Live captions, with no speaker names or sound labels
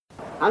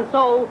And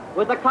so,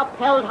 with the cup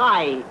held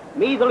high,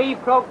 Meath will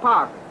leave Croke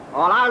Park,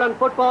 All-Ireland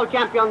football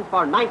champions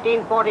for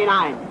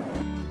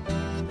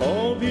 1949.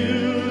 Oh,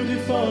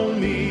 beautiful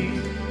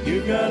Meath,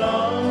 you've got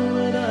all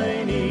that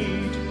I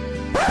need.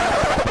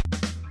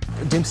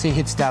 Dempsey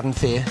hits Darren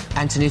Fay.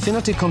 Anthony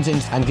Finnerty comes in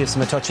and gives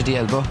him a touch of the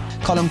elbow.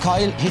 Colm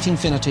Coyle hitting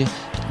Finnerty. They've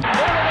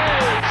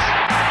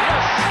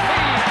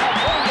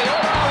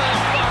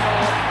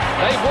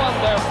won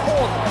their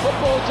fourth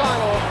football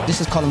title. This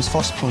is Colm's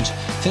first punch.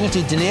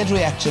 Finnerty delayed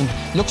reaction,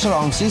 looks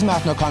around, sees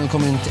Martin O'Connell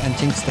coming in and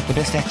thinks that the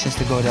best action is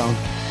to go down.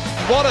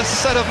 What a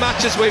set of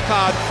matches we've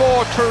had.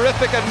 4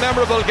 terrific and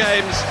memorable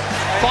games.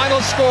 Final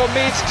score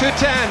Meath 2-10,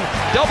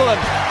 Dublin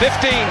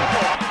 15.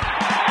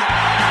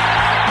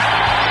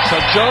 So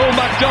Joe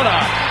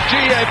McDonough,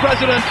 GA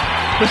President,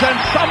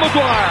 presents Sam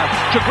Maguire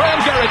to Graham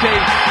Geraghty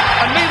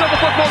and Meath are the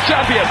football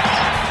champions.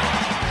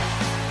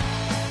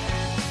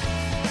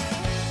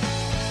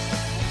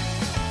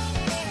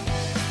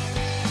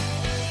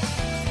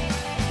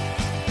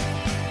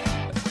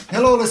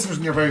 Hello listeners,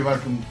 and you're very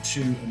welcome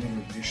to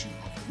another edition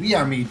of the We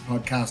Are Meath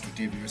podcast with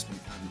Davy Risman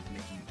and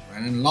Mickey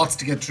Brennan. Lots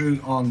to get through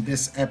on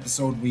this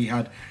episode. We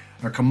had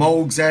our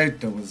Camogues out.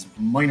 There was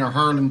minor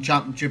hurling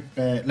championship,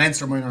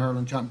 Leinster minor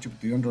hurling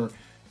championship, the under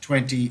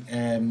 20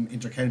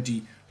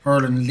 inter-county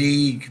hurling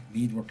league.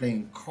 Meath were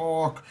playing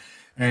Cork.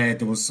 There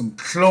was some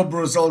club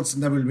results,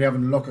 and then we'll be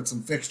having a look at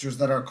some fixtures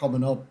that are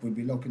coming up. We'll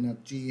be looking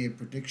at GA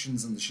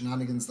predictions and the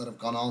shenanigans that have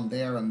gone on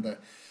there, and the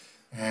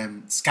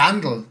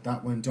scandal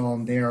that went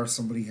on there.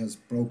 Somebody has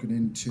broken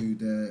into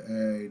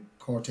the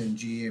Corten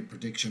GA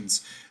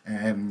predictions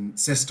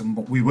system,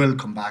 but we will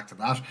come back to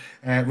that.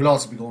 We'll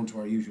also be going to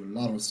our usual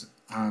lottos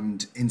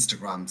and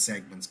Instagram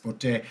segments. But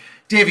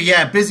Davey,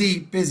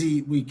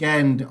 busy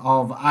weekend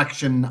of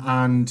action,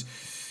 and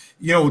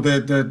you know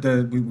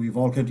we've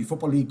All County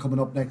Football League coming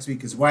up next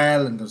week as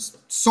well, and there's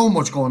so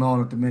much going on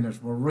at the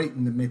minute. We're right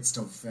in the midst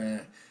of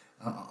a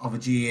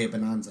GA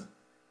bonanza.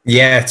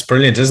 Yeah, it's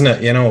brilliant, isn't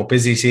it? You know,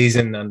 busy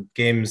season and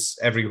games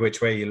every which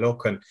way you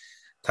look. And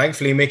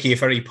thankfully, Mickey, a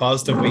very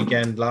positive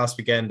weekend last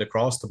weekend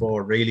across the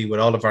board, really,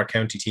 with all of our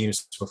county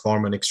teams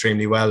performing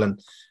extremely well.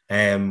 And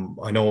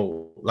I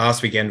know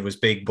last weekend was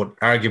big, but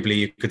arguably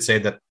you could say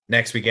that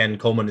next weekend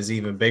coming is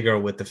even bigger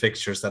with the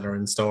fixtures that are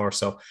in store.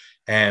 So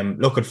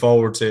looking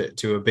forward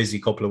to a busy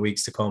couple of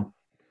weeks to come.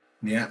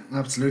 Yeah,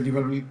 absolutely.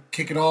 Well, we'll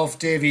kick it off,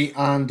 Davey,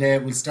 and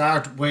we'll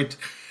start with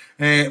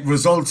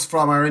results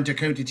from our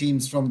inter-county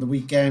teams from the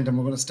weekend, and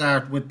we're going to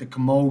start with the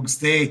Camogues.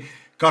 They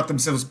got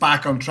themselves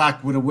back on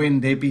track with a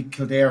win. They beat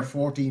Kildare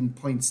 14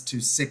 points to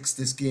 6.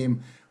 This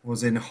game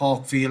was in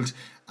Hawkfield.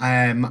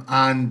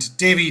 And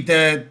Davy,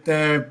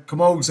 the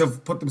Camogues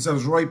have put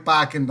themselves right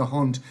back in the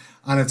hunt,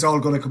 and it's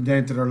all going to come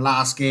down to their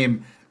last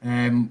game,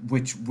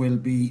 which will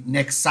be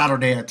next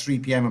Saturday at 3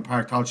 p.m. in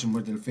Park Tolchin,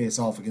 where they'll face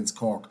off against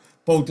Cork.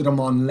 Both of them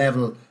on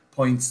level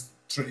points,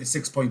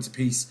 6 points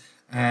apiece.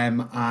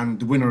 And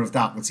the winner of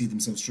that will see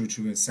themselves through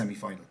to a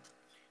semi-final.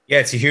 Yeah,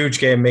 it's a huge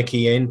game,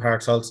 Mickey, in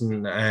Park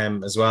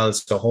Tolchin as well.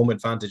 So home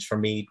advantage for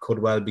me could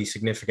well be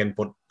significant,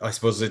 but I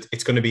suppose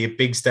it's going to be a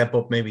big step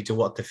up maybe to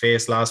what they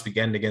faced last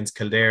weekend against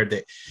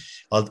Kildare.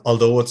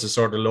 Although it's a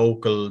sort of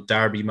local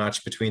derby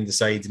match between the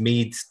sides,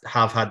 Meath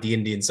have had the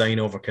Indian sign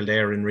over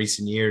Kildare in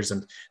recent years,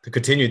 and they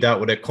continued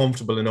that with a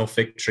comfortable enough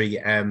victory.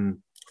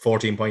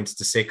 14 points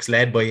to 6,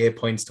 led by 8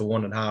 points to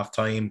 1 at half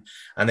time,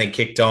 and then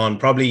kicked on.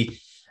 Probably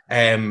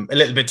a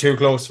little bit too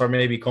close for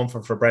maybe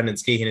comfort for Brendan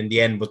Skehan in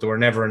the end, but they were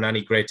never in any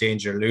great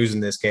danger of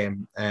losing this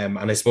game. And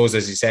I suppose,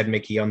 as you said,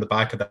 Mickey, on the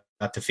back of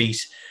that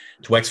defeat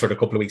to Wexford a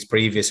couple of weeks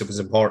previous, it was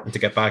important to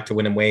get back to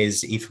winning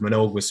ways. Aoife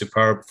Minogue was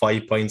superb,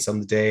 5 points on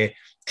the day,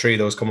 3 of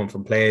those coming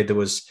from play. There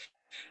was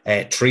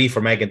 3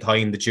 for Megan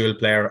Tyne, the dual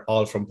player,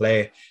 all from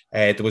play.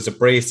 There was a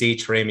brace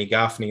each for Amy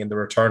Gaffney and the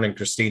returning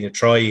Christina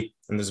Troy,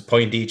 and there's a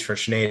point each for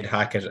Sinead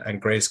Hackett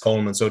and Grace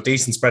Coleman. So a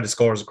decent spread of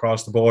scores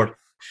across the board.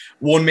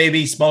 One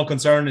maybe small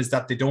concern is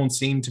that they don't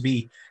seem to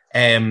be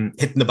hitting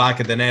the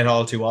back of the net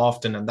all too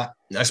often, and that,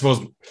 I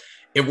suppose,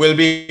 it will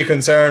be a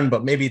concern,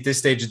 but maybe at this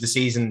stage of the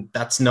season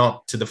that's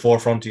not to the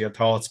forefront of your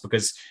thoughts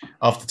because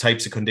of the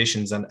types of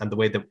conditions and the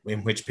way that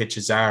in which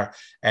pitches are.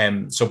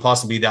 So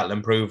possibly that'll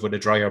improve with a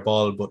drier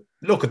ball, but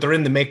look, they're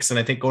in the mix, and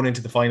I think going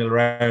into the final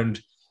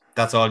round,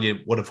 that's all you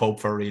would have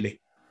hoped for,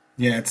 really.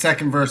 Yeah, it's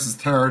second versus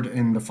third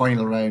in the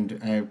final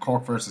round.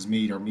 Cork versus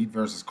Meath, or Meath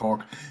versus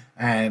Cork.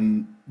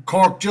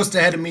 Cork just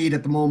ahead of Meath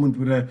at the moment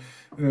with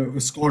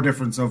a score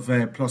difference of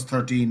plus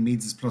 13.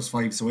 Meath is plus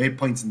 5, so 8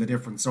 points in the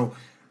difference. So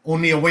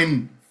only a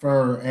win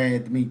for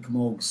the Meath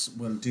Camogues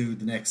will do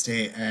the next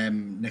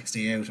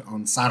day out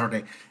on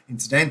Saturday.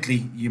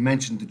 Incidentally, you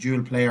mentioned the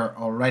dual player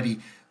already.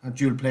 That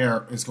dual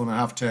player is going to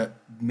have to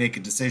make a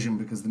decision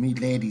because the Meath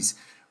ladies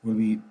will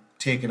be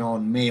taking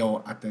on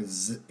Mayo at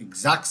the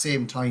exact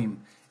same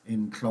time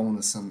in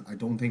Clonus, and I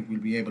don't think we'll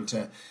be able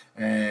to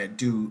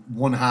do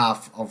one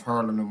half of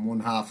hurling and one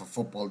half of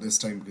football this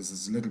time because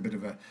there's a little bit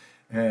of a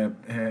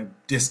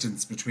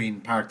distance between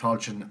Park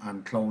Tolchin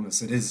and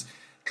Clonus. It is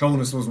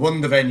Clonus was one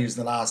of the venues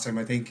the last time,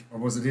 I think, or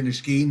was it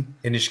Inniskeen?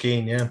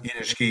 Inniskeen, yeah.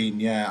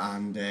 Inniskeen, yeah,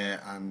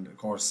 and of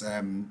course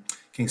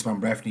Kingspan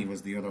Breffni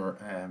was the other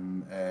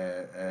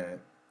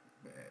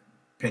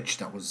pitch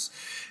that was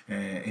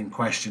in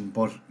question.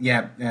 But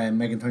yeah,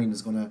 Megan Tyne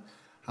is going to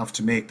have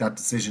to make that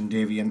decision,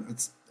 Davy, and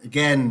it's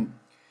again,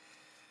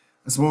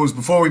 I suppose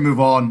before we move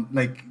on,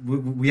 like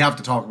we have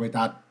to talk about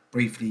that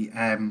briefly.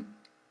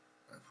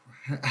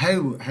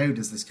 How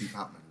does this keep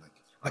happening?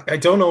 I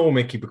don't know,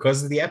 Mickey,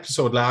 because of the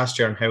episode last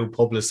year and how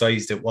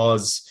publicised it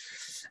was.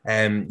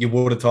 You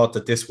would have thought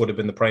that this would have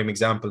been the prime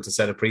example to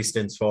set a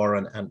precedence for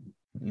and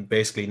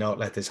basically not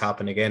let this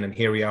happen again. And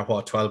here we are,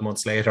 12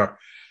 months later,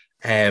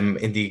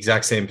 in the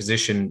exact same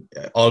position,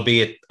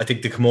 albeit I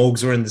think the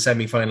Camogues were in the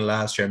semi-final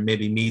last year and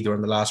maybe Meath were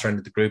in the last round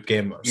of the group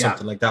game or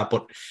something like that.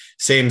 But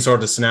same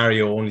sort of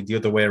scenario, only the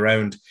other way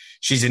around.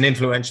 She's an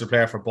influential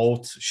player for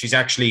both. She's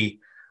actually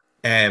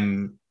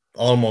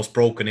almost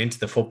broken into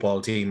the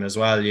football team as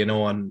well,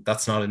 and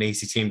that's not an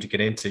easy team to get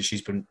into.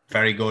 She's been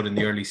very good in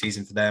the early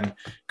season for them.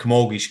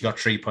 Camogie, she got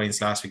 3 points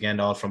last weekend,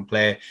 all from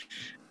play.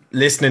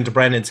 Listening to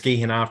Brendan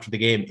Skehan after the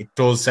game, it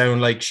does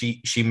sound like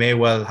she may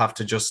well have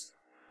to just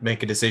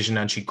make a decision,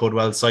 and she could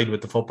well side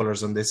with the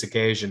footballers on this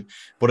occasion.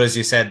 But as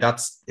you said,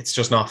 it's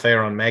just not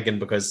fair on Megan,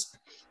 because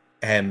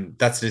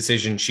that's a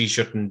decision she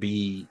shouldn't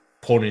be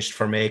punished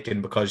for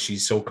making because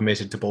she's so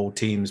committed to both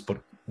teams.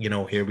 But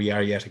here we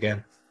are yet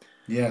again.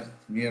 Yeah,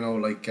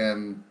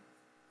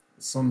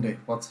 Sunday.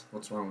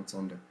 What's wrong with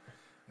Sunday?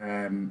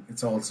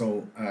 It's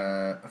also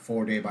a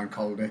 4-day bank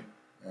holiday.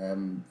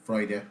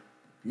 Friday.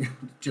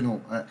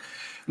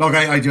 Look,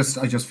 I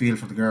just feel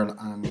for the girl,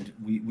 and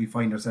we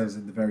find ourselves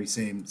in the very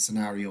same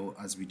scenario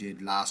as we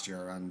did last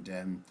year.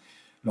 And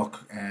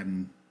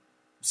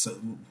so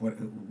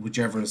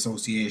whichever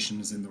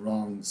association is in the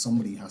wrong,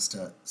 somebody has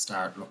to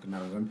start looking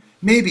at it. And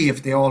maybe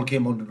if they all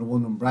came under the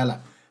one umbrella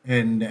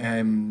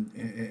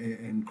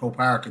in Croke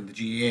Park and the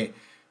GAA,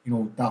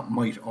 that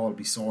might all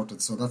be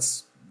sorted. So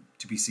that's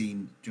to be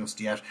seen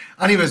just yet.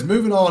 Anyways,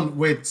 moving on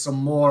with some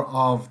more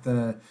of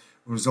the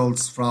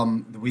results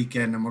from the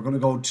weekend, and we're going to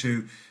go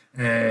to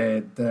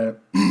the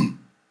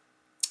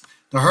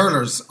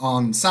hurlers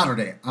on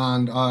Saturday,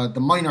 and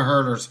the minor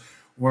hurlers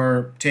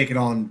were taken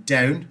on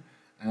Down.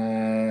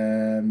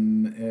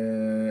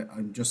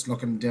 I'm just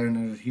looking down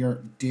at it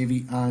here,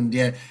 Davy, and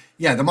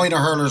the minor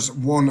hurlers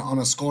won on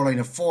a scoreline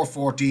of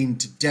 4-14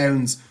 to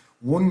Down's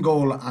 1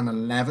 goal and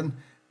 11.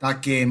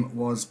 That game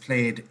was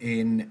played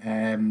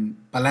in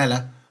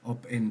Ballella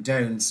up in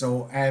Down.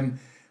 So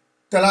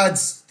the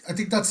lads, I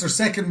think that's their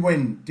second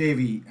win,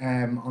 Davy,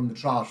 on the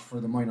trot for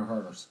the minor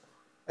hurlers.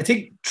 I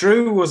think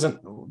Drew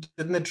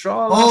didn't they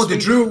draw? Oh, the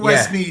Drew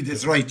Westmeath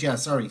is right. Yeah,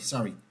 sorry.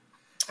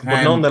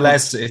 But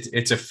nonetheless,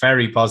 it's a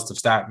very positive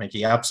start,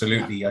 Mickey.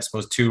 Absolutely. Yeah. I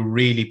suppose 2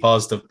 really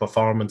positive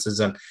performances,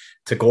 and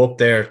to go up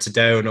there to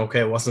Down, okay,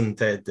 it wasn't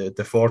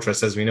the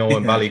fortress as we know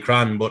in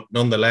Ballycran, but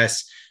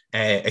nonetheless,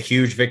 a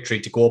huge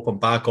victory to go up and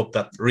back up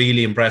that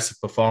really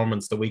impressive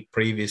performance the week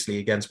previously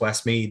against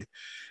Westmeath.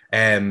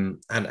 And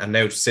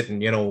now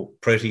sitting,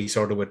 pretty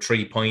sort of with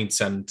 3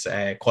 points and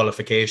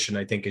qualification,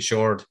 I think,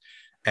 assured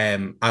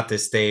at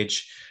this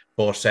stage.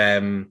 But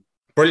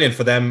brilliant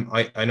for them.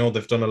 I know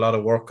they've done a lot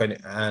of work,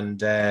 and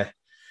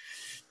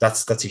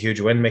that's a huge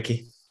win,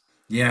 Mickey.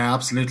 Yeah,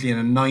 absolutely. And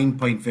a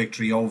 9-point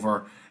victory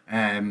over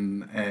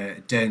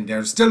Down.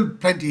 There's still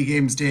plenty of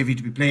games, Davy,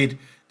 to be played.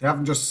 They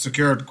haven't just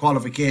secured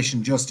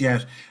qualification just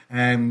yet.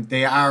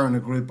 They are in a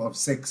group of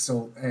 6.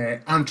 So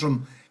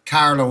Antrim,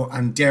 Carlow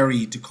and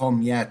Derry to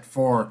come yet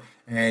for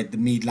the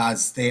Meath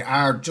lads. They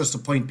are just a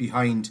point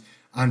behind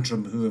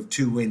Antrim, who have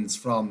 2 wins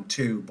from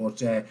 2.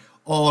 But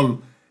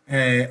all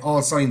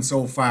signs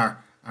so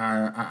far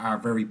are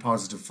very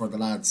positive for the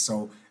lads.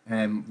 So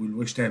we'll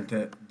wish them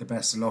the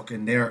best of luck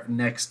in their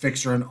next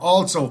fixture. And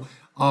also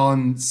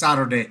on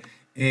Saturday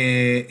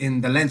in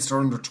the Leinster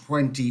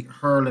Under-20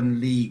 Hurling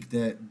League,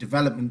 the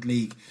Development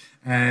League,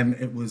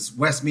 it was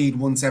Westmeath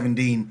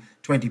 117,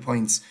 20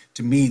 points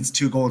to Meath's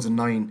 2 goals and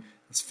 9.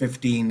 That's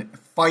 15. A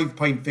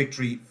 5-point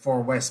victory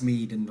for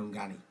Westmeath in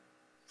Dunganny.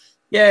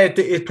 Yeah,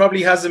 it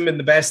probably hasn't been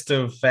the best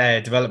of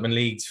development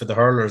leagues for the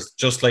hurlers,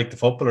 just like the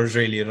footballers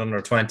really at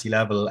under 20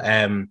 level.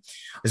 I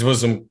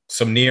suppose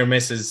some near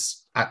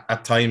misses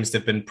at times.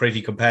 They've been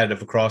pretty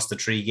competitive across the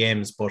 3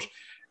 games, but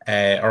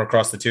or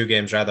across the 2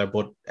 games rather.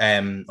 But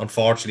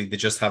unfortunately, they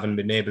just haven't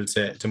been able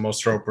to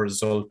muster up a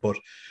result. But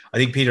I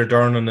think Peter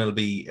Durnan will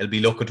be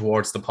looking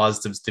towards the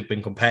positives. They've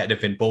been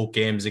competitive in both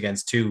games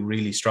against 2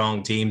 really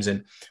strong teams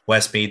in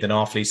Westmeath and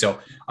Offaly. So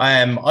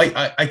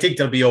I think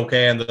they'll be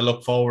okay, and they'll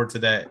look forward to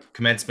the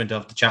commencement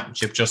of the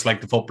championship just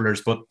like the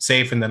footballers, but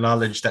safe in the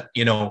knowledge that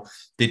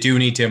they do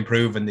need to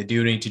improve, and they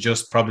do need to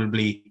just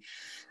probably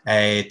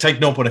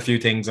tighten up on a few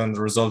things, and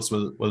the results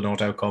will no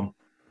doubt come.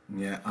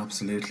 Yeah,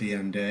 absolutely,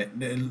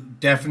 and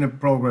definite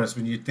progress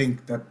when you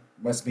think that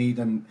Westmeath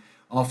and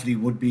Offaly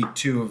would be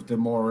 2 of the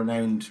more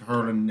renowned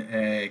hurling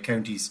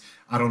counties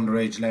at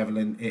underage level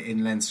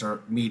in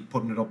Leinster. Meath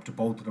putting it up to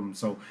both of them,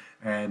 so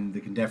they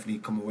can definitely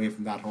come away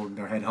from that holding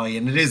their head high.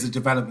 And it is a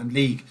development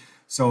league,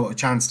 So a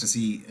chance to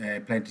see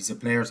plenty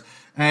of players.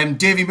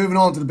 Davey, moving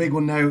on to the big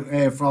one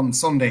now from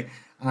Sunday,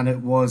 and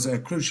it was a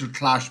crucial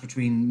clash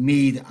between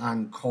Meath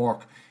and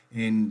Cork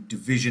in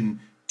Division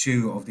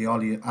 2 of the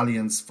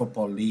Alliance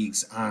Football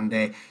Leagues.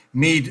 And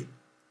Meath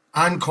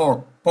and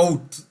Cork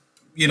both,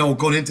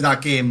 going into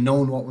that game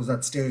knowing what was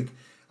at stake,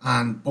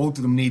 and both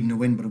of them needing a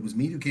win, but it was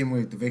Meath who came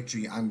away with the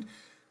victory, and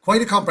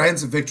quite a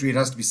comprehensive victory, it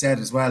has to be said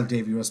as well,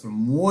 Davy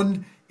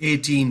Russman.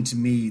 1-18 to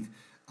Meath,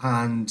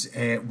 and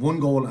 1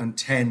 goal and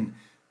 10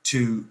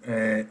 to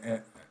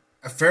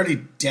a fairly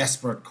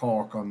desperate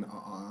Cork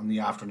on the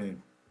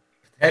afternoon.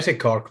 Pathetic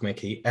Cork,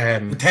 Mickey.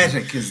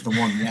 Pathetic is the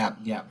one,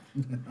 yeah.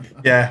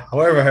 Yeah,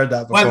 however, I heard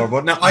that before. Well,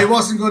 but no, I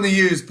wasn't going to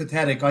use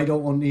pathetic. I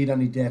don't need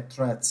any death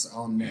threats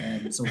on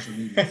social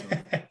media.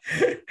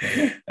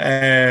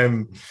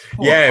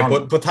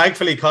 So. But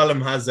thankfully,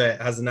 Colm has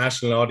a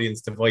national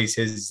audience to voice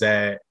his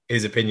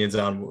opinions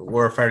on.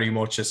 We're very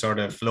much a sort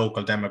of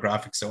local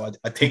demographic, so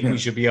I think we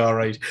should be all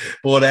right.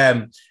 But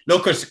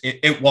look,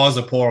 it was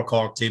a poor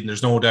Cork team.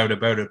 There's no doubt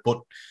about it.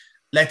 But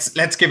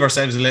let's give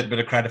ourselves a little bit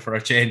of credit for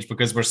a change,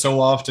 because we're so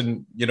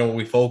often,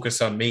 we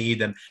focus on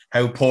Meath and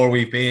how poor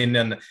we've been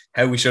and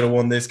how we should have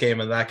won this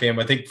game and that game.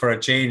 I think for a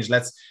change,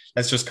 let's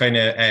just kind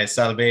of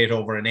salivate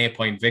over an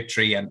 8-point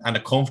victory and a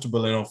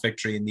comfortable enough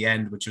victory in the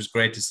end, which was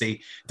great to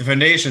see. The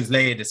foundations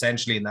laid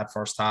essentially in that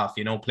first half,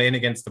 playing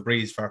against the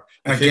Breeze for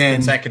a fifth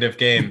consecutive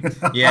game.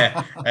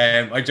 Yeah.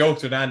 I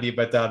joked with Andy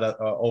about that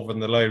over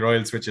in the Live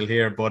Royals, which you'll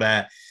hear,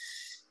 but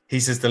he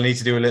says they'll need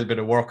to do a little bit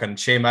of work, and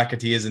Shane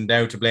McAtee isn't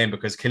now to blame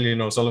because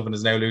Killian O'Sullivan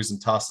is now losing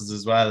tosses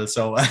as well.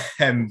 So,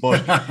 but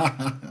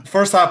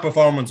first half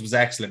performance was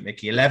excellent,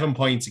 Mickey. 11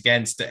 points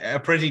against a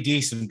pretty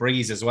decent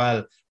Breeze as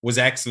well. Was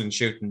excellent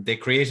shooting. They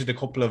created a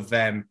couple of,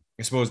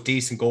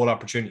 decent goal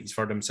opportunities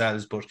for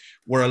themselves, but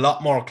were a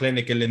lot more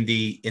clinical in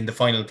the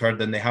final third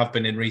than they have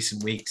been in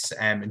recent weeks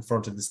in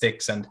front of the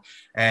sticks.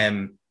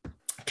 And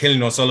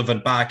Killian O'Sullivan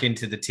back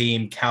into the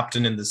team,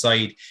 captain in the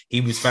side. He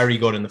was very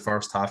good in the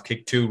first half,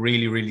 kicked 2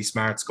 really, really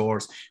smart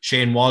scores.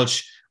 Shane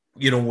Walsh,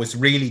 was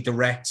really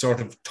direct, sort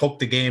of took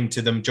the game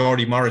to them.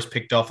 Jordy Morris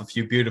picked off a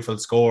few beautiful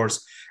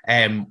scores.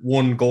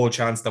 1 goal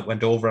chance that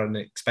went over at an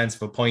expense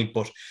of a point,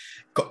 but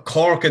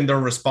Cork in their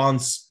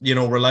response,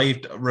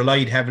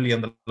 relied heavily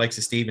on the likes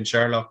of Stephen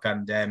Sherlock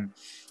and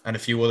a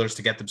few others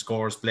to get them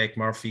scores, Blake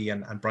Murphy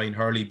and Brian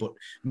Hurley. But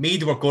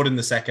Meath were good in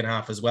the second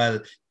half as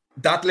well.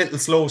 That little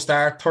slow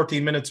start,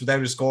 13 minutes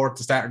without a score at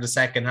the start of the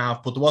second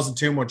half, but there wasn't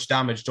too much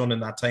damage done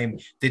in that time.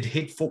 They'd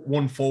hit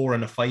 1-4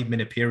 in a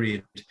 5-minute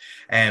period,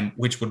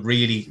 which would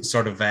really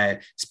sort of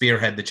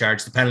spearhead the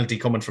charge. The penalty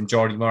coming from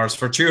Jordy Morris,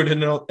 fortunate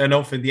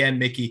enough in the end,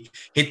 Mickey,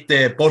 hit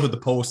the butt of the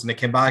post and it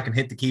came back and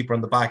hit the keeper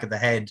on the back of the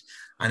head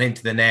and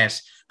into the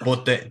net.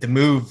 But the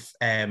move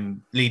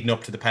leading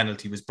up to the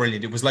penalty was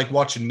brilliant. It was like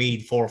watching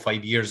Meath 4 or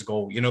 5 years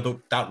ago.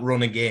 That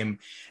running game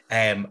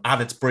at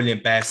its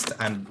brilliant best,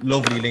 and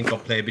lovely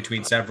link-up play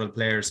between several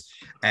players.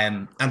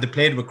 And they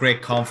played with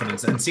great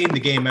confidence and seeing the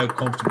game out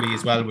comfortably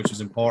as well, which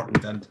was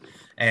important.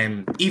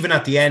 And even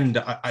at the end,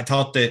 I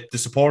thought that the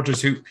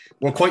supporters who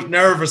were quite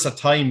nervous at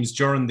times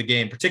during the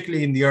game,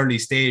 particularly in the early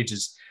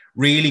stages,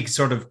 really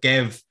sort of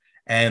gave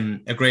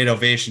a great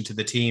ovation to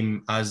the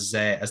team as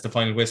the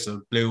final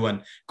whistle blew.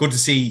 And good to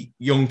see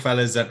young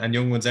fellas and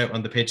young ones out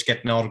on the pitch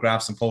getting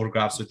autographs and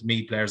photographs with the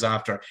Meath players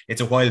after.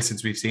 It's a while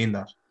since we've seen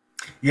that.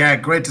 Yeah,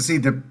 great to see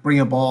them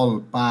bring a ball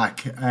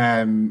back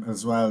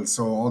as well.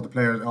 So all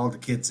the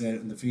kids out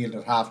in the field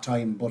at half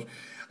time. But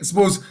I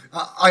suppose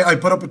I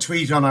put up a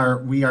tweet on our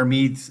We Are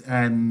Meath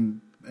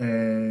Twitter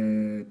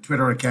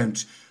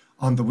account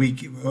on the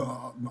week,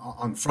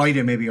 on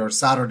Friday maybe or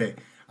Saturday.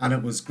 And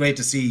it was great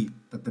to see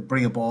that the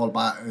bring a ball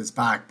back is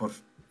back, but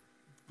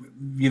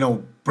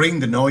bring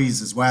the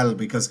noise as well,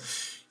 because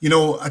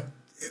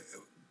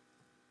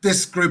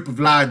this group of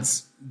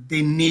lads,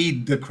 they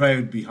need the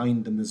crowd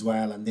behind them as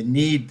well, and they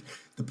need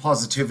the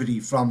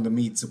positivity from the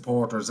Meath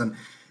supporters, and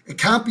it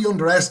can't be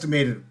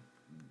underestimated.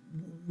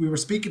 We were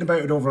speaking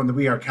about it over on the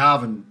We Are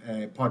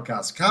Cavan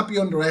podcast. It can't be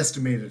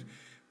underestimated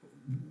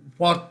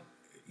what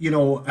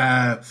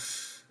the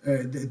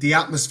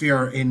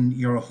atmosphere in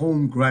your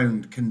home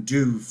ground can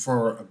do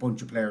for a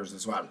bunch of players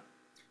as well.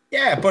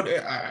 Yeah, but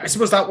I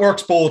suppose that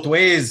works both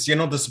ways.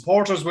 The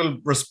supporters will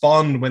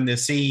respond when they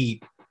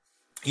see,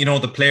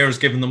 the players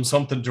giving them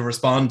something to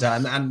respond to,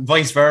 and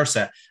vice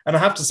versa. And I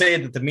have to say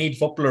that the Meath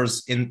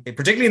footballers,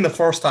 particularly in the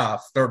first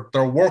half,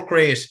 their work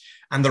rate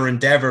and their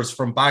endeavours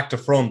from back to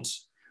front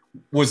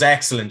was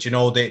excellent.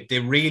 They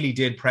really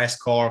did press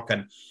Cork,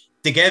 and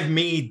they gave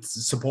Meath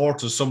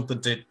supporters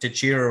something to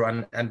cheer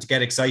and to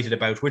get excited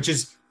about, which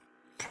is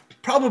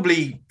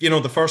probably,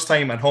 the first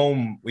time at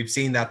home we've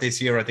seen that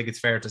this year, I think it's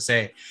fair to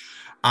say.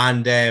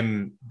 And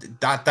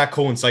that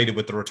coincided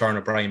with the return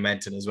of Brian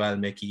Menton as well,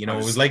 Mickey. It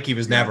was like he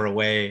was never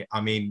away. I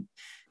mean,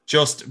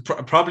 just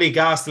probably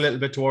gassed a little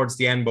bit towards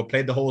the end, but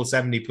played the whole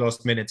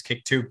 70-plus minutes,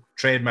 kicked 2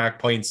 trademark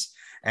points,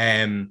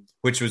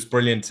 which was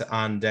brilliant.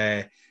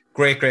 And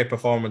great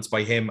performance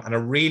by him, and a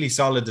really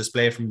solid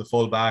display from the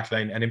full back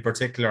line. And in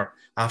particular,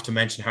 I have to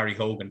mention Harry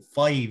Hogan.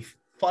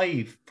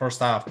 5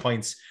 first half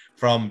points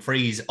from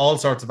frees, all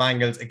sorts of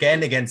angles,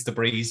 again against the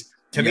breeze.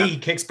 To me, he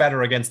kicks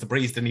better against the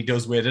breeze than he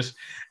does with it.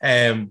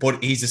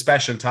 But he's a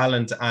special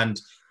talent. And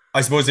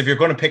I suppose if you're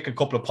going to pick a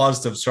couple of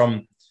positives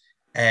from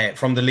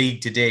the league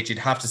to date, you'd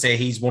have to say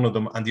he's one of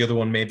them, and the other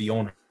one maybe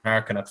Owen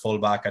Harkin at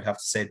fullback. I'd have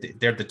to say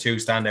they're the two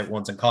standout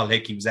ones, and Cathal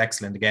Hickey was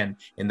excellent again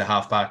in the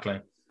half-back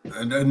line.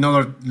 And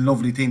another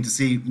lovely thing to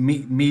see,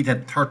 Meath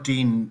had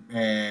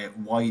 13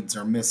 wides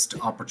or missed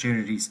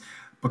opportunities,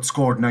 but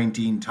scored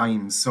 19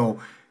 times. So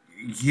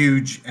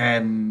huge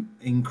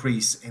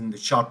increase in the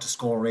shot to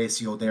score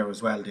ratio there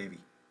as well, Davy.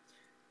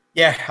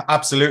 Yeah,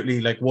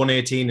 absolutely. Like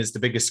 118 is the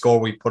biggest score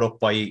we put up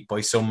by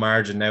some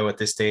margin now at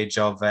this stage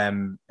of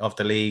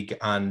the league,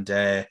 and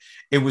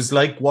it was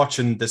like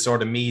watching the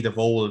sort of Meath of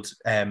old,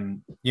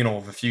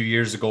 of a few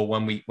years ago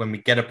when we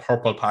get a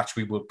purple patch,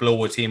 we would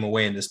blow a team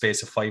away in the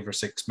space of 5 or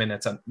 6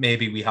 minutes, and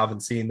maybe we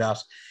haven't seen that,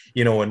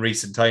 in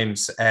recent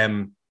times.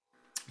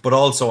 But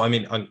also, I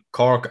mean, on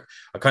Cork,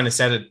 I kind of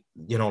said it,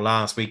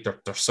 last week,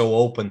 they're so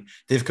open.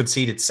 They've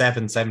conceded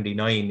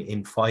 779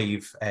 in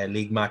 5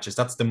 league matches.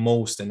 That's the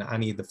most in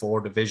any of the 4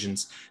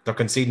 divisions. They're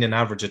conceding an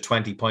average of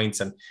 20 points.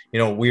 And,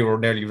 we were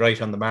nearly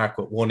right on the mark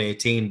with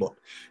 118. But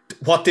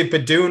what they've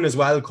been doing as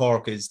well,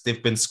 Cork, is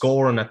they've been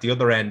scoring at the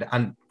other end.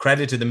 And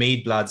credit to the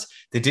Meath lads,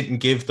 they didn't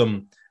give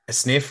them a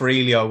sniff,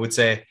 really, I would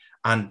say.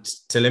 And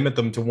to limit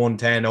them to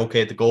 110,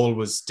 okay, the goal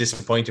was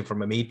disappointing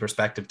from a Meath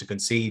perspective to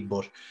concede,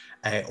 but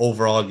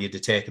overall, you'd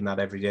have taken that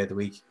every day of the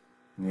week.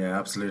 Yeah,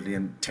 absolutely.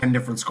 And 10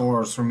 different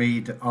scorers for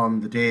Meath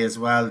on the day as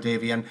well,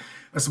 Davy. And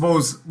I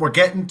suppose we're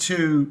getting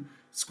to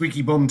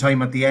squeaky bum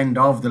time at the end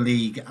of the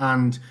league.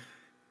 And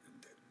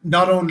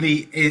not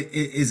only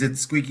is it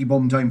squeaky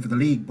bum time for the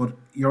league, but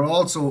you're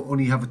also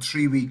only have a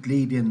 3-week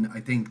lead in, I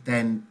think,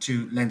 then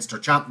to Leinster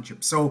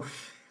Championship. So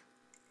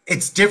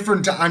it's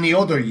different to any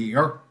other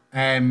year.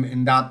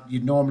 In that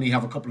you'd normally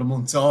have a couple of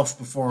months off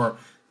before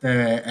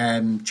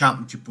the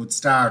championship would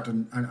start,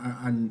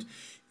 and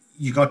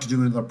you got to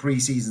do another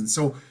pre-season.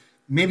 So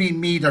maybe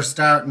Meath are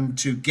starting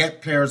to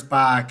get players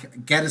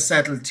back, get a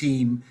settled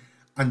team,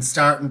 and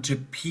starting to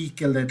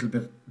peak a little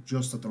bit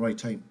just at the right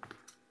time.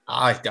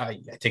 I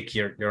think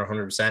you're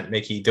 100%,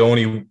 Mickey. The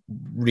only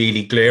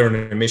really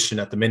glaring omission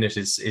at the minute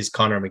is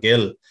Conor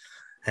McGill.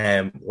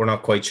 We're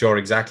not quite sure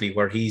exactly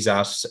where he's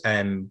at,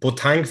 but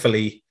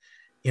thankfully,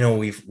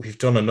 we've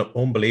done an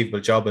unbelievable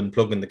job in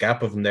plugging the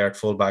gap of him there at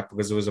fullback,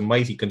 because there was a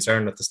mighty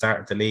concern at the start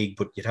of the league.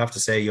 But you'd have to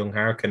say young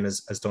Harkin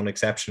has done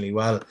exceptionally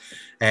well.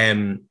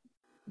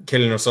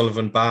 Killian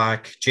O'Sullivan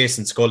back.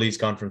 Jason Scully's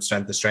gone from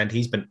strength to strength.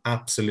 He's been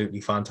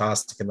absolutely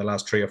fantastic in the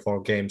last 3 or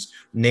 4 games.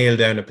 Nailed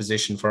down a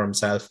position for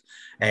himself.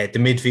 The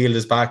midfield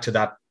is back to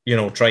that,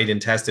 tried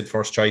and tested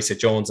first choice at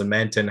Jones and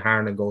Menton.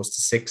 Harnan goes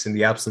to 6 in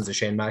the absence of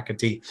Shane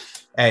McEntee.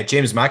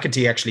 James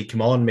McEntee actually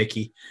came on,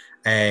 Mickey,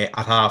 at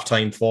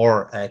half-time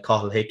for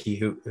Cathal Hickey,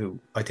 who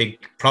I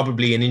think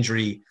probably an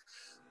injury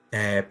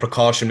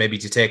precaution maybe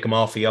to take him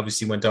off. He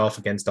obviously went off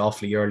against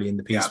Offaly early in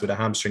the piece with a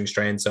hamstring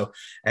strain, so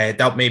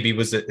that maybe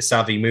was a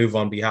savvy move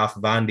on behalf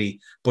of Andy.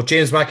 But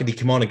James McEntee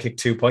came on and kicked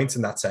 2 points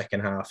in that second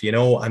half,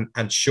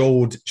 and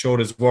showed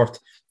his worth.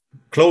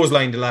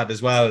 Clotheslined the lad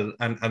as well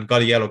and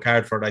got a yellow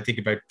card for it, I think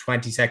about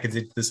 20 seconds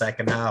into the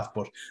second half.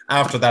 But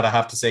after that, I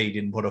have to say he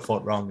didn't put a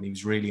foot wrong, and he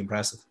was really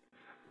impressive.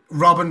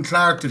 Robin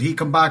Clark, did he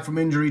come back from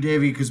injury,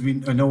 Davy? Because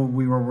I know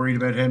we were worried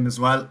about him as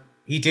well.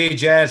 He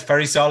did, yeah. It's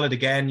very solid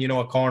again,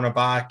 a corner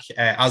back,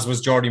 as was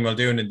Jordy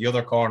Muldoon in the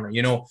other corner.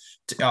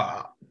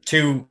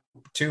 2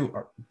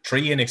 or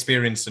 3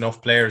 inexperienced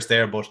enough players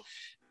there, but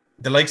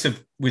the likes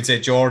of, we'd say,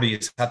 Jordy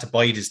has had to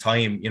bide his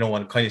time,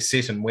 and kind of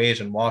sit and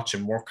wait and watch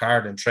and work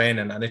hard and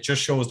training, and it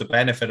just shows the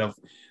benefit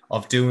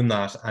of doing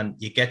that, and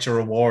you get your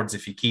rewards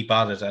if you keep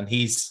at it, and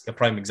he's a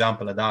prime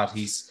example of that.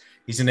 He's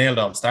a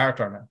nailed-on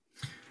starter now.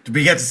 Did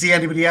we get to see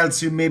anybody else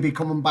who may be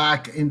coming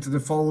back into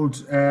the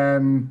fold? Yeah,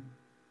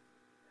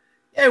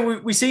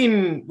 we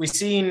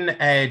seen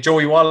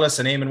Joey Wallace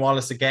and Eamon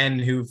Wallace again,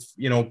 who've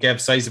gave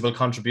sizable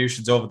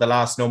contributions over the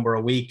last number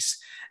of weeks.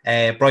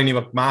 Bryony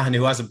McMahon,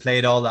 who hasn't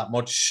played all that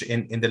much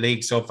in the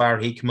league so far,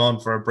 he came on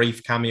for a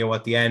brief cameo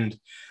at the end.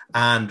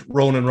 And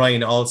Ronan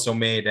Ryan also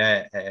made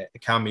a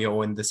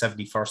cameo in the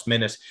 71st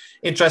minute.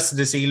 Interested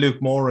to see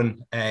Luke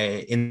Moran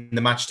in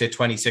the match day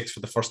 26 for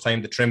the first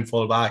time, the trim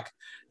full back.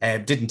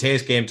 Didn't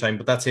taste game time,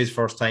 but that's his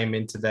first time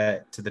into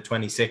the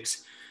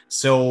 26.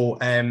 So,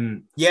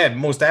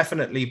 most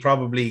definitely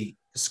probably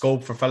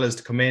scope for fellas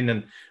to come in,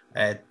 and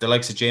the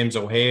likes of James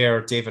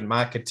O'Hare, David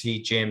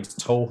McAtee, James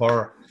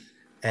Toher,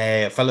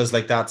 fellas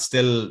like that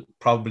still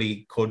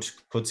probably could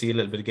see a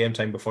little bit of game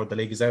time before the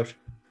league is out.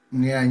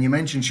 Yeah, and you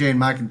mentioned Shane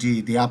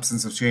McEntee, the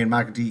absence of Shane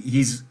McEntee.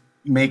 He's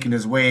making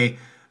his way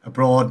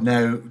abroad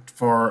now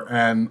for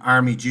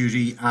army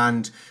duty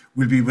and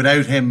will be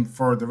without him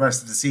for the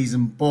rest of the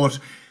season. But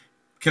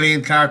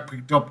Killian Clark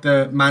picked up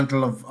the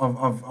mantle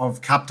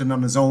of captain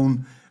on his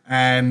own,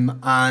 and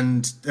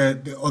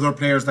the other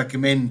players that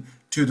come in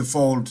to the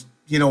fold,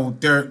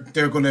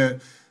 they're going to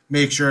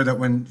make sure that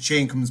when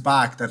Shane comes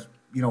back, that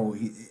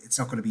it's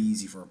not going to be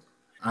easy for him,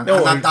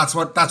 and that's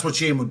what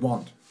Shane would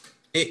want.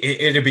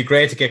 It'd be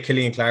great to get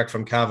Killian Clark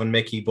from Cavan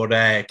Mickey, but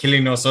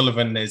Killian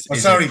O'Sullivan is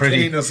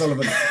Killian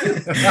O'Sullivan.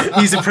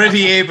 He's a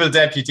pretty able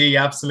deputy,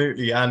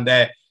 absolutely. And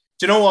do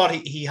you know what?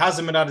 He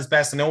hasn't been at his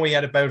best. I know he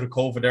had a bout of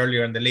COVID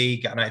earlier in the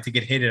league, and I think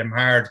it hit him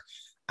hard.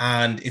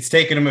 And it's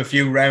taken him a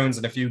few rounds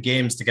and a few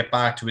games to get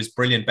back to his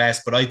brilliant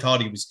best. But I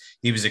thought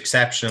he was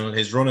exceptional.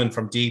 His running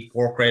from deep,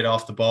 work rate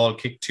off the ball,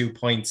 kicked 2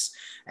 points.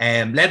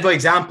 Led by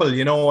example,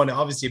 you know, and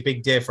obviously a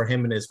big day for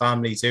him and his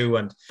family too.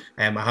 And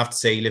I have to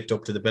say he lived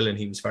up to the bill and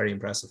he was very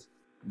impressive.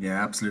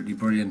 Yeah, absolutely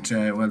brilliant.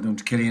 Well done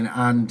to Killian.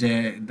 And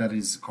that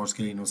is, of course,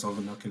 Killian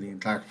O'Sullivan, not Killian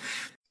Clark.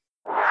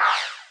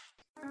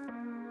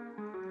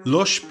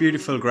 Lush,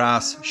 beautiful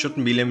grass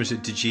shouldn't be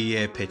limited to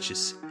GAA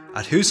pitches.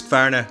 At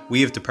Husqvarna,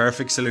 we have the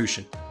perfect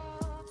solution.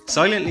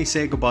 Silently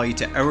say goodbye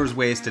to hours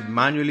wasted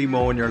manually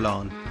mowing your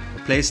lawn,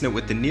 replacing it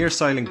with the near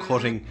silent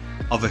cutting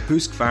of a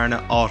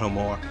Husqvarna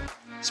Automower.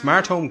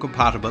 Smart home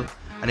compatible,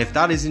 and if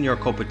that isn't your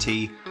cup of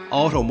tea,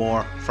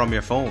 Automower from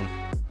your phone.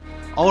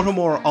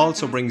 Automower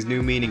also brings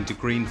new meaning to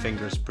green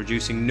fingers,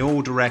 producing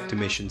no direct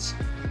emissions.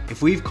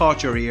 If we've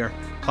caught your ear,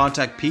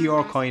 contact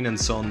PR Coyne &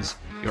 Sons,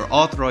 your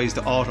authorised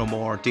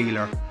Automower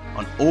dealer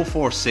on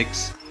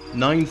 046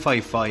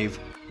 955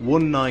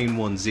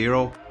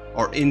 1910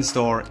 or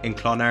in-store in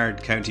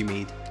Clonard, County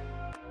Meath.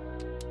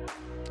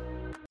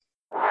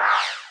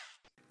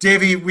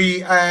 Davy,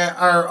 we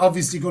are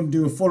obviously going to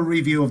do a full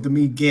review of the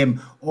Meath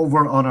game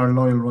over on our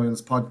Loyal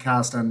Royals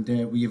podcast,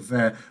 and we have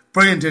a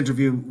brilliant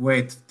interview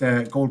with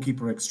the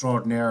goalkeeper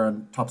extraordinaire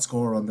and top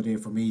scorer on the day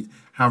for Meath,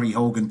 Harry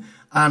Hogan,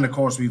 and of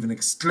course we have an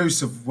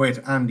exclusive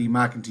with Andy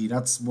McEntee.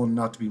 That's one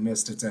not to be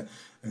missed. It's a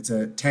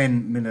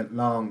 10-minute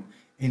long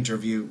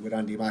interview with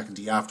Andy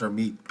McEntee after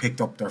Meath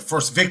picked up their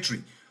first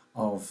victory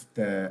of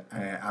the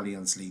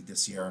Alliance League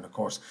this year. And of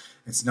course,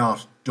 it's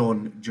not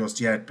done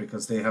just yet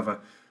because they have a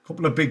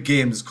couple of big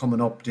games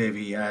coming up,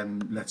 Davy,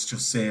 let's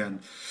just say.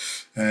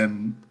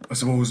 And I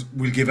suppose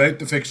we'll give out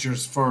the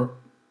fixtures for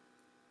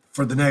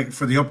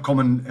the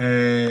upcoming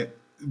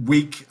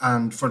week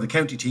and for the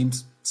county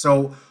teams.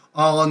 So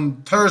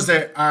on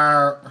Thursday,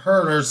 our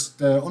hurlers,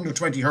 the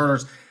under-20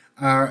 hurlers,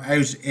 are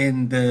out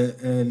in the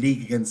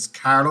league against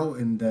Carlow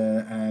in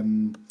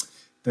the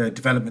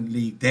development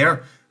league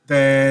there.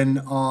 Then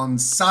on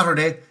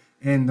Saturday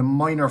in the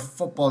minor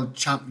football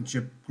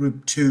championship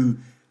group 2,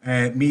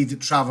 Meath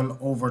travel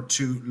over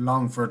to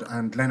Longford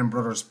and Lennon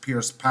Brothers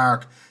Pierce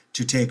Park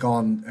to take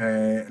on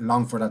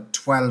Longford at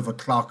 12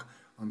 o'clock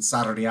on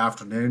Saturday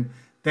afternoon.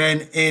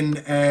 Then in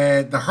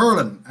the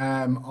hurling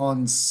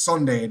on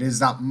Sunday, it is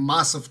that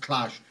massive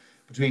clash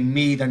between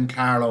Meath and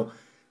Carlow.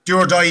 Do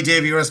or die,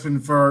 Davy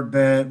Rispin, for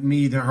the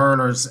Meath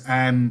hurlers.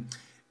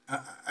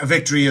 A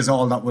victory is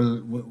all that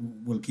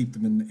will keep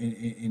them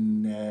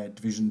in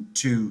Division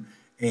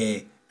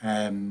 2A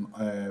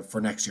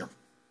for next year.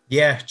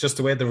 Yeah, just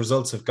the way the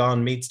results have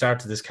gone. Meath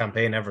started this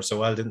campaign ever so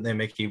well, didn't they,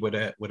 Mickey, with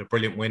a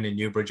brilliant win in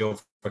Newbridge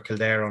over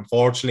Kildare.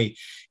 Unfortunately,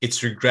 it's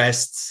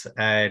regressed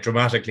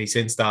dramatically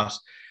since that.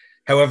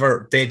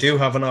 However, they do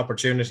have an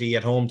opportunity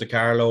at home to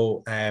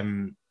Carlow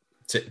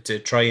to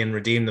try and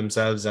redeem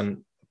themselves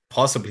and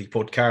possibly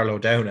put Carlow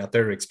down at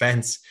their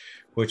expense,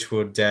 which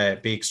would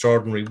be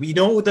extraordinary. We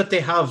know that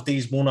they have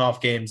these one-off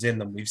games in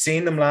them. We've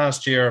seen them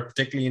last year,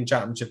 particularly in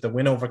Championship, the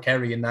win over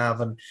Kerry and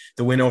Navan,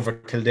 the win over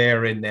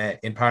Kildare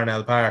in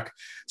Parnell Park.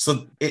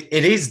 So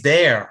it is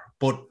there,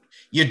 but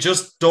you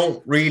just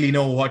don't really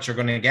know what you're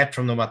going to get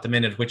from them at the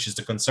minute, which is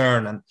the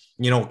concern. And,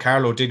 you know,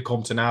 Carlow did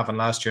come to Navan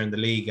last year in the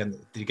league and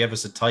they gave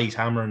us a tight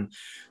hammering.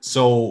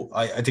 So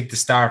I think the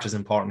start is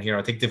important here.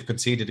 I think they've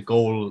conceded a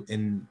goal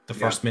in the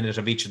first minute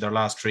of each of their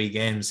last 3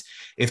 games.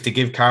 If they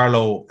give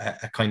Carlow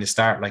a kind of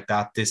start like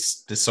that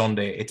this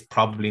Sunday, it's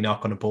probably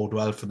not going to bode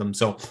well for them.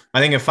 So I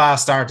think a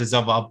fast start is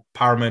of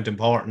paramount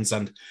importance.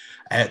 And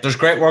there's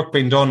great work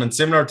being done. And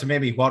similar to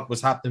maybe what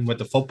was happening with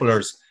the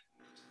footballers,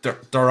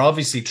 they're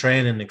obviously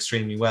training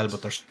extremely well,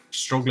 but they're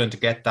struggling to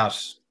get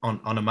that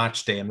on a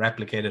match day and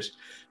replicate it.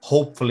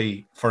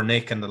 Hopefully for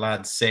Nick and the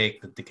lads' sake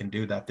that they can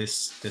do that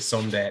this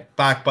Sunday.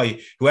 Backed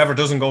by whoever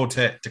doesn't go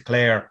to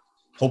Clare,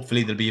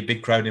 hopefully there'll be a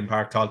big crowd in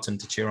Park Tolchin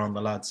to cheer on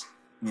the lads.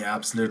 Yeah,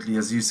 absolutely.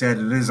 As you said,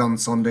 it is on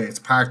Sunday. It's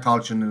Park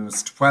Tolchin and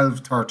it's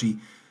 12:30.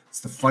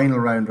 It's the final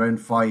round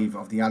 5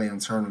 of the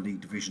Alliance Hurling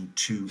League Division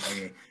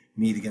 2A.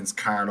 Meath against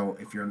Carlow.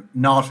 If you're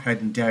not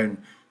heading down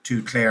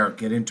to Clare,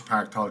 get into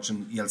Park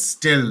Tolchin. You'll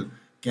still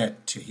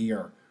get to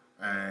hear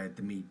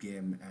the Meath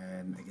game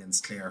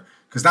against Clare,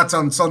 because that's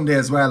on Sunday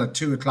as well at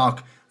 2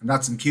 o'clock, and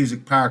that's in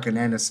Cusack Park in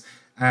Ennis.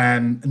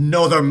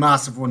 Another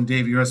massive one,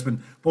 Davy Rispin.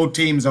 Both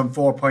teams on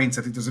 4 points.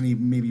 I think there's only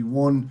maybe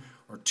 1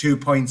 or 2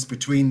 points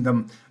between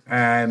them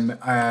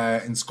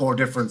in score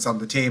difference on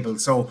the table.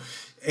 So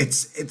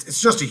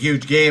it's just a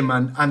huge game,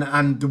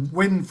 and the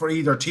win for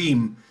either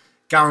team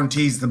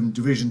guarantees them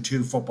Division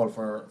 2 football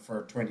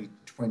for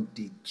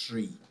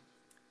 2023.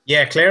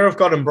 Yeah, Clare have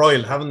got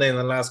embroiled, haven't they, in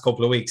the last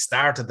couple of weeks?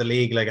 Started the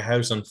league like a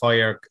house on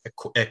fire,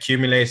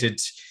 accumulated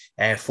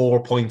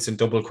 4 points in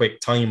double quick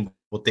time,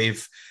 but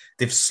they've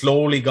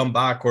slowly gone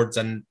backwards,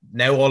 and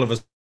now all of a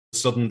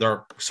sudden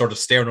they're sort of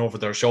staring over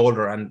their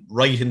shoulder, and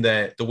right in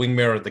the wing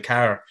mirror of the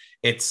car,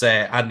 it's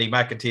Andy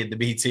McEntee and the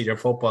Meath senior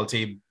football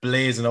team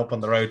blazing up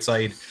on their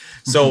outside.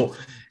 So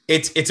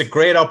it's a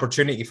great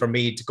opportunity for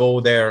me to go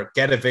there,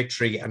 get a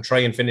victory, and try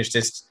and finish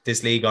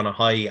this league on a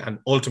high, and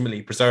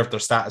ultimately preserve their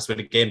status with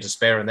a game to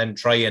spare, and then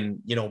try and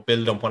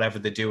build on whatever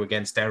they do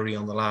against Derry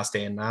on the last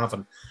day in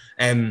Navan.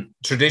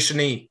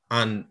 Traditionally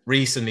and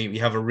recently, we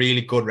have a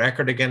really good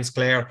record against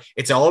Clare.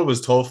 It's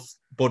always tough,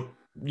 but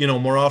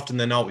more often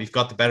than not, we've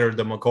got the better of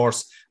them. Of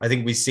course, I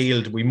think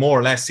we more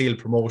or less sealed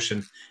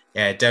promotion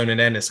down in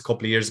Ennis a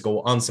couple of years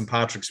ago on St.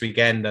 Patrick's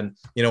weekend, and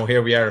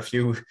here we are a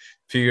few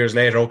years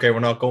later. Okay, we're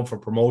not going for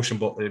promotion,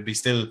 but it'd be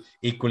still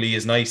equally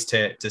as nice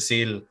to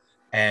seal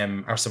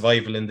our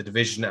survival in the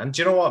division. And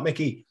do you know what,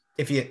 Mickey?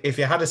 If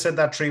you had said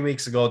that 3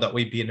 weeks ago that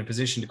we'd be in a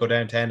position to go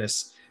down to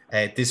Ennis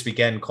this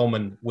weekend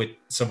coming with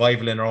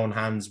survival in our own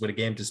hands with a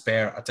game to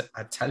spare,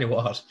 I tell you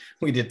what,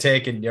 we'd have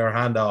taken your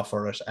hand off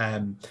for it.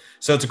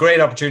 So it's a great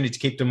opportunity to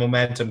keep the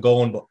momentum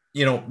going, but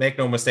make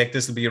no mistake,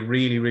 this will be a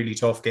really, really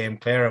tough game.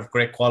 Clare have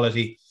great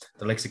quality,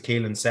 the likes of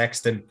Keelan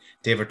Sexton,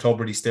 David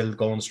Tubridy still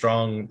going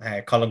strong,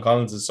 Colin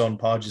Collins' son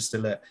Podge is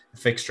still a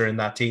fixture in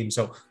that team.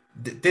 So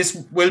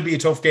this will be a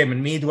tough game,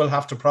 and Meath will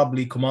have to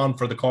probably come on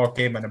for the Cork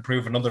game and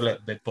improve another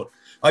little bit, but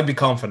I'd be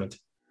confident.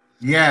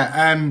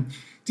 Yeah,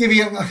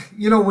 Davey,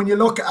 when you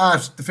look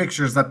at the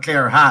fixtures that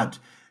Clare had,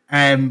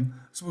 I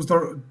suppose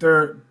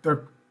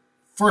their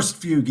first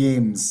few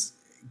games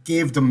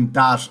gave them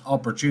that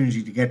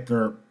opportunity to get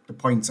the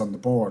points on the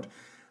board.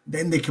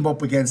 Then they came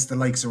up against the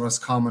likes of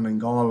Roscommon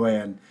and Galway,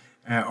 and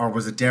or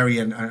was it Derry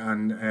and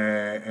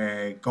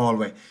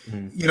Galway?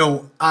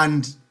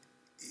 And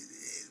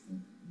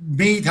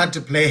Meath had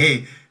to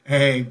play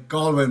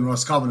Galway and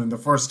Roscommon in the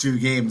first two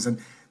games, and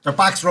their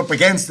backs were up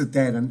against it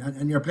then,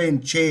 and you're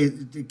playing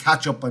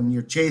catch up and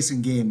you're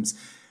chasing games.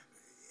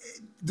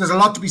 There's a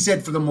lot to be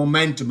said for the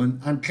momentum,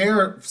 and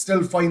Clare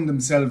still find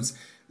themselves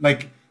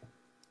like,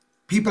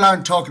 people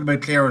aren't talking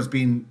about Clare as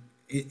being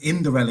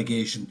in the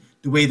relegation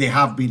the way they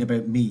have been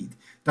about Meath.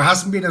 There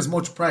hasn't been as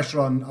much pressure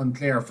on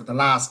Clare for the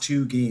last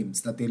two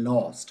games that they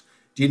lost.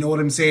 Do you know what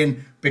I'm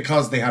saying?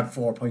 Because they had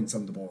 4 points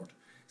on the board.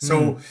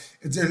 So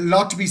it's a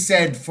lot to be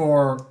said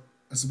for,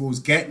 I suppose,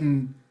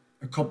 getting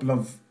a couple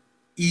of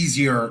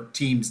easier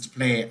teams to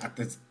play at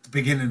the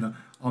beginning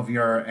of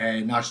your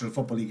National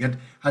Football League.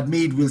 Had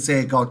Meath, we'll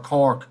say, got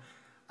Cork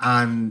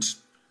and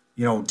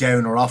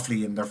Down or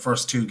Offaly in their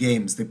first two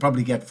games, they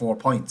probably get 4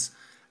 points,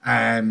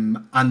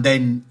 and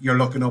then you're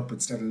looking up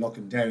instead of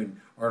looking down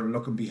or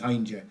looking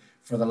behind you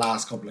for the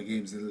last couple of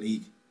games of the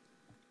league.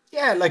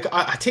 Yeah,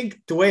 I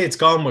think the way it's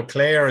gone with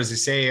Clare, as you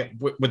say,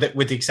 with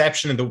the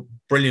exception of the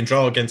brilliant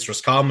draw against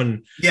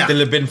Roscommon, they'll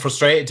have been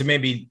frustrated to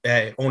maybe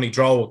only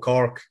draw with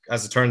Cork,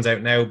 as it turns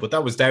out now, but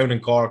that was down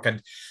in Cork.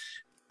 And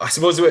I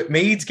suppose with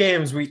Meath's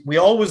games, we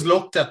always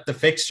looked at the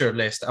fixture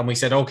list and we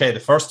said, okay, the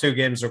first two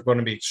games are going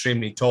to be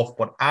extremely tough,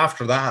 but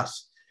after that,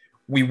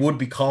 we would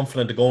be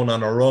confident of going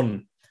on a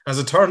run. As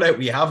it turned out,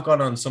 we have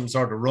gone on some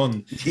sort of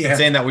run,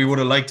 saying that we would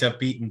have liked to have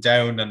beaten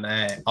Down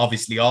and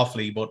obviously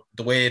Offaly, but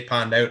the way it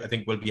panned out, I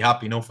think we'll be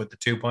happy enough with the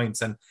 2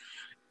 points. And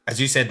as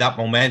you said, that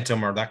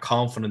momentum or that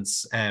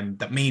confidence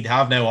that Meath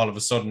have now all of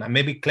a sudden, and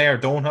maybe Clare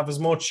don't have as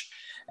much,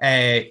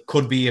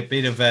 could be a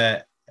bit of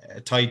a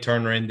tide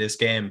turner in this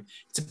game.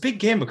 It's a big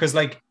game because,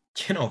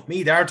 if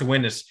Meath are to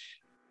win it,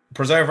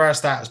 preserve our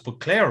status,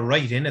 but Clare are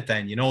right in it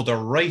then, they're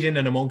right in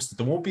and amongst it.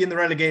 They won't be in the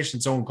relegation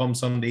zone come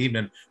Sunday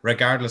evening,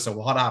 regardless of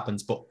what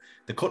happens, but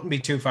they couldn't be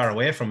too far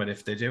away from it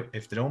if they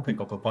don't pick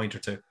up a point or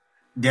two.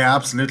 Yeah,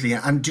 absolutely.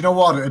 And do you know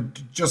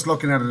what? Just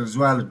looking at it as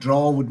well, a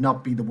draw would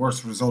not be the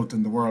worst result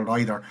in the world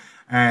either,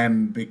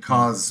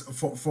 because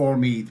for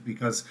Meath,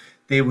 because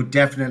they would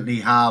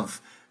definitely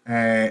have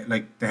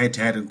the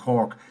head-to-head in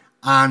Cork.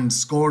 And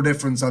score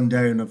difference on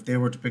Down, if they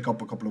were to pick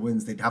up a couple of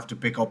wins, they'd have to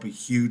pick up a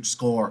huge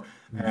score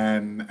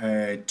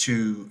to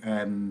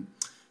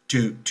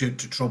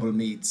trouble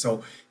Meath.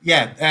 So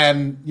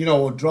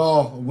a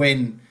draw, a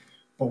win,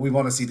 but we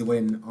want to see the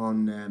win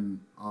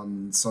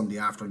on Sunday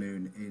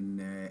afternoon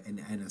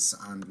in Ennis,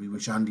 and we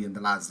wish Andy and the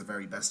lads the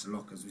very best of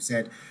luck. As we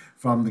said,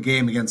 from the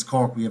game against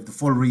Cork, we have the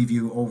full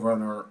review over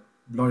on our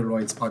Loyal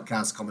Royals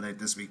podcast coming out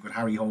this week with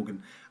Harry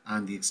Hogan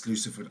and the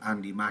exclusive with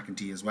Andy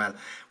McEntee as well.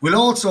 We'll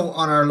also,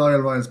 on our Loyal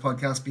Royals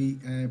podcast, be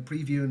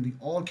previewing the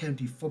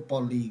All-County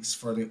Football Leagues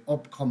for the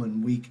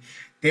upcoming week.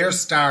 They're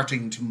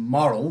starting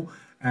tomorrow.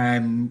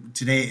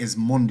 Today is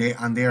Monday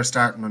and they're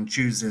starting on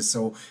Tuesday.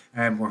 So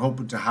we're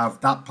hoping to have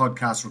that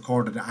podcast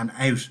recorded and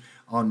out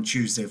on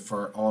Tuesday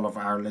for all of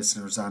our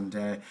listeners. And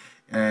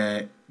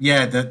the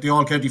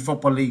All-County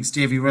Football Leagues,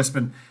 Davy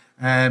Rispin,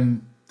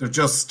 they're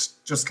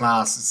just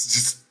class.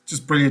 It's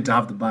just brilliant to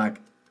have them back.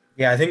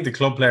 Yeah, I think the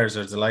club players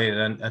are delighted,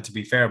 and to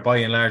be fair, by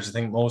and large, I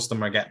think most of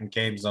them are getting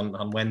games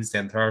on Wednesday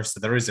and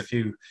Thursday. There is a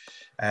few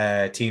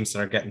teams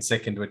that are getting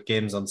sickened with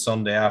games on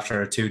Sunday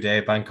after a 2-day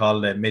bank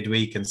holiday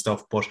midweek and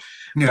stuff. But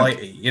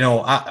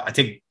I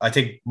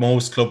think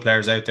most club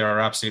players out there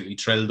are absolutely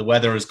thrilled. The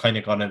weather has kind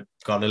of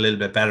got a little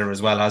bit better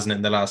as well, hasn't it,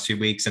 in the last few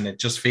weeks, and it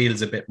just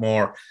feels a bit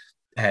more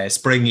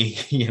springy,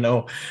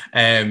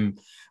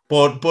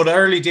 But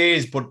early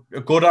days, but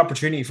a good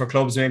opportunity for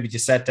clubs maybe to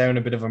set down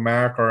a bit of a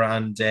marker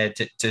and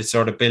to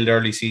sort of build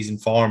early season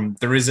form.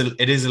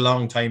 It is a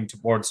long time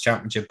towards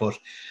championship, but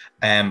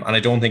and I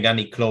don't think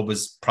any club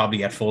is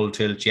probably at full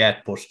tilt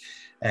yet. But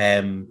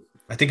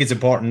I think it's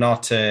important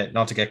not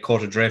to get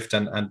caught adrift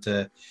and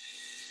to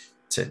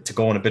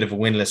go on a bit of a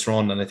winless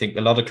run. And I think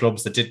a lot of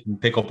clubs that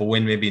didn't pick up a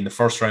win maybe in the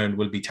first round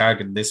will be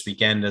targeted this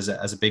weekend as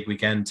a big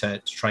weekend to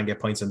try and get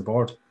points on the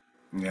board.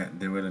 Yeah,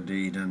 they will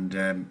indeed.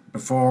 And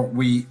before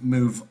we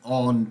move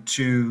on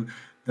to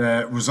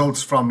the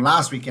results from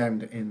last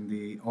weekend in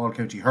the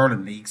All-County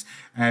Hurling Leagues,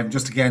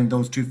 just again,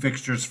 those two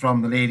fixtures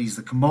from the ladies.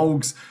 The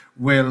Camogues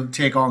will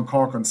take on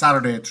Cork on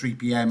Saturday at 3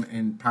 p.m.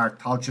 in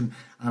Park Tolchin,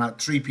 and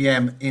at 3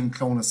 p.m. in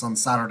Clonus on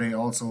Saturday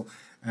also.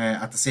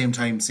 At the same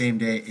time, same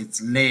day,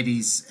 it's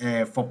ladies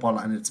football,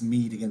 and it's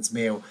Meath against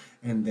Mayo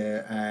in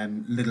the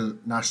Little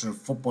National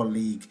Football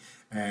League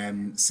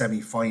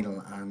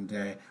semi-final,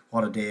 and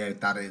what a day out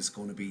that is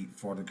going to be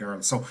for the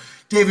girls. So,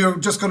 Dave, we're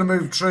just going to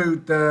move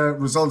through the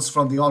results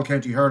from the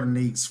All-County Hurling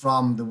Leagues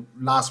from the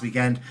last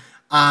weekend,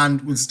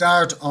 and we'll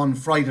start on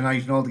Friday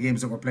night and all the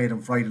games that were played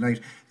on Friday night.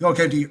 The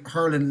All-County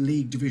Hurling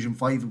League Division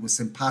 5, it was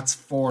St. Pat's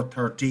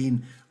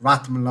 4-13,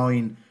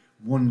 Rathmullen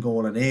 1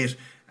 goal and 8.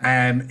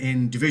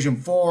 In Division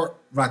 4,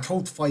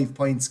 Ratoath 5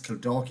 points,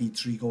 Kildalkey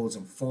 3 goals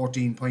and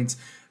 14 points.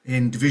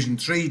 In Division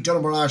 3,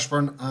 Donegal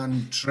Ashburn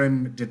and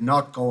Trim did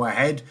not go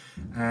ahead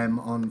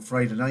on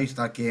Friday night.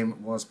 That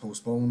game was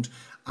postponed,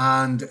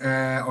 and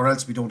or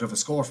else we don't have a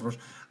score for it.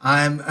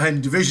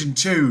 And Division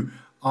 2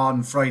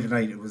 on Friday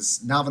night, it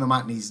was Navan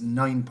O'Mahony's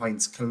 9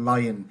 points,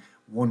 Killian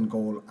 1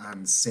 goal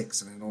and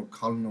 6. And I know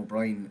Colin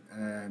O'Brien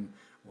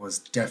was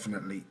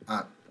definitely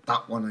at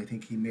that one. I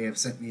think he may have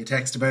sent me a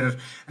text about it.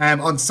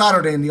 On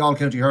Saturday in the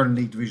All-County Hurling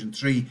League Division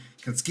 3,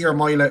 Kilskeer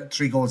Moyle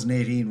 3 goals and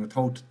 18,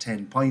 Ratoath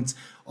 10 points.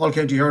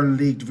 All-County Hurling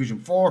League Division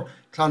 4,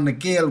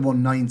 Clonagale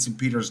 1-9, St.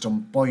 Peter's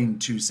Dunboyne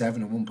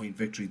 2-7, a 1 point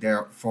victory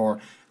there for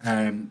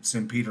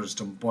St. Peter's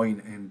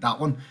Dunboyne in that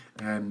one.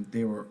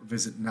 They were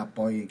visiting that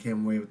boy and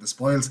came away with the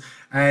spoils.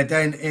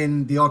 Then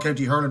in the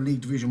All-County Hurling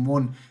League Division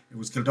 1, it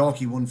was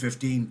Kildalkey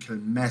 1-15,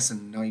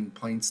 Kilmessan 9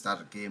 points.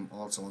 That game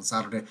also on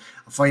Saturday.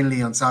 And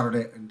finally on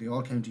Saturday in the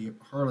All-County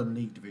Hurling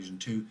League Division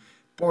 2,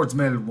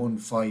 Boardsmill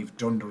 1-5,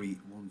 Dunderry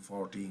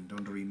 1-14.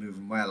 Dunderry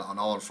moving well on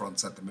all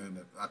fronts at the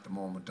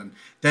moment. And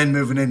then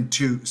moving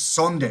into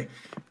Sunday,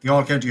 the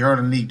All-County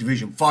Hurling League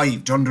Division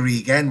 5, Dunderry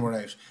again were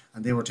out,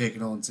 and they were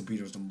taking on St.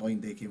 Peter's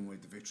Dunboyne. They came away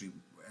with the victory.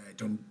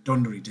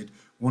 Dunderry did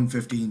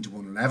 1-15 to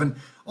 1-11.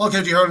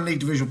 All-County Hurling League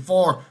Division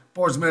 4,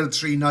 Boardsmill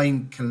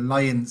 3-9,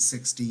 Killian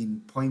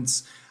 16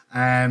 points.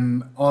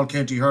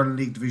 All-County Hurling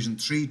League Division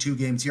 3, 2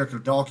 games here,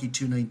 Kildalkey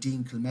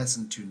 2-19,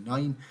 Kilmessan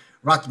 2-9,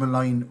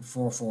 Rathmullen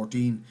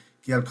 4-14,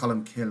 Gael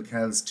Column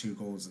Kilkells 2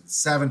 goals and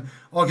 7.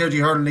 All-County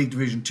Hurling League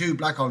Division 2,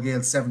 Blackhall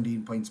Gale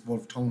 17 points,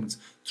 Wolf Tones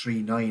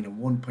 3-9, a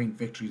 1 point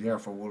victory there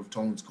for Wolf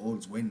Tones.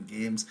 Goals win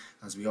games,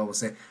 as we always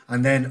say.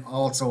 And then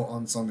also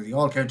on Sunday, the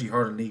All-County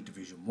Hurling League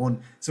Division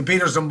 1, St.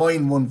 Peter's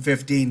Dunboyne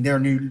 1-15. They're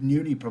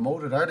newly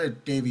promoted, are they,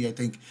 Davy, I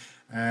think,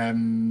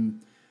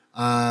 in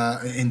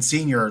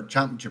senior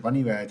championship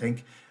anyway, I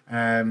think.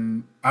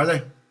 Are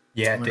they?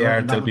 Yeah, they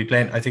are. They'll be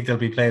playing. I think they'll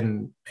be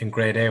playing in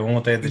Grade A,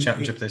 won't they? The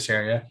championship this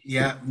year, yeah.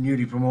 Yeah,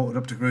 newly promoted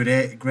up to Grade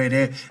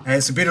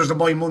A. St. Peter's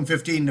Dunboyne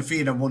 1-15,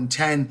 Nafina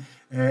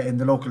 1-10 in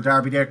the local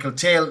derby there.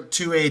 Kiltale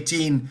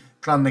 2-18,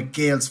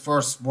 Clonagale's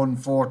first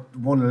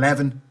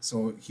 1-11.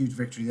 So huge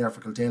victory there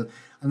for Kiltale.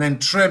 And then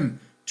Trim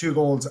 2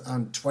 goals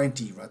and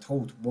 20.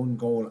 Ratoath 1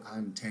 goal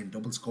and 10.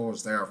 Double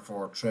scores there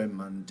for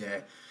Trim.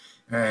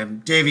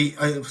 And Davy,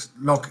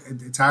 look,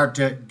 it's hard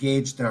to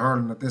gauge the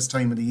hurling at this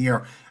time of the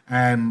year.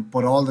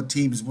 But all the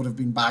teams would have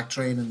been back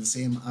training the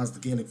same as the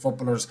Gaelic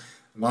footballers.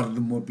 A lot of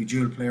them would be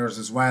dual players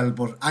as well.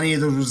 But any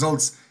of the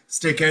results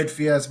stick out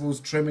for you? I suppose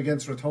Trim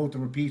against Ratoath, a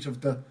repeat of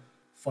the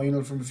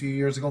final from a few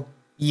years ago.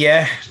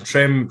 Yeah,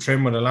 Trim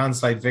with a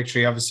landslide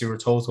victory. Obviously,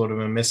 Ratoath would have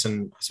been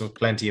missing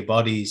plenty of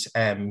bodies.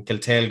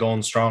 Kiltale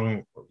going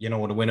strong, with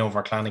a win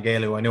over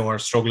Clonagale, who I know are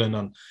struggling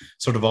on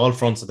sort of all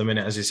fronts at the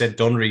minute. As you said,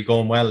 Dunderry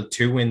going well.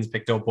 2 wins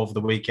picked up over the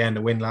weekend,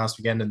 a win last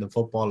weekend in the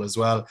football as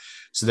well.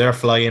 So they're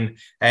flying.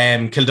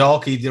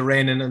 Kildalkey, the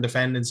reigning and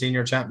defending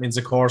senior champions,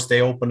 of course,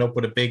 they opened up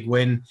with a big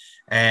win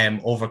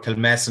over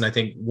Kilmessan. I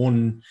think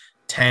 1-10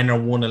 or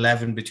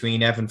 1-11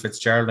 between Evan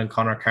Fitzgerald and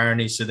Conor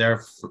Carney. So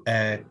they're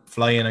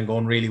flying and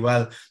going really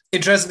well.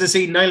 Interested to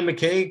see Niall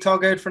McKay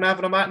tug out for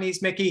Navan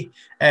O'Mahony's, Mickey.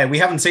 We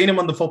haven't seen him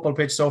on the football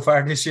pitch so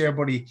far this year,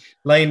 but he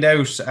lined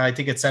out, I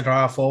think it's centre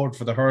half forward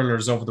for the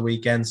Hurlers over the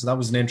weekend. So that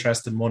was an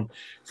interesting one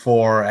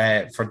for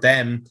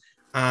them.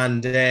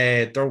 And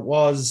there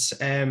was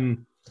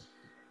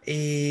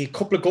a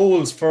couple of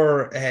goals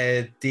for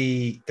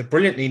the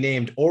brilliantly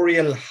named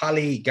Oriel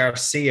Halley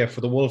Garcia for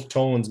the Wolf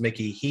Tones,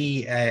 Mickey.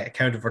 He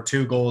accounted for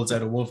 2 goals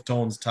out of Wolf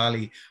Tones'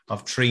 tally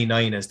of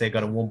 3-9 as they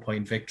got a 1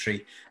 point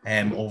victory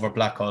over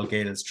Blackhall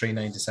Gales,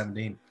 3-9 to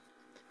 17.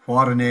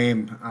 What a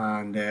name,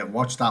 and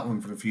watch that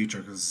one for the future,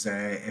 because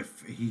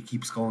if he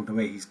keeps going the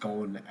way he's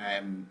going,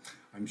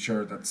 I'm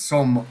sure that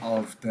some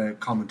of the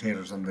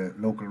commentators on the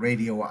local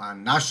radio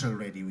and national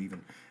radio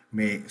even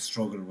may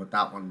struggle with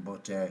that one.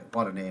 But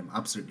what a name,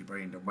 absolutely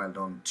brilliant, and well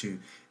done to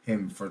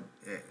him for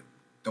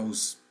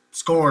those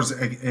scores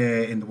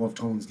in the Wolf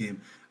Tones game.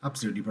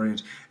 Absolutely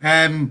brilliant.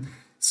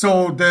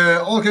 So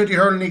the All County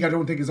Hurling League, I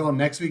don't think is on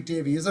next week,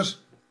 Davey, is it?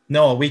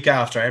 No, a week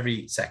after,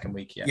 every second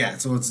week, yeah. Yeah,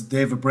 so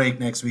they have a break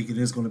next week. It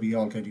is going to be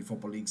All County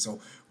Football League.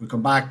 So we'll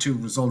come back to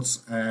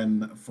results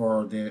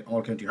for the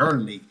All County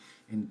Hurling League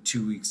in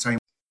 2 weeks' time.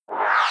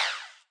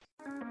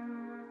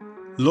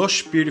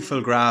 Lush,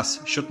 beautiful grass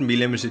shouldn't be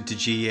limited to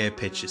GAA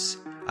pitches.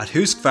 At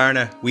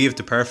Husqvarna, we have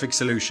the perfect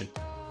solution.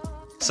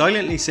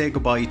 Silently say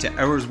goodbye to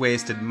hours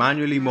wasted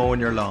manually mowing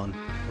your lawn,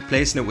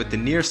 replacing it with the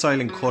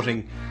near-silent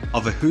cutting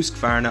of a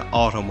Husqvarna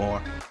Automower.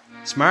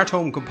 Smart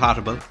home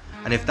compatible,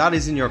 and if that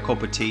isn't your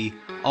cup of tea,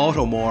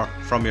 Automower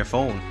from your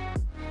phone.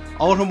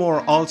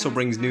 Automower also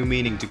brings new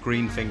meaning to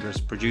green fingers,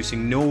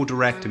 producing no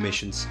direct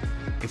emissions.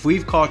 If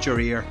we've caught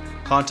your ear,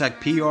 contact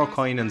PR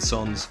Coyne &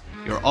 Sons,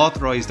 your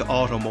authorised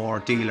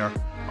Automower dealer,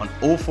 on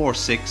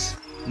 046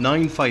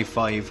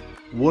 955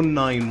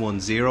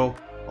 1910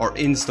 or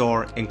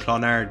in-store in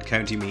Clonard,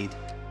 County Meath.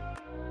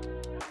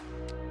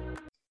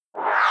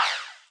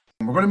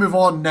 We're going to move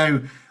on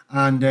now,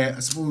 and I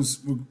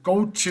suppose we'll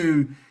go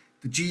to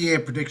the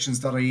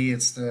GAPredictions.ie.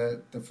 It's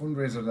the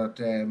fundraiser that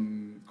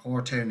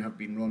Cortown have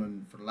been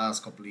running for the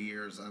last couple of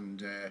years,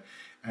 and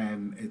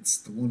it's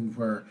the one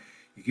where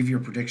you give your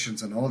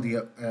predictions on all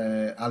the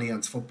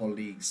Alliance football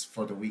leagues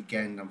for the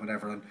weekend and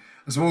whatever. And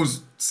I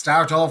suppose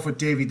start off with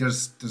Davey.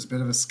 There's a bit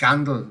of a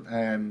scandal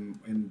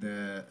in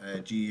the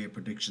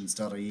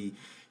GAPredictions.ie.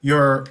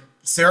 Your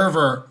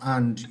server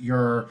and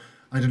your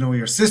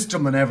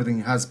system and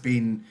everything has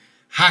been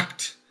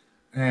hacked,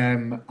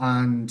 and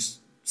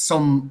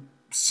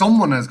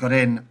someone has got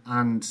in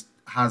and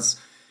has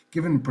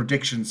given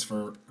predictions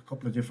for a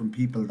couple of different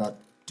people that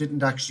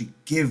didn't actually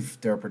give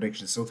their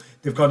predictions. So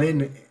they've gone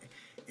in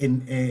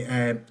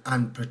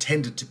and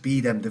pretended to be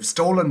them. They've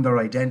stolen their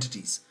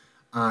identities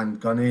and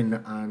gone in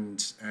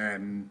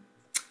and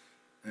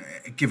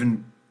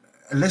given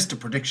a list of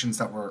predictions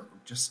that were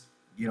just,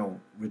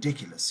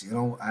 ridiculous,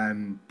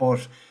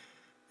 but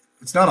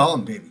it's not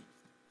on, Davey.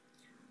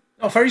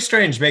 No, very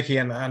strange, Mickey,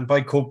 and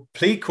by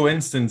complete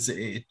coincidence,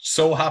 it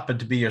so happened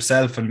to be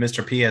yourself and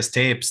Mr. PS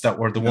Tapes that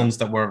were the ones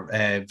that were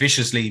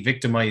viciously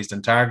victimized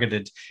and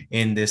targeted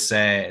in this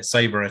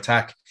cyber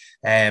attack.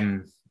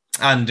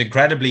 And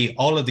incredibly,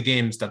 all of the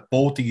games that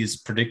both of you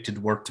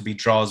predicted were to be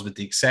draws, with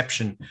the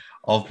exception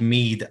of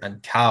Meath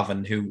and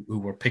Cavan, who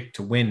were picked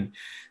to win.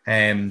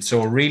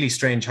 So a really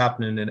strange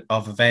happening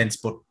of events,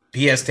 but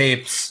PS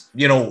Tapes,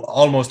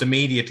 almost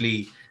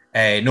immediately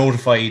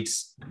notified,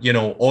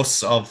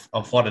 us of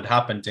what had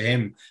happened to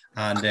him,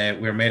 and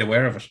we were made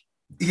aware of it.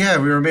 Yeah,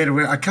 we were made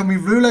aware. Can we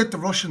rule out the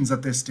Russians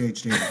at this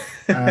stage, David?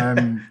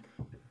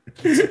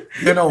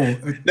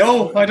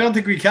 No, I don't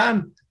think we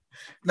can.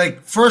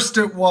 Like, first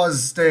it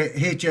was the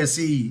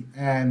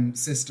HSE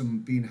system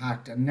being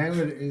hacked, and now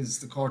it is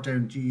the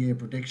Cortown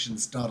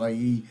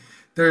GAPredictions.ie.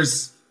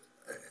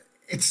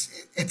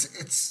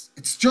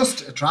 It's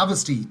just a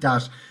travesty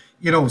that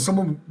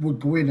someone would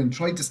go in and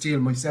try to steal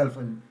myself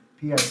and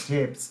PS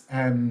Tapes,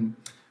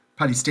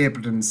 Paddy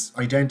Stapleton's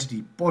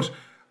identity. But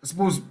I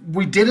suppose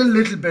we did a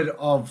little bit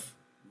of,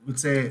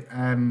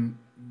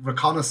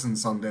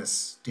 reconnaissance on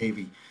this,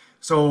 Davey.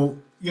 So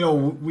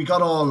we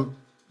got all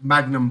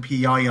Magnum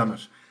PI on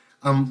it.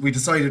 We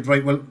decided,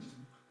 right, well,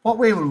 what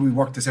way will we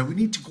work this out? We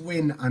need to go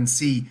in and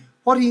see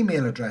what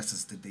email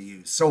addresses did they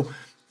use. So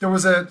there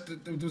was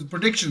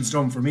predictions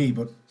done for me,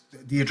 but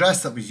the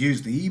address that was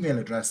used, the email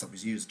address that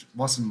was used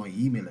wasn't my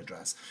email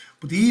address.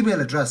 But the email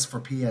address for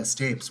PS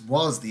Tapes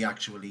was the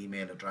actual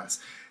email address.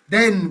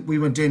 Then we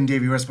went in,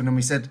 Davey Rispin, and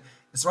we said,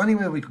 is there any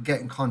way we could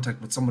get in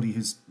contact with somebody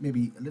who's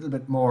maybe a little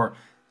bit more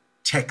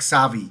tech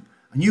savvy?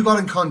 And you got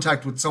in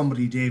contact with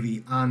somebody,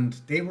 Davey, and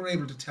they were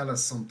able to tell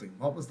us something.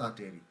 What was that,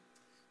 Davey?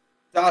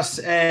 That's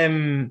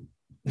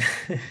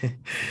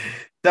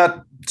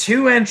that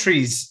two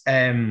entries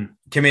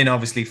came in,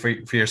 obviously, for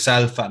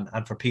yourself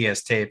and for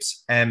PS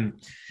Tapes.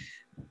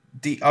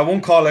 I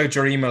won't call out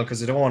your email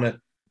because I don't want to,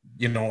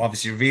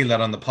 obviously reveal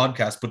that on the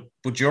podcast.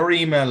 But your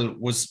email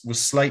was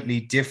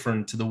slightly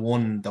different to the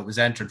one that was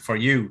entered for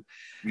you.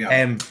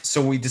 Yeah.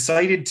 So we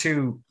decided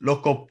to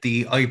look up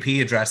the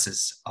IP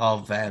addresses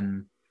of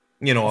of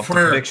the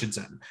predictions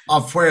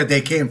of where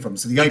they came from.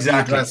 So the IP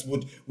address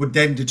would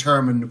then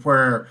determine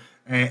where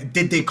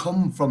did they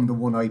come from, the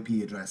one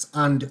IP address.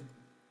 And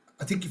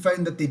I think you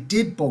found that they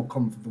did both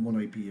come from the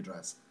one IP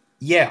address.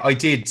 Yeah, I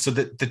did. So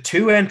the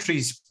two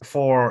entries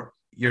for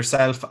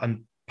yourself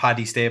and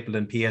Paddy Staple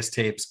and PS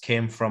Tapes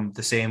came from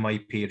the same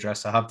IP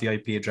address. I have the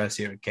IP address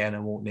here again. I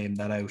won't name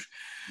that out.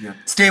 Yeah,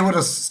 stay with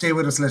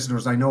us,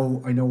 listeners. I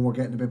know we're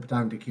getting a bit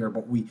pedantic here,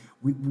 but we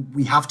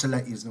have to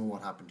let you know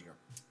what happened here.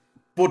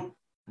 But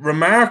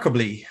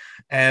remarkably,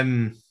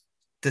 the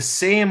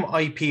same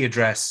IP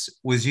address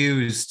was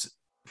used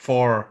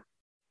for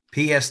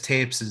PS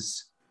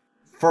Tapes'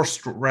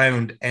 first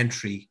round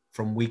entry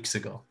from weeks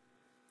ago.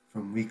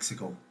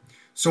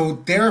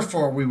 So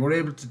therefore, we were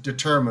able to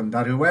determine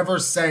that whoever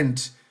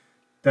sent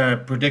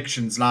the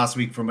predictions last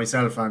week for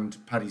myself and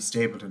Paddy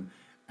Stapleton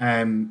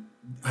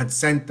had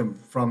sent them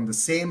from the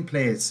same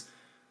place,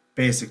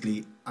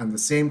 basically, and the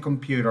same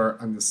computer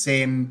and the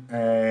same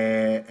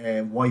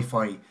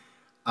Wi-Fi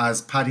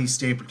as Paddy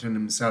Stapleton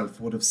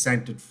himself would have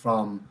sent it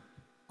from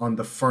on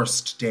the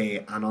first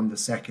day and on the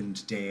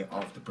second day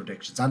of the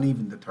predictions, and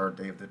even the third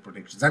day of the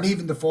predictions, and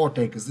even the fourth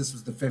day, because this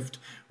was the 5th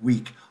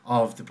week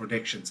of the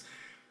predictions.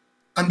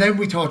 And then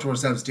we thought to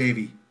ourselves,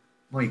 Davey,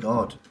 my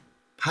God,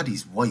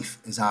 Paddy's wife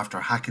is after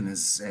hacking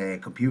his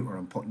computer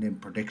and putting in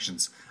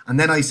predictions. And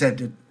then I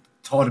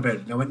thought about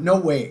it, and I went, no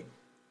way,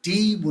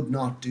 Dee would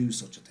not do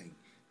such a thing.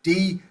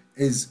 Dee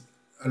is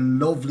a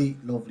lovely,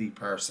 lovely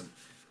person.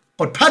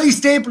 But Paddy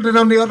Stapleton,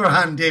 on the other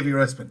hand, Davy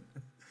Rispin.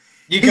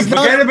 You can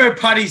forget about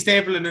Paddy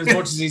Stapleton as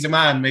much as he's a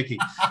man, Mickey.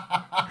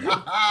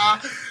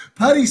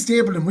 Paddy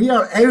Stapleton, we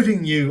are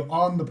outing you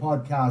on the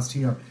podcast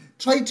here.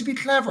 Tried to be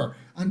clever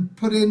and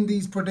put in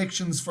these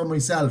predictions for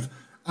myself.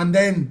 And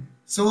then,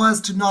 so as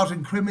to not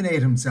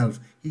incriminate himself,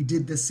 he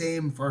did the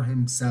same for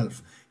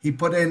himself. He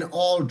put in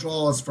all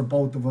draws for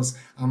both of us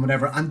and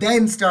whatever. And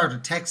then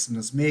started texting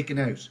us, making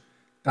out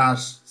that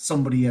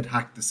somebody had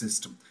hacked the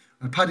system.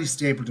 And Paddy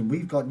Stapleton,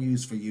 we've got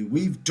news for you.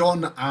 We've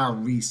done our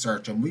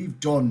research and we've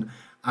done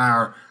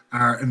our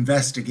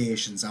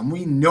investigations, and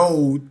we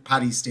know,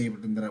 Paddy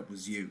Stapleton, that it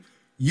was you.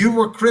 You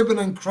were cribbing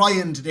and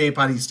crying today,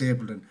 Paddy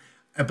Stapleton,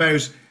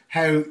 about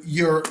how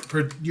your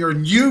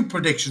new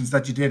predictions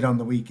that you did on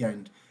the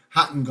weekend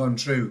hadn't gone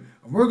true.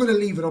 And we're going to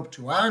leave it up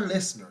to our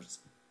listeners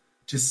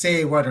to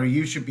say whether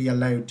you should be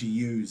allowed to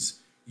use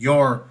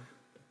your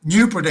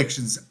new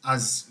predictions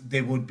as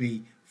they would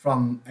be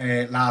from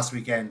last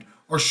weekend,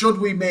 or should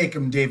we make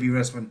him, Davy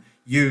Rispin,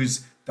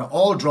 use the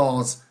all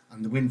draws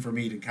and the win for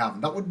Meath and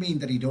Cavan? That would mean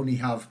that he'd only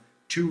have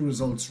 2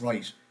 results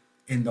right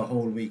in the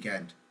whole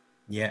weekend.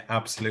 Yeah,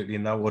 absolutely.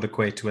 And that would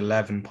equate to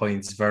 11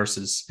 points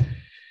versus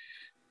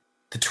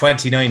the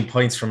 29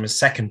 points from his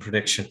second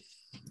prediction.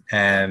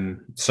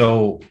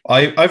 So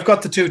I've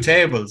got the 2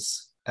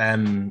 tables,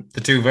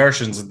 the 2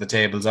 versions of the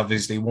tables,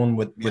 obviously, one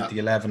with the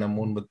 11 and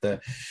one with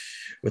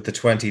the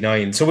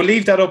 29. So we'll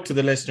leave that up to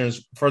the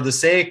listeners. For the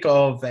sake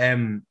of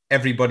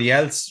everybody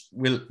else,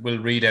 we'll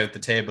read out the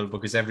table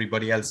because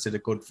everybody else did a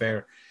good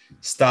fair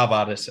stab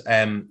at it.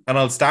 And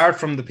I'll start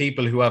from the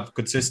people who have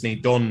consistently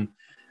done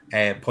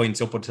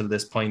points up until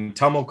this point.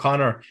 Tom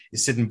O'Connor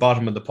is sitting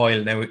bottom of the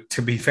pile. Now,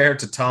 to be fair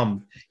to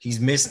Tom, he's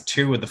missed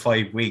 2 of the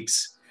 5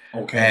 weeks.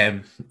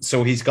 Okay.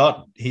 So he's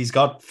got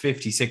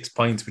 56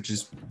 points, which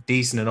is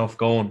decent enough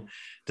going,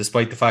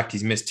 despite the fact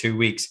he's missed 2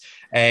 weeks.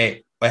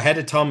 Ahead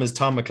of Tom is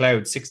Tom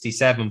McLeod,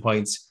 67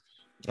 points.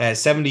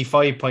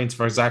 75 points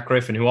for Zach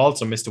Griffin, who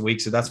also missed a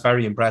week, so that's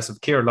very impressive.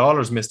 Keir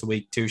Lawler's missed a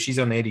week too. She's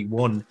on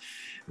 81.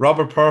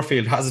 Robert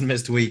Purfield hasn't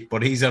missed a week,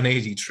 but he's on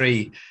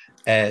 83.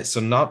 So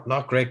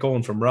not great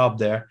going from Rob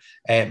there.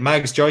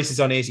 Mags Joyce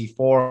is on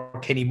 84.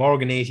 Kenny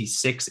Morgan,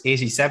 86.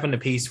 87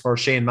 apiece for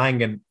Shane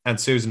Mangan and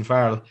Susan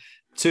Farrell.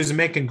 Susan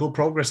making good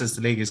progress as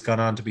the league has gone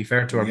on, to be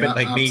fair to her. A bit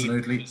like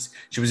absolutely. Me.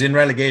 She was in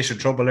relegation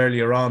trouble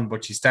earlier on,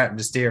 but she's starting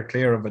to steer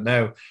clear of it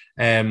now.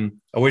 I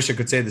wish I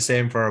could say the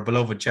same for our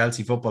beloved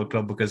Chelsea Football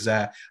Club, because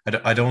I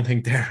don't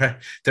think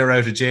they're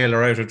out of jail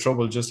or out of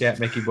trouble just yet,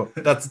 Mickey, but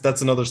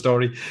that's another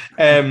story.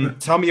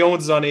 Tommy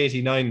Owens is on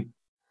 89.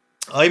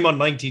 I'm on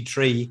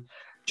 93.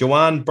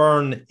 Joanne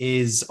Byrne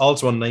is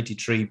also on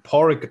 93.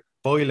 Porrick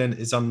Boylan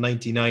is on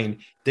 99.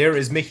 There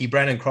is Mickey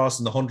Brennan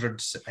crossing the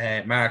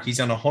 100 mark. He's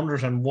on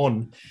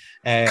 101.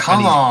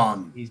 Come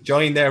on. He's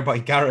joined there by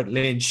Garrett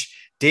Lynch.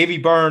 Davy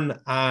Byrne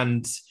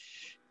and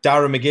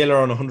Dara McGill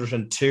are on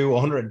 102.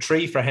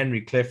 103 for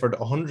Henry Clifford.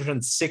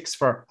 106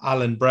 for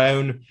Alan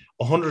Brown.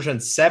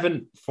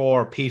 107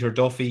 for Peter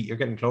Duffy. You're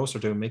getting closer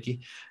to him, Mickey.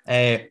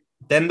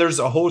 Then there's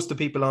a host of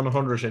people on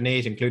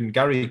 108, including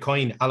Gary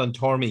Coyne, Alan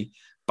Tormey,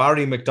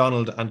 Barry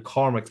McDonald, and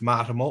Cormac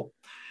Matamo.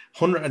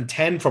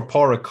 110 for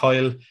Porrick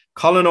Kyle.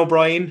 Colin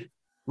O'Brien,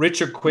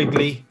 Richard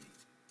Quigley.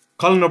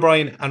 Colin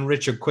O'Brien and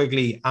Richard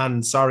Quigley,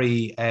 and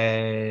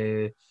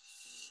Colin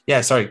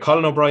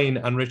O'Brien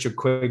and Richard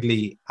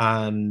Quigley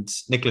and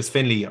Nicholas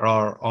Finlay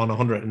are on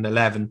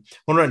 111.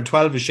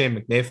 112 is Shane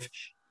McNiff.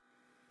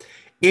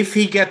 If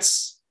he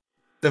gets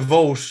the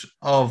vote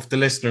of the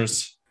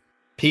listeners,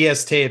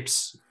 PS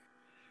Tapes,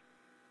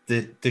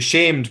 the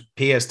shamed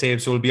PS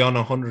Tapes will be on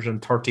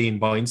 113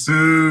 points.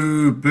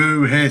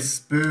 Boo, hiss,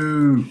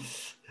 boo.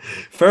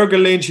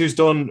 Fergal Lynch, who's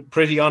done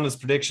pretty honest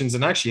predictions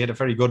and actually had a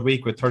very good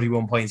week with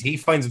 31 points, he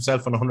finds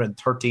himself on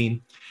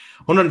 113.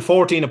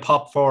 114 a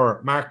pop for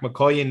Mark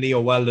McCoy and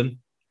Leo Weldon.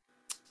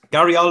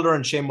 Gary Alder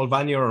and Shane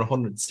Mulvaney are on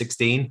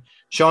 116.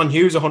 Sean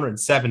Hughes,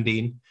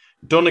 117.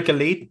 Donegal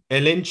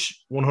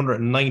Lynch,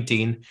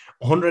 119.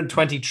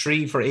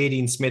 123 for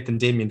Aideen Smith and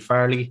Damien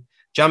Farley.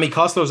 Jamie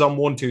Costello's on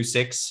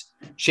 126.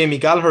 Shamie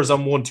Gallagher's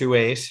on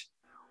 128.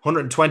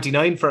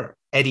 129 for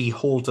Eddie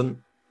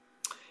Holton.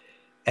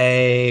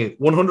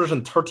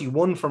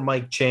 131 for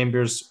Mike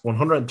Chambers,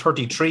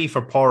 133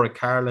 for Pádraig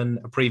Carlin,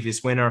 a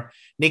previous winner.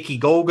 Nicky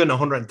Gogan,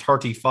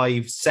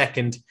 135,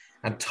 second.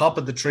 And top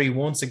of the tree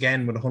once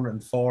again with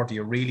 140.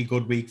 A really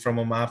good week from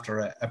him after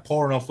a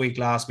poor enough week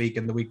last week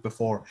and the week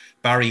before.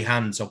 Barry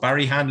Hand. So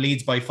Barry Hand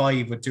leads by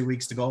 5 with 2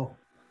 weeks to go.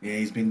 Yeah,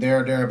 he's been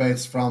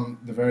thereabouts from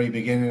the very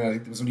beginning. I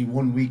think there was only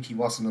 1 week he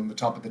wasn't on the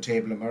top of the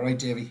table. Am I right,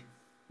 Davey?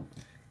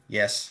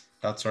 Yes,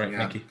 that's right,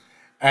 Mickey.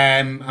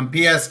 And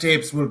PS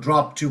Tapes will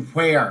drop to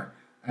where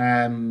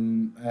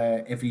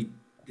if he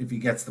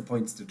gets the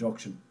points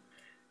deduction?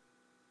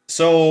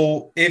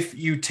 So if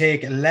you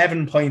take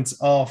 11 points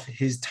off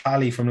his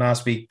tally from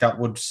last week, that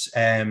would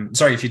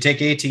if you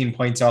take 18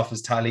 points off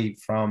his tally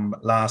from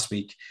last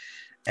week,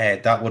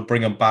 that would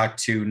bring him back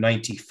to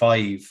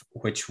 95,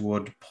 which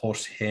would put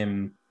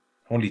him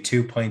only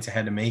 2 points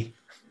ahead of me.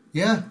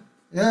 Yeah.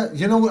 And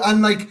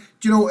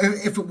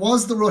if it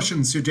was the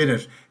Russians who did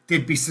it,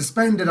 they'd be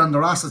suspended and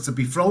their assets would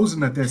be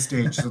frozen at this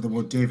stage, so they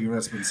would, Davy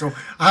Rispin. So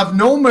I have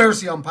no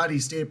mercy on Paddy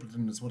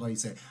Stapleton, is what I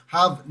say.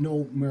 Have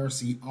no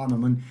mercy on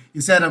him. And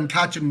you said I'm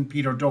catching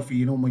Peter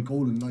Duffy. My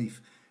goal in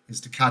life is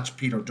to catch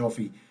Peter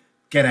Duffy,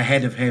 get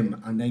ahead of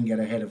him, and then get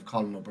ahead of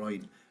Colin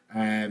O'Brien.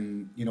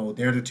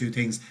 They're the two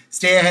things.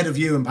 Stay ahead of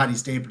you and Paddy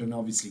Stapleton,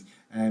 obviously.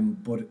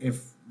 But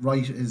if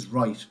right is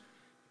right,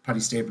 Paddy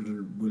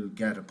Stapleton will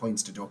get a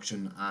points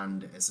deduction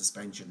and a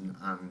suspension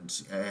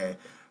and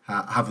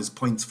have his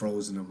points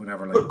frozen and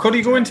whatever. Could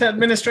he go into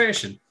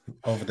administration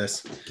over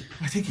this?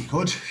 I think he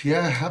could.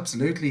 Yeah,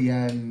 absolutely.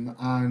 And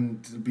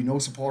there'll be no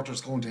supporters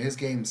going to his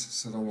games,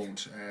 so there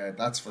won't.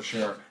 That's for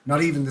sure.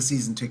 Not even the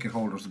season ticket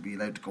holders will be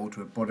allowed to go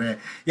to it. But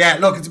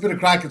look, it's a bit of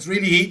crack. It's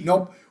really heating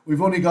up.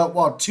 We've only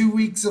got 2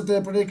 weeks of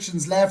the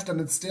predictions left,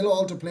 and it's still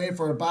all to play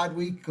for. A bad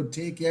week could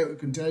take you out of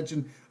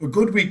contention. A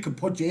good week could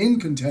put you in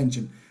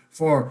contention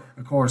for,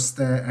 of course,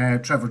 the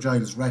Trevor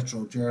Giles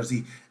retro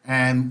jersey.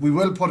 We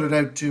will put it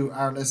out to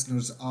our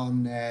listeners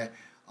on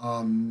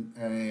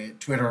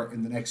Twitter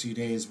in the next few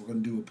days. We're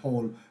going to do a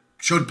poll.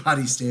 Should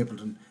Paddy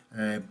Stapleton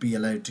be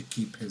allowed to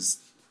keep his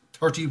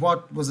 30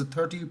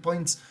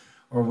 points?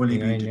 Or will he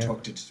be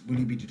deducted? Yeah. Will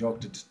he be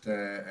deducted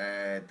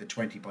the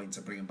 20 points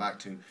and bring him back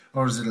to,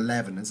 or is it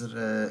 11? Is it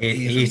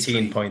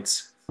 18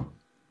 points?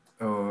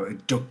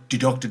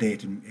 Deducted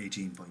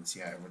 18 points.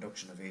 Yeah, a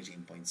reduction of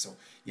 18 points. So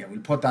yeah, we'll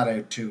put that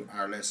out to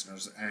our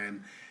listeners.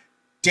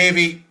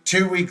 Davey,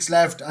 2 weeks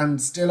left and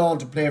still all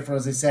to play for,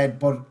 as I said.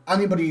 But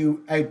anybody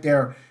out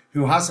there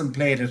who hasn't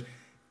played it,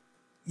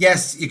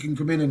 yes, you can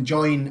come in and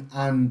join,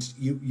 and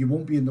you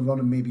won't be in the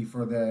running maybe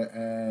for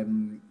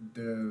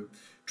the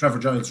Trevor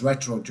Giles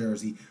retro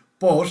jersey,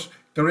 but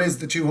there is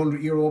the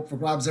 €200 up for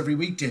grabs every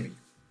week, Davey.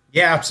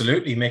 Yeah,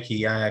 absolutely,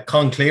 Mickey.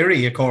 Con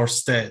Cleary, of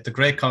course, the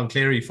great Con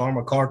Cleary,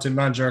 former Corton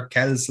manager,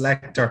 Kells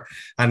selector,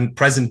 and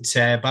present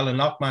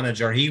Ballinlough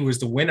manager. He was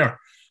the winner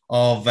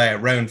of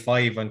round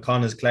 5, and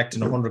Con is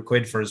collecting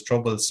 £100 for his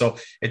troubles. So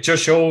it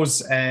just shows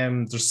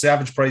there's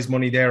savage prize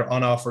money there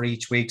on offer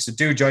each week. So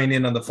do join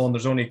in on the fun.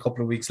 There's only a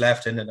couple of weeks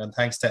left in it, and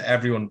thanks to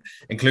everyone,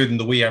 including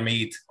the We Are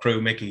Meath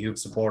crew, Mickey, who've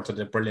supported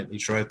it brilliantly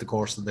throughout the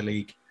course of the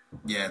league.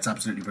 Yeah, it's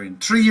absolutely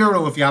brilliant.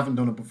 €3 if you haven't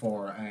done it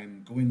before.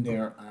 Go in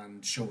there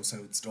and show us how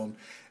it's done.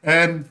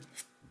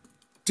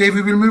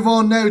 David, we'll move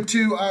on now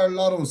to our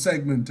lotto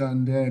segment,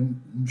 and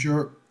I'm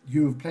sure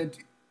you have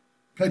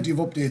plenty of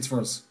updates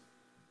for us.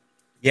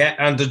 Yeah,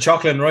 and the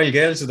Chocolate and Royal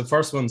Gales are the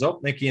first ones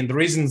up, Mickey. And the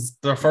reasons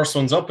they're first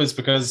ones up is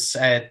because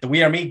the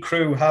We Are Meath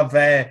crew have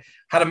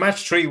had a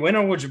match 3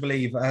 winner, would you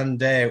believe?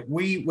 And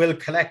we will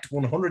collect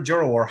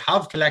 €100, or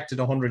have collected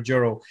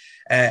 €100,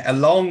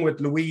 along with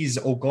Louise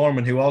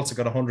O'Gorman, who also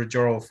got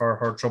 €100 for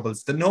her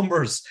troubles. The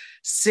numbers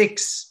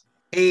 6,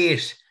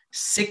 8,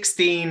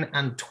 16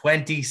 and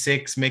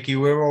 26, Mickey.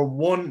 We were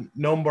one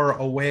number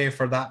away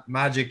for that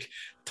magic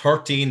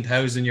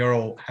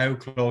 €13,000. How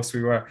close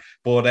we were.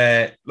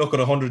 But look, at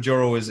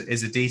 €100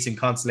 is a decent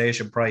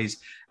consolation prize.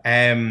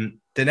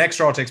 The next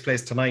draw takes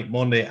place tonight,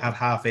 Monday at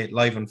 8:30,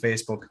 live on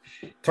Facebook.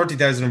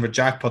 30,000 of a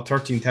jackpot,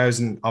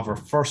 13,000 of our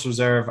first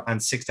reserve,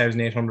 and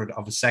 6,800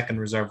 of a second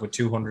reserve, with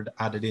 200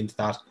 added into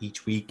that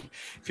each week.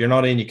 If you're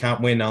not in, you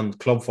can't win on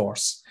Club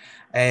Force.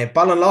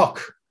 Ballinlough,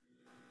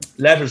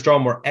 letters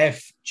drawn were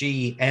F,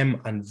 G, M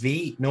and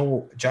V.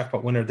 No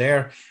jackpot winner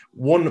there.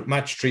 One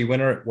match 3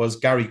 winner was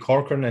Gary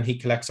Corcoran, and he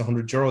collects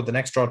 €100. The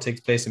next draw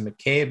takes place in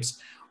McCabe's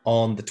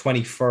on the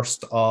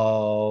 21st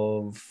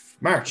of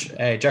March.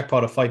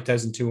 Jackpot of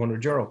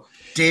 €5,200.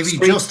 Davey,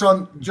 just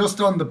on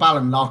the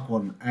Ballinlough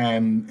one,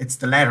 it's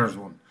the letters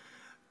one.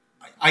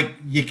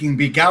 You can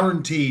be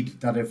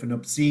guaranteed that if an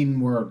obscene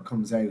word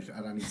comes out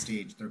at any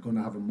stage, they're going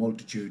to have a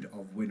multitude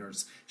of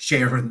winners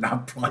sharing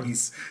that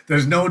prize.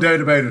 There's no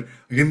doubt about it.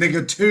 I can think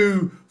of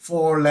 2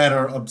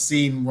 4-letter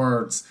obscene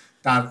words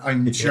that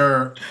I'm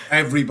sure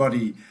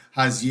everybody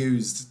has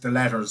used the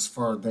letters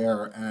for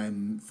their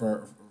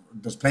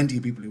there's plenty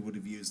of people who would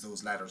have used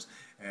those letters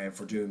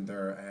for doing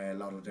their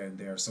lotto down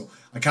there. So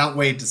I can't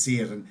wait to see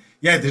it. And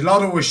yeah, the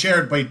lotto was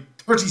shared by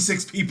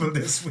 36 people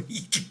this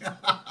week.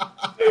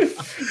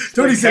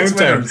 36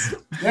 winners.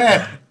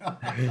 Yeah.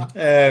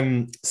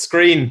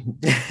 Screen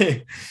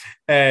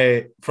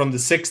from the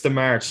 6th of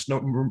March.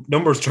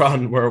 Numbers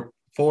drawn were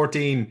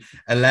 14,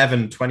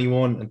 11,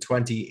 21 and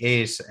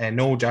 28.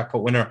 No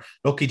jackpot winner.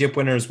 Lucky dip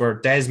winners were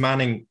Des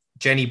Manning,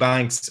 Jenny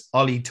Banks,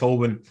 Ollie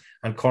Tobin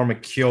and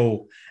Cormac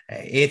Keogh.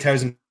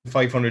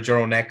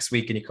 €8,500 next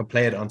week, and you can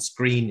play it on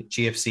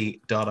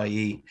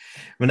screengfc.ie.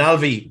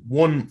 Manalvi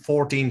 1,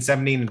 14,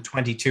 17 and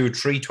 22.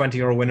 Three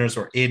 €20 winners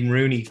were Aidan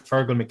Rooney,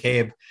 Fergal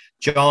McCabe,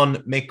 John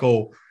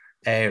Micko,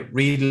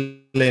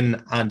 Reed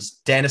Lynn and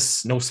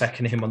Dennis. No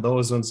second name on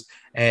those ones.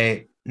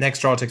 Next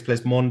draw takes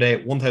place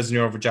Monday.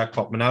 €1,000 for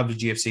jackpot.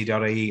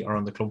 manalvigfc.ie or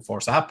on the Club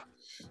Force app.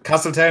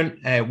 Castletown,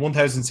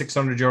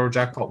 €1,600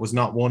 jackpot was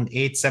not won.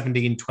 8,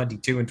 17,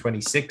 22 and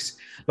 26.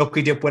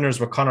 Lucky dip winners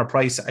were Connor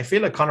Price. I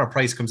feel like Connor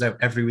Price comes out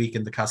every week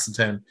in the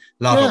Castletown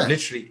lotto,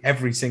 literally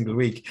every single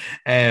week.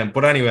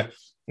 But anyway,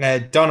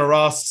 Donna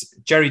Ross,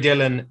 Jerry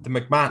Dillon, the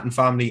McMahon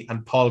family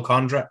and Paul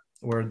Condra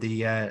were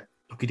the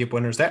lucky dip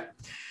winners there.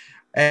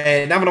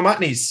 Navan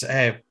O'Mahony's,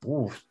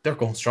 they're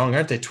going strong,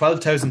 aren't they?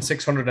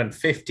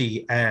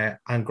 12,650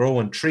 and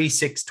growing. 3,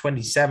 6,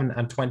 27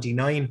 and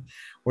 29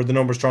 were the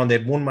numbers drawn. They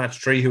had one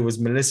match 3, who was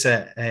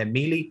Melissa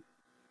Mealy.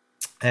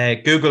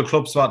 Google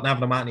Club Spot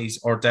Navan O'Mahony's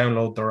or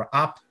download their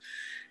app.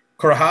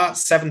 Curraha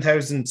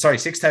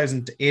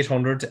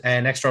 6,800.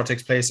 Next draw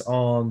takes place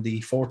on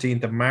the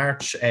 14th of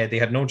March. They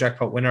had no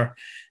jackpot winner.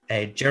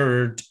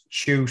 Gerard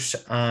Chute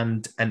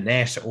and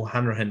Annette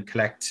O'Hanrahan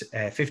collect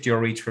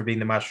 €50 each for being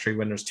the match 3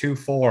 winners. 2,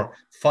 4,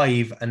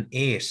 5 and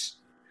 8.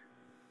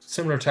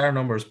 Similar to our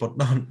numbers, but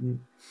none.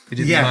 We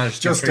didn't manage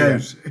to just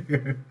out.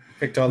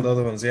 Picked all the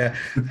other ones, yeah.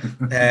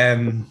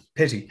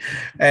 Pity.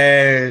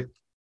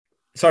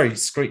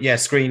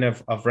 Screen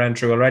of ran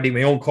through already.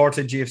 My own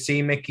Corta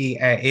GFC, Mickey,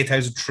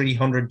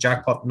 8,300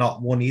 jackpot,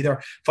 not one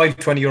either.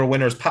 €520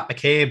 winners, Pat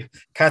McCabe,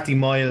 Kathy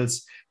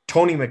Miles,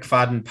 Tony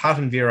McFadden, Pat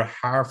and Vera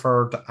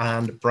Harford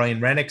and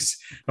Brian Renix.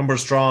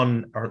 Numbers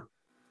drawn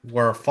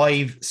were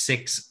 5,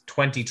 6,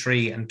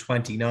 23 and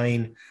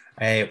 29.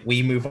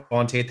 We move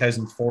on to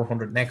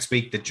 8,400 next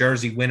week. The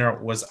jersey winner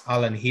was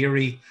Alan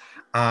Heary,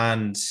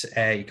 and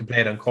you can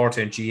play it on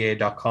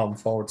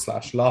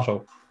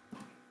cortaandga.com/lotto.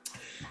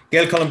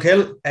 Gael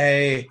Columkill,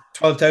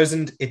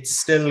 12,000. It's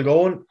still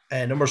going.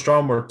 Numbers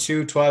drawn were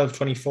 2, 12,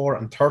 24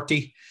 and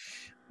 30.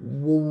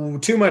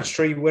 2 match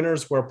 3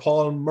 winners were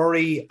Paul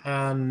Murray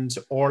and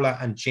Orla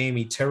and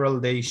Jamie Tyrrell.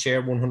 They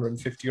share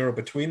 €150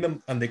 between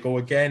them, and they go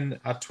again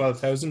at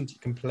 12,000. You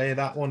can play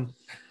that one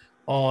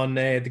on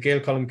the Gael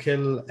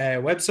Columkill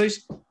website.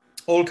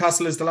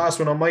 Oldcastle is the last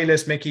one on my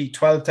list, Mickey.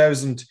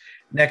 12,000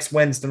 next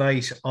Wednesday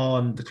night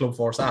on the Club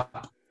Force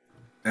app.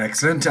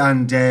 Excellent.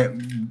 And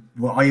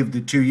I have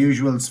the 2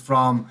 usuals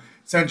from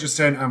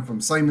Centrestown and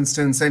from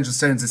Simonstown.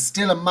 Centrestown is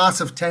still a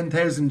massive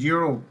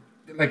 €10,000.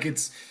 Like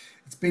it's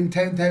been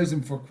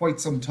 10,000 for quite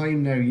some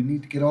time now. You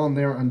need to get on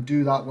there and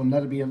do that one.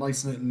 That'll be a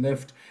nice little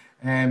lift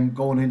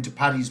going into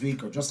Paddy's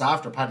Week, or just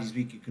after Paddy's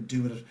Week. You could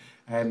do it,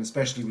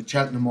 especially with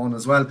Cheltenham on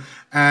as well.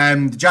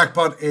 The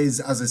jackpot is,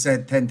 as I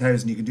said,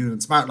 10,000. You can do it on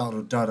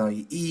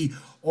smartlotto.ie,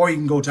 or you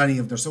can go to any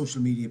of their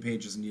social media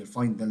pages and you'll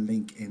find the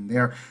link in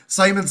there.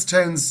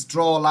 Simonstown's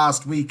draw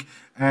last week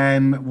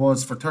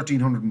was for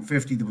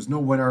 1,350. There was no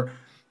winner.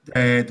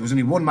 There was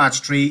only one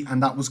match 3,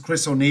 and that was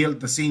Chris O'Neill,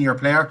 the senior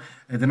player.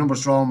 The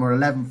numbers drawn were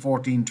 11,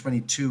 14,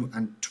 22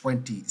 and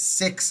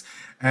 26.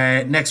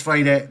 Next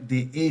Friday,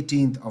 the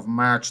 18th of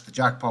March, the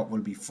jackpot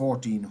will be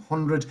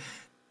 1,400.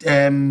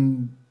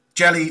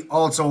 Jelly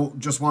also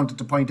just wanted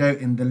to point out,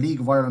 in the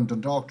League of Ireland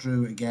Dundalk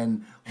drew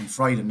again on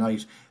Friday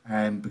night,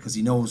 because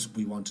he knows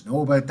we want to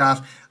know about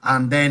that.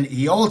 And then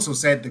he also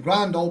said the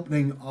grand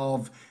opening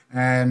of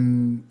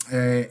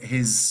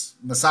his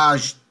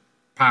massage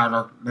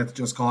parlour, let's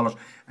just call it,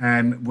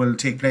 will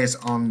take place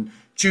on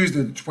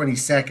Tuesday the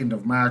 22nd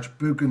of March.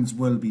 Bookings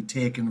will be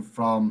taken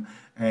from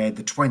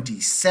the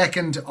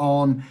 22nd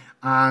on,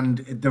 and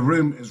the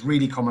room is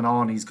really coming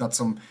on. He's got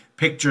some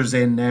pictures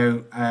in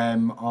now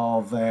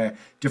of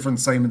different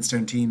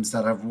Simonstown teams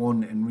that have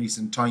won in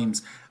recent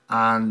times,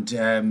 and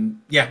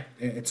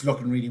it's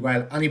looking really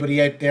well. Anybody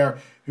out there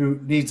who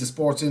needs a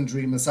sports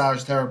injury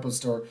massage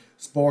therapist or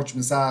sports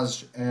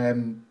massage,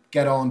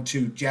 get on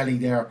to Jelly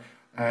there,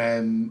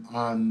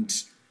 and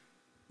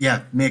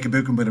make a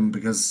booking with him,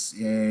 because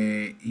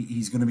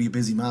he's going to be a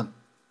busy man.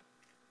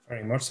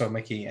 Very much so,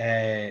 Mickey.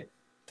 I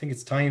think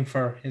it's time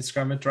for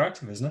Instagram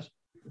Interactive, isn't it?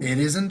 It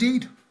is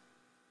indeed.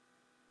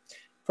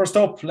 First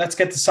up, let's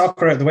get the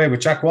soccer out of the way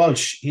with Jack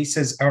Walsh. He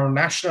says, our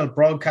national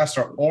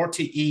broadcaster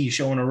RTE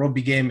showing a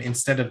rugby game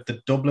instead of the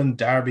Dublin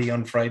Derby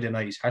on Friday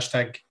night.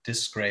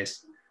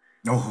 #disgrace.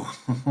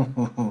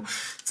 Oh,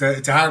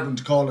 it's a hard one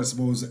to call, I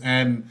suppose.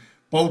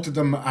 Both of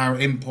them are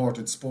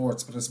imported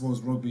sports, but I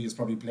suppose rugby is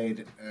probably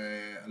played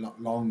a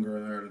lot longer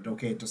in Ireland.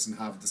 Okay, it doesn't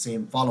have the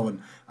same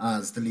following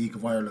as the League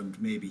of Ireland,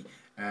 maybe,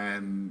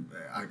 at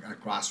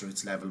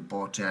grassroots level.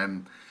 But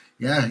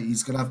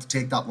he's going to have to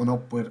take that one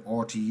up with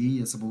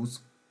RTE, I suppose.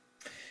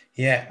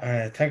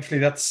 Yeah, thankfully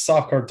that's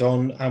soccer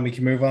done, and we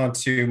can move on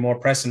to more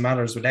pressing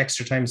matters with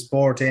Extra Time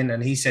Sport in.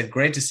 And he said,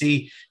 great to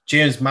see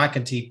James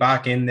McEntee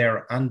back in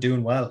there and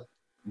doing well.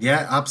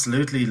 Yeah,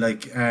 absolutely.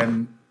 Like,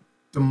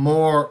 the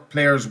more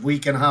players we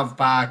can have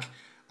back,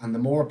 and the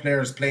more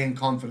players playing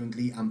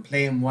confidently and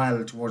playing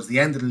well towards the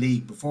end of the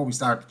league before we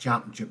start the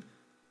championship,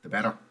 the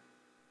better.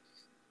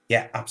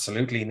 Yeah,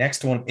 absolutely.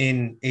 Next one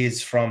in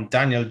is from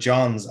Daniel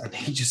Johns, and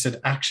he just said,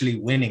 actually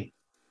winning.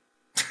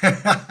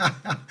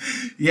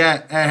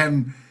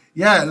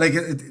 Yeah, like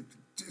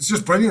it's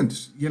just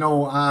brilliant,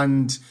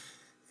 and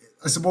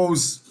I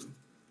suppose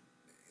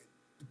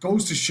it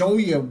goes to show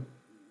you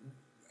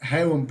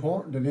how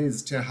important it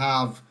is to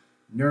have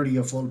nearly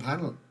a full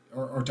panel,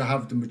 or to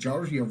have the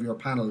majority of your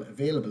panel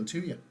available to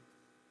you.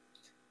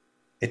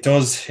 It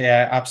does,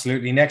 yeah,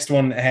 absolutely. Next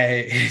one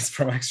is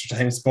from Extra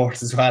Time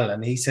Sports as well,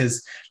 and he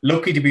says,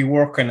 lucky to be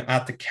working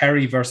at the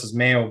Kerry versus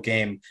Mayo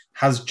game,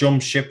 has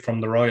jumped ship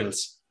from the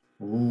Royals.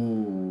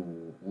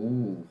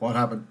 Ooh, what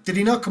happened? Did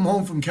he not come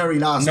home from Kerry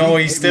last week? No,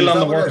 he's still on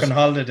the working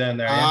holiday down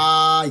there.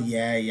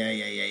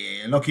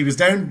 Yeah. Look, he was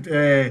down,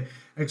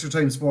 Extra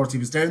Time Sports, he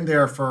was down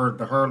there for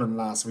the hurling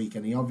last week,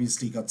 and he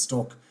obviously got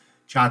stuck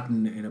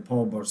chatting in a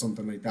pub or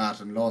something like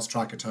that and lost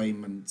track of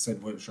time and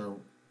said, well, sure,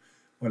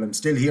 well, I'm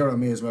still here, I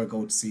may as well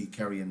go to see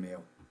Kerry and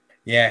Mayo.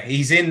 Yeah,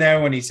 he's in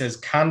now, and he says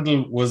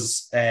candle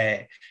was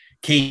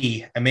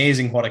key.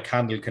 Amazing what a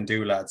candle can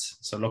do, lads.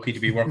 So lucky to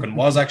be working.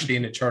 Was actually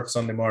in a church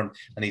Sunday morning,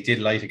 and he did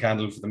light a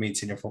candle for the Meath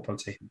senior football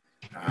team.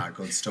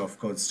 Good stuff.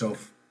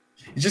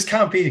 You just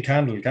can't beat a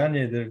candle, can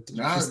you?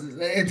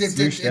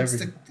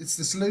 It's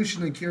the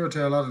solution and cure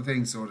to a lot of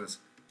things, so it is.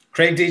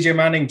 Craig DJ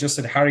Manning just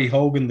said Harry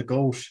Hogan the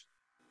GOAT.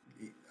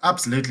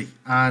 Absolutely.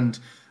 And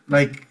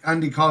like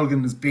Andy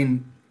Colgan has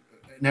been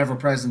never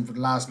present for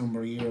the last number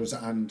of years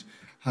and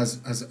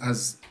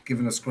has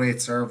given us great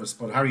service,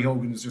 but Harry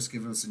Hogan has just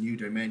given us a new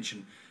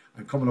dimension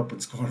and coming up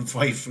and scoring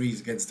 5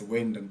 frees against the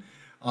wind, and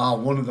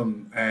one of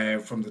them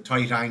from the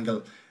tight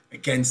angle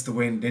against the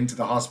wind into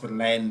the hospital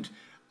end,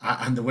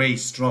 and the way he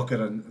struck it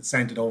and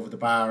sent it over the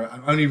bar,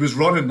 and he was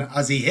running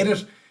as he hit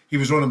it, he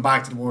was running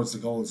back towards the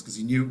goals because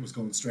he knew it was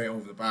going straight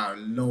over the bar.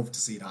 Love to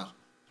see that.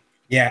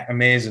 Yeah,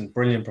 amazing,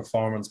 brilliant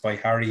performance by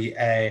Harry.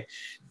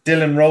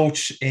 Dylan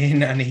Roach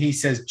in, and he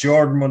says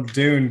Jordan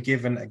Muldoon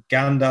given a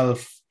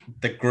Gandalf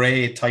the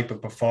Grey type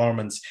of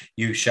performance,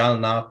 you shall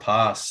not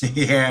pass.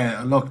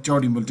 Yeah, look,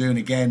 Jordan Muldoon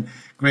again.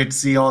 Great to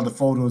see all the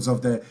photos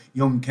of the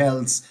young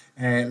Kells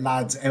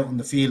lads out on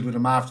the field with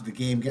him after the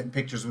game, getting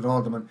pictures with all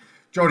of them. And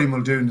Jordan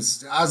Muldoon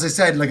is, as I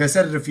said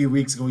it a few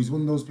weeks ago, he's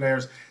one of those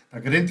players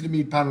that got into the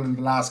Meath panel in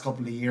the last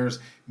couple of years.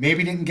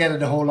 Maybe didn't get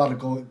it a whole lot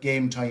of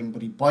game time,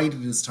 but he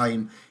bided his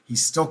time. He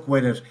stuck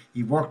with it.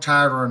 He worked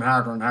harder and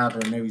harder and harder,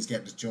 and now he's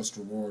getting his just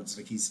rewards.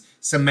 Like, he's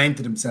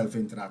cemented himself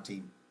into that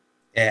team.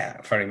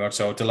 Yeah, very much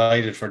so.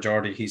 Delighted for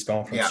Geordie. He's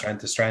gone from strength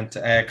to strength.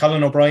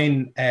 Colin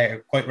O'Brien,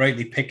 quite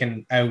rightly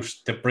picking out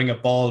the bring a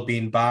ball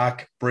being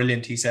back.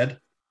 Brilliant, he said.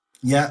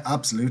 Yeah,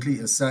 absolutely.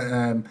 It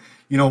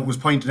was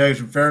pointed out,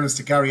 in fairness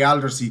to Gary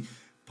Alders, he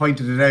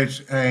pointed it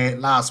out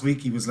last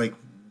week. He was like,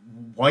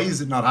 why is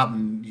it not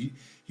happening?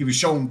 He was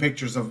showing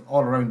pictures of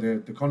all around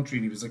the country,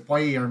 and he was like,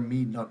 why are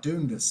Meath not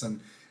doing this? And,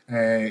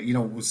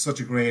 it was such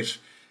a great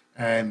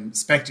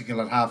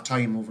spectacle at half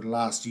time over the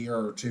last year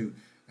or two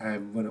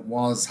when it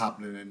was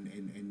happening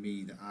in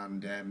Meath.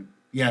 And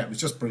it was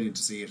just brilliant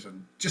to see it,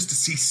 and just to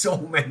see so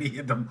many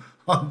of them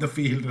on the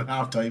field at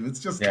half time. It's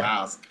just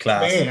class.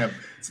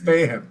 It's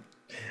mayhem.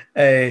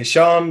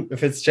 Sean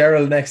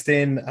Fitzgerald next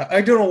in.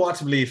 I don't know what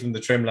to believe from the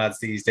Trim lads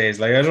these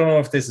days. Like, I don't know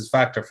if this is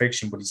fact or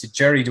fiction, but he said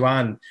Jerry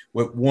Dwan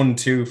with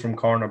 1-2 from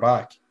corner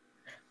back.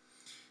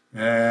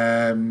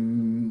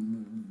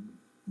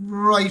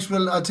 Right,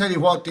 well, I'll tell you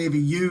what, Davey,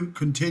 you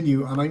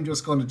continue, and I'm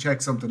just going to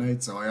check something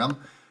out, so I am.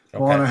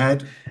 Go on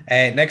ahead.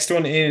 Next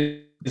one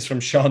is from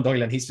Sean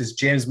Doyle, and he says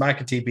James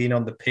McEntee being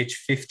on the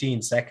pitch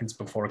 15 seconds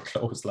before a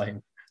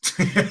clothesline.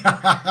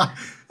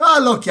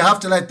 Look, you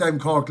have to let them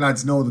Cork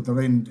lads know that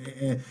they're in.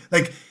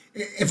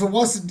 If it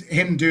wasn't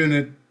him doing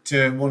it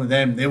to one of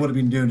them, they would have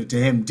been doing it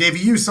to him. Davey,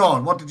 you saw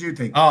it. What did you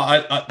think? Do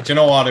you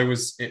know what?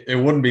 It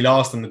wouldn't be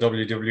lost in the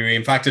WWE.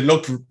 In fact, it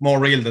looked more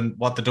real than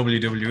what the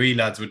WWE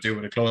lads would do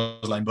with a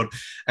clothesline. But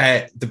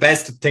the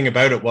best thing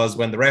about it was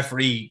when the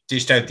referee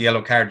dished out the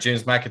yellow card,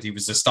 James McEntee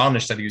was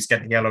astonished that he was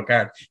getting the yellow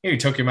card. He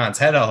took your man's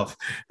head off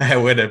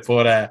with it,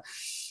 but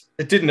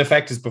it didn't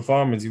affect his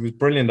performance. He was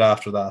brilliant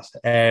after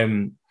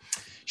that.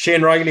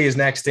 Shane Riley is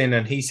next in,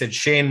 and he said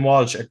Shane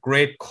Walsh, a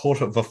great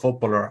cut of a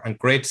footballer, and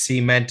great to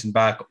see Menton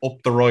back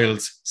up the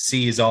Royals.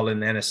 C is all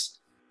in Ennis.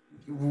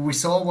 We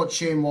saw what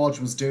Shane Walsh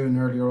was doing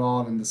earlier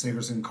on in the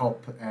Sigerson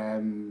Cup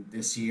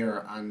this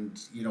year, and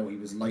he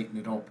was lighting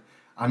it up.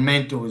 And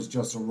Mento is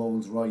just a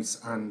Rolls Royce,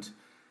 and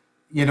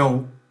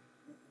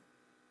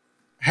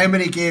how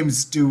many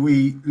games do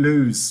we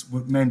lose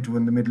with Mento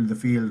in the middle of the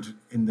field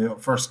in the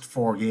first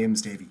 4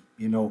 games, Davey?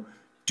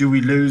 Do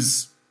we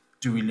lose?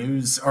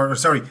 Or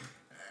sorry.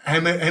 How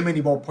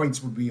many more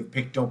points would we have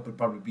picked up? Would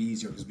probably be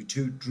easier because we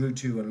drew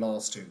 2 and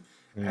lost 2.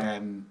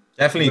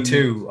 Definitely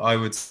 2, I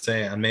would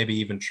say, and maybe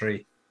even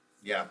 3.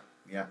 Yeah,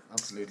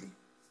 absolutely.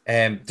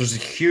 There's a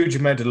huge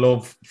amount of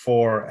love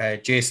for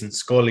Jason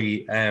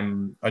Scully. I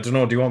don't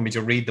know, do you want me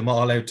to read them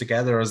all out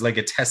together as like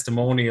a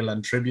testimonial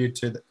and tribute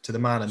to the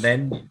man, and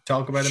then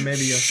talk about him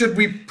maybe? Should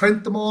we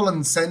print them all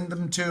and send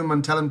them to him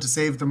and tell him to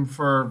save them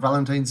for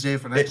Valentine's Day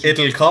for next year?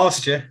 It'll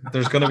cost you.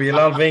 There's going to be a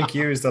lot of ink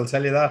used, I'll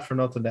tell you that for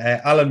nothing.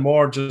 Alan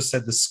Moore just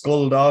said the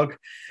Skull Dog.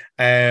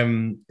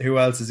 Who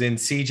else is in?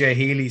 CJ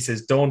Healy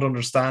says, don't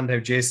understand how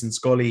Jason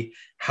Scully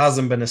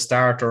hasn't been a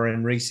starter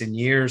in recent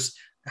years.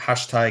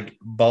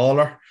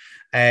 #baller.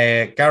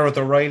 Gareth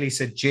O'Reilly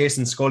said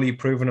Jason Scully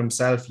proven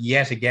himself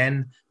yet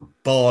again.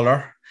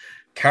 Baller.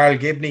 Carl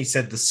Gibney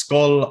said the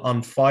Skull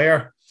on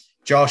fire.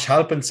 Josh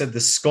Halpin said the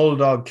Skull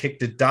Dog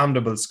kicked a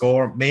damnable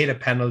score, made a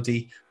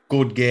penalty,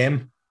 good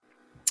game.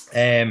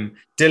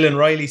 Dylan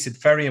Riley said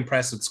very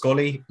impressed with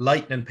Scully,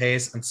 lightning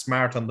pace and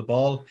smart on the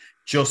ball,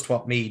 just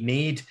what we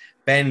need.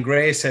 Ben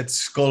Gray said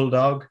Skull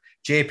Dog.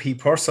 JP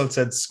Purcell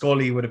said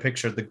Scully with a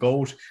picture of the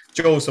goat.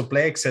 Joseph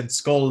Blake said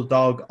Skull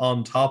Dog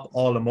on top,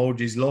 all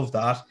emojis, love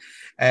that.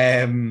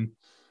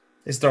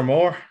 Is there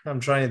more?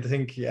 I'm trying to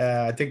think.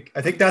 I think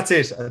that's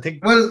it. I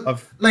think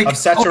I've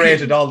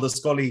saturated all the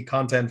Scully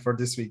content for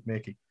this week,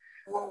 Mickey.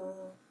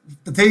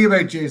 The thing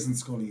about Jason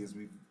Scully is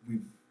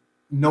we've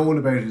known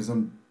about his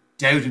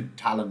undoubted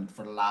talent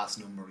for the last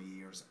number of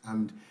years,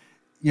 and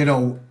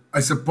I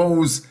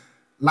suppose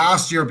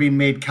last year being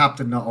made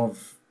captain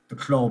of the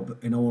club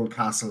in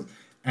Oldcastle,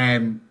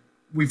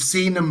 we've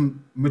seen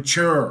him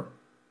mature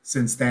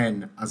since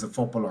then as a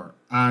footballer,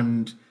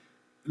 and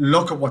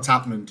look at what's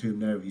happening to him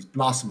now. He's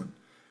blossoming.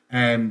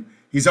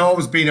 He's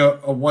always been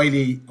a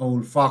wily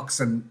old fox,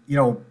 and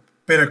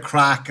bit of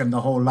crack and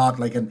the whole lot.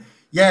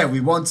 We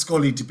want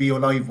Scully to be a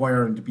live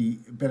wire and to be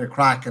a bit of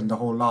crack and the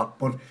whole lot,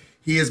 but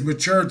he has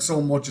matured so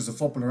much as a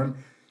footballer.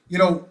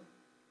 And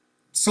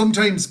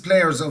sometimes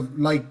players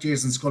like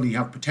Jason Scully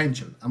have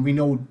potential, and we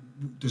know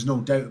there's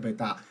no doubt about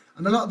that.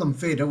 And a lot of them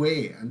fade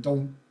away and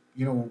don't,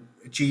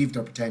 achieve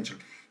their potential.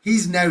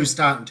 He's now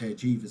starting to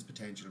achieve his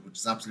potential, which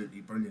is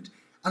absolutely brilliant.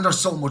 And there's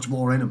so much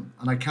more in him,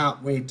 and I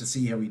can't wait to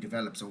see how he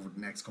develops over the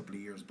next couple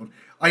of years. But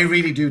I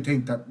really do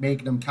think that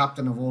making him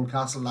captain of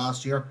Oldcastle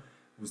last year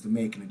was the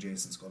making of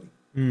Jason Scully.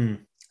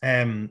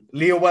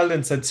 Leo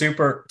Weldon said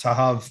super to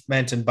have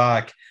Menton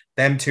back.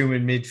 Them two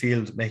in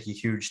midfield make a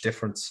huge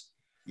difference.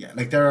 Yeah,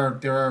 there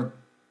are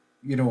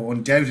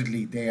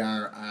undoubtedly they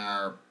are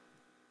our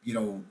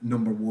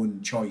number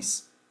one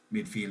choice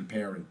midfield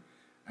pairing.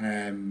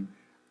 And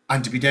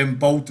to be down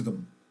both of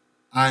them,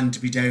 and to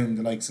be down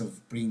the likes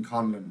of Breen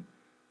Conlon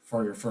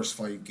for your first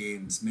 5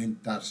 games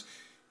meant that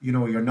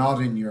you're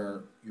not in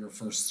your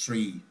first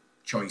 3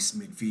 choice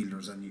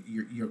midfielders, and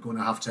you're going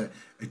to have to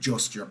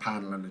adjust your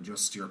panel and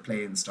adjust your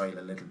playing style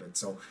a little bit.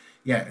 So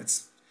yeah,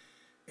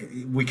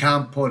 we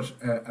can't put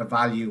a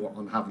value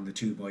on having the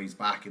 2 boys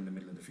back in the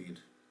middle of the field.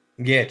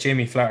 Yeah,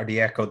 Jamie Flaherty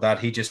echoed that.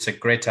 He just said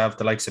great to have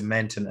the likes of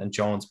Menton and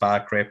Jones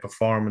back. Great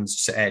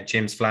performance.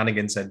 James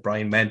Flanagan said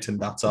Brian Menton,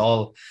 that's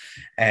all.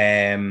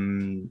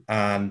 And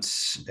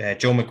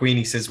Joe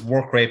McQueenie says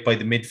work rate by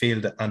the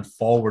midfield and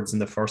forwards in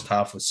the first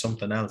half was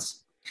something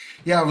else.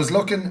 Yeah, I was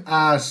looking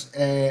at,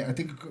 I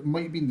think it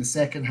might have been the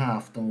second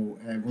half though.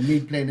 We're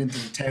Meath playing into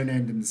the Town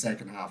End in the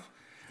second half.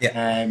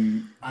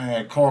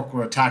 Yeah. Cork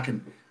were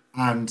attacking,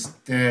 and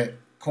the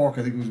Cork,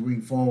 I think it was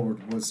wing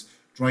forward, was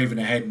driving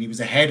ahead, and he was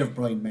ahead of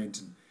Brian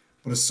Menton,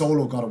 but a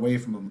solo got away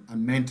from him,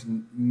 and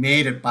Menton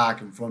made it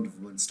back in front of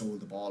him and stole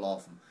the ball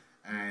off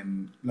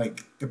him.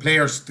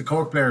 The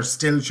Cork players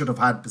still should have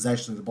had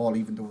possession of the ball,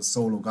 even though a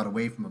solo got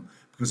away from him,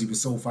 because he was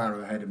so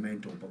far ahead of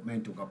Mento, but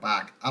Mento got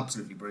back.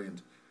 Absolutely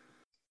brilliant.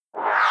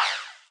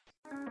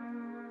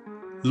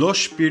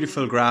 Lush,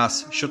 beautiful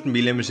grass shouldn't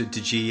be limited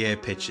to GAA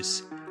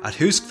pitches. At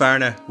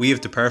Husqvarna, we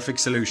have the perfect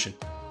solution.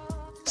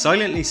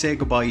 Silently say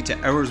goodbye to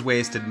hours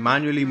wasted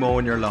manually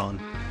mowing your lawn,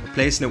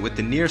 replacing it with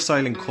the near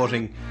silent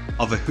cutting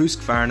of a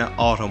Husqvarna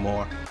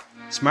Automower.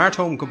 Smart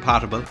home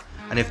compatible,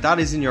 and if that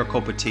isn't your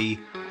cup of tea,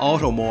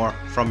 Automower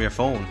from your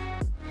phone.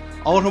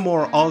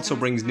 Automower also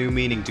brings new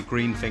meaning to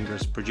green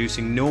fingers,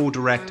 producing no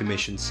direct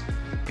emissions.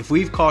 If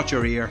we've caught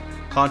your ear,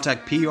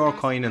 contact PR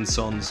Coyne &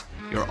 Sons,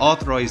 your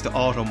authorised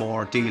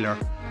Automower dealer,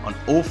 on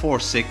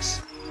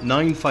 046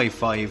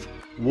 955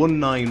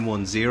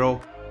 1910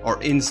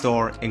 or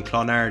in-store in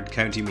Clonard,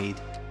 County Meath.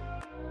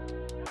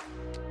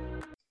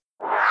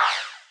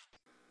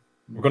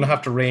 We're going to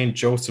have to rein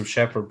Joseph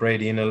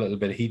Shepherd-Brady in a little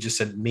bit. He just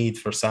said Meath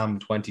for Sam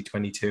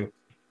 2022.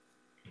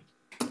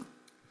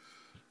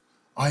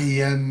 I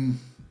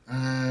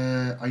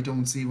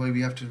don't see why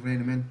we have to rein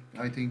him in.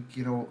 I think,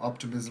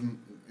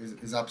 optimism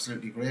is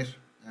absolutely great.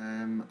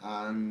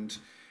 And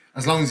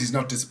as long as he's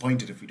not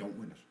disappointed if we don't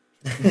win it.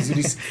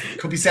 He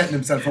could be setting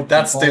himself up.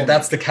 That's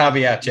the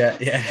caveat, yeah.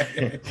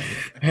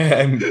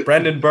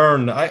 Brendan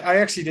Byrne, I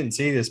actually didn't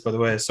see this, by the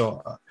way,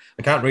 so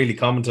I can't really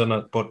comment on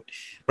it, but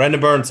Brendan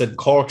Byrne said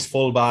Cork's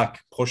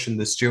fullback pushing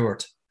the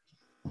Stewart.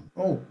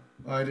 Oh,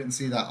 I didn't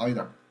see that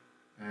either.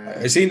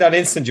 I've seen that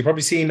instant. You've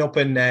probably seen up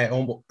in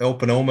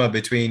Open Oma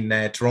between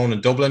Tyrone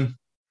and Dublin.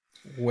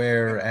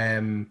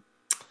 where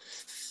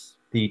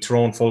the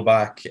Tyrone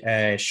fullback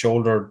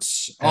shouldered.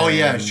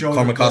 Shouldered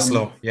Cormac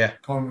Costello. Yeah,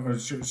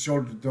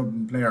 shouldered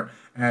Dublin player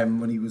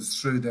when he was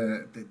through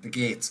the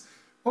gates.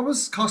 What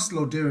was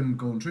Costello doing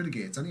going through the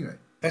gates anyway?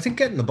 I think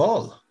getting the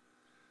ball.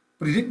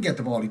 But he didn't get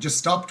the ball. He just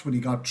stopped when he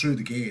got through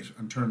the gate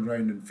and turned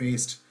around and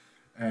faced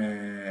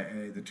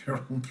the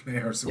Tyrone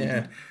player. So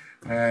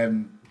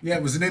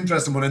it was an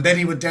interesting one. And then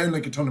he went down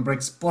like a ton of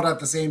bricks. But at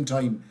the same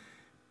time,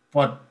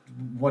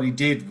 what he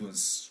did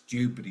was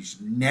stupid. He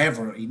should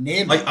never. He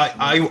nailed it.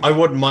 I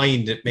wouldn't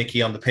mind it,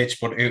 Mickey, on the pitch,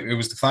 but it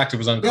was the fact it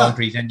was on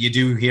concrete, and you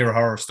do hear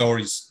horror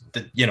stories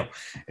that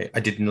I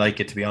didn't like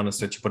it, to be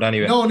honest with you. But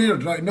anyway, no, neither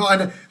did I. No,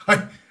 and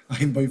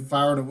I'm by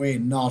far and away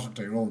not a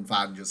Tyrone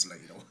fan, just like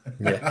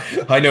Yeah,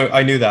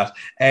 I knew that.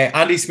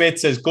 Andy Smith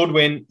says, good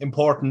win,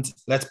 important.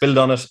 Let's build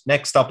on it.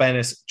 Next stop,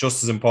 Ennis,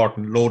 just as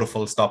important. Load of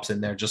full stops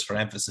in there just for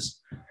emphasis.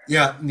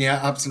 Yeah,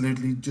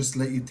 absolutely. Just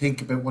let you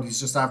think about what he's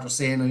just after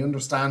saying. I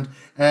understand.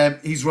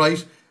 He's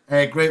right.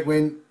 Great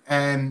win.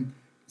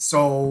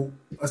 So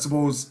I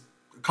suppose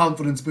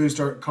confidence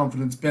booster,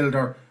 confidence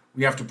builder.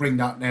 We have to bring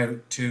that now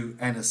to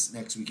Ennis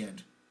next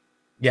weekend.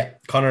 Yeah,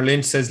 Connor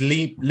Lynch says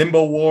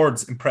Limbo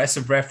Ward's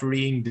impressive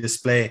refereeing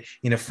display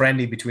in a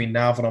friendly between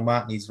Navan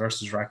O'Mahony's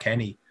versus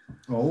Rathkenny.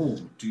 Oh,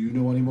 do you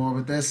know any more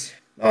about this?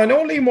 I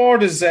know Liam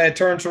Ward has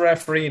turned to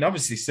referee, and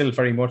obviously still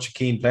very much a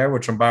keen player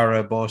with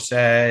Trambarra, but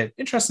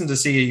interesting to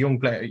see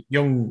a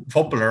young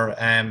footballer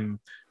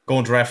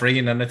going to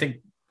refereeing, and I think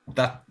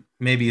that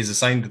maybe is a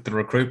sign that the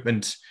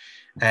recruitment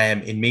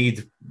in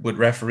Meath with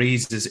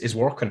referees is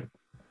working.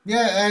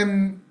 Yeah,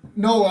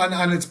 no,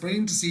 and it's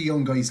brilliant to see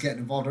young guys getting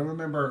involved. I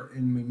remember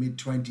in my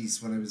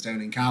mid-20s when I was down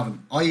in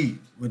Cavan, I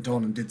went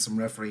on and did some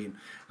refereeing,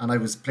 and I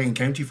was playing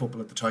county football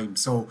at the time.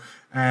 So,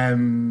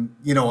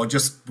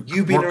 just...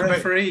 You being a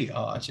referee?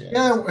 Oh, gee.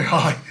 Yeah.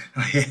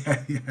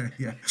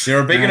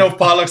 You're a big enough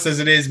bollocks as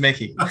it is,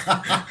 Mickey.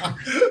 I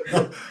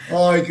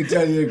could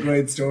tell you a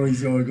great story.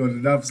 So I got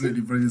an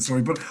absolutely brilliant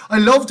story. But I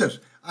loved it.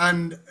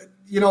 And,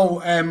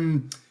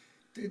 young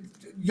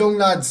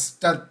lads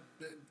that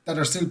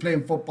are still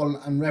playing football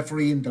and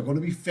refereeing, they're going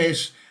to be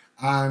fit,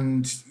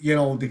 and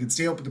they can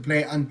stay up at the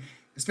play, and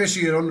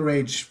especially at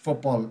underage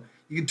football,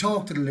 you can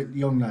talk to the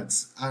young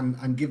lads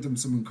and give them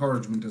some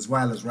encouragement as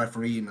well as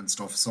refereeing and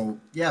stuff. So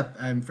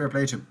fair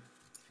play to him.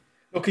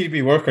 Look, he'd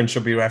be working,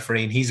 should be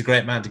refereeing. He's a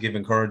great man to give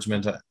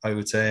encouragement, I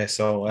would say.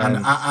 So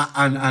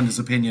and his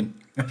opinion.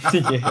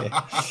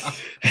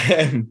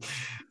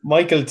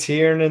 Michael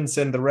Tiernan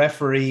saying the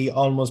referee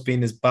almost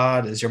being as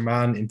bad as your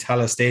man in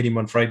Tallaght Stadium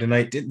on Friday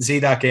night. Didn't see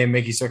that game,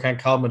 Mickey, so I can't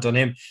comment on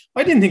him.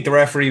 I didn't think the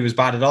referee was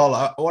bad at all.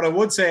 What I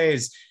would say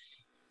is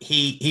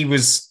he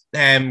was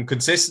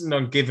consistent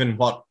on giving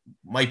what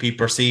might be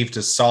perceived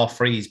as soft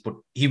frees, but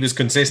he was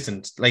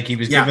consistent. Like he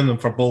was giving them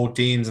for both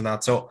teams and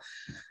that. So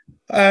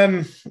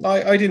I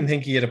didn't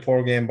think he had a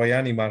poor game by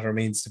any matter of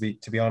means,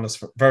 to be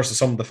honest, versus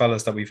some of the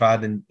fellas that we've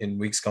had in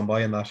weeks gone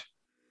by in that.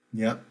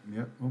 Yeah,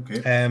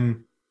 okay.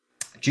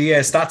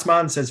 GS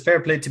Statsman says, fair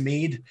play to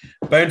Meath.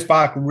 Bounce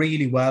back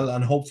really well,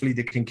 and hopefully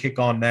they can kick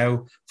on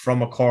now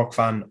from a Cork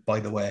fan, by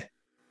the way.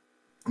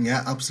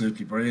 Yeah,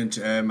 absolutely brilliant.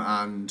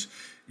 It's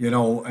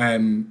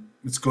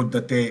good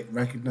that they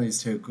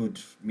recognised how good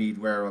Meath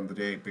were on the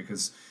day,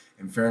 because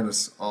in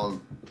fairness,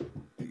 one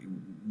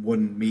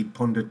Meath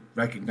pundit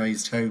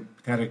recognised how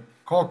pathetic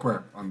Cork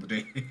were on the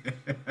day.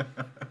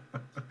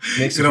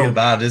 Makes you feel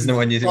bad, isn't it,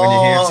 when you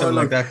hear something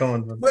like that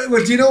coming?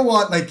 Well, do you know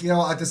what?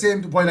 At the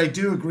same point, I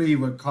do agree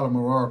with Colin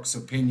O'Rourke's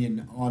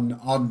opinion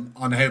on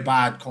how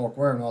bad Cork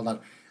were and all that.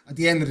 At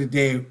the end of the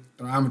day,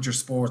 they're amateur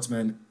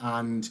sportsmen,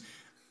 and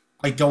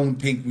I don't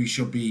think we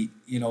should be,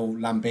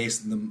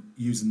 lambasting them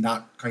using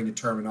that kind of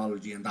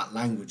terminology and that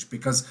language,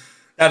 because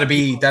that'd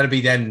be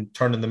then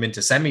turning them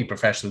into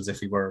semi-professionals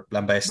if we were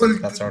lambasting.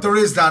 Well, there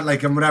is that,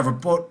 and whatever,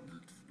 but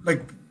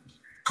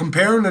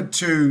comparing it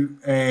to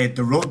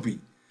the rugby.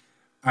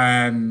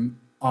 At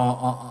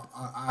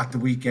the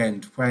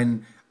weekend,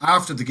 when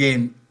after the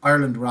game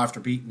Ireland were after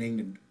beating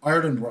England,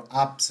 Ireland were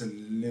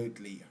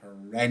absolutely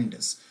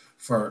horrendous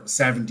for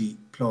 70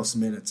 plus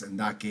minutes in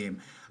that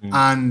game,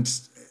 and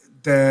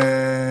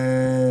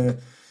the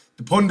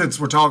pundits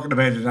were talking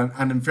about it,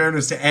 and in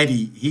fairness to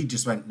Eddie, he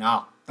just went,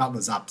 nah, that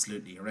was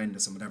absolutely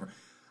horrendous and whatever,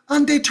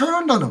 and they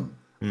turned on him.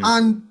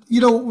 And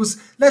it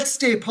was, let's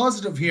stay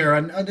positive here,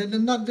 and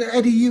not,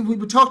 Eddie,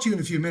 we'll talk to you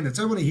in a few minutes.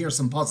 I want to hear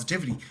some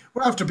positivity.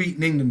 We're after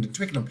beating England and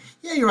Twickenham.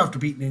 Yeah, you're after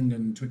beating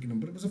England and Twickenham,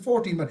 but it was a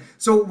 14-man.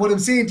 So what I'm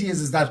saying to you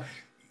is that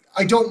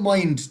I don't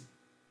mind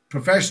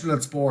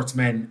professional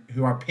sportsmen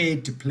who are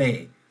paid to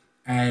play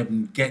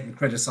getting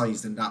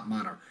criticised in that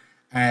manner.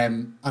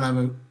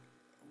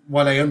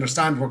 While I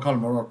understand where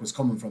Colin O'Rourke was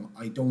coming from,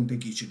 I don't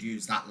think he should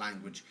use that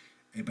language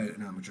about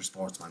an amateur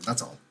sportsman.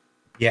 That's all.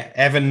 Yeah,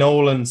 Evan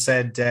Nolan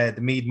said the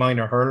Meath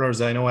minor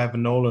hurlers. I know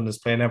Evan Nolan is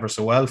playing ever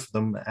so well for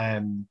them.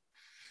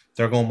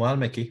 They're going well,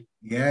 Mickey.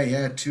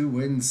 Yeah, 2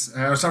 wins.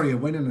 A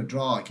win and a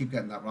draw. I keep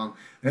getting that wrong.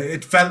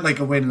 It felt like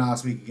a win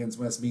last week against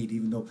Westmeath,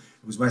 even though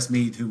it was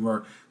Westmeath who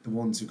were the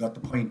ones who got the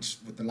point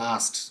with the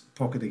last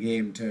puck of the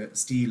game to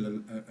steal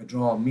a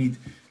draw. Meath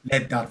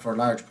led that for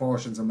large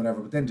portions and whatever,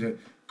 but then to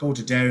go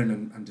to Down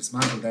and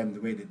dismantle them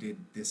the way they did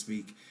this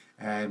week.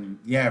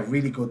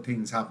 Really good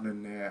things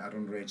happening at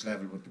underage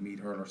level with the Meath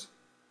hurlers.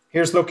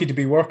 Here's lucky to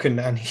be working,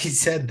 and he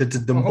said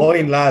that the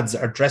Moyne lads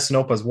are dressing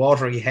up as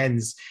watery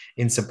hens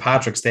in St.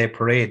 Patrick's Day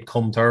parade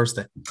come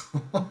Thursday.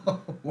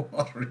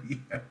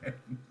 Watery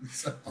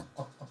hens.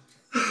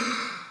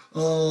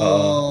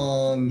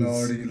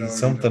 Lordy.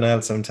 Something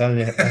else, I'm telling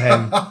you.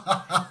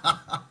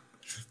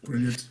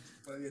 Brilliant.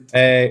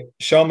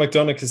 Sean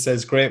McDonough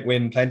says, great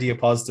win, plenty of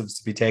positives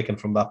to be taken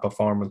from that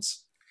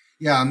performance.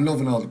 Yeah, I'm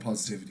loving all the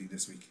positivity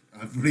this week.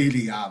 I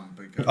really am,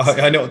 because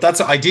I know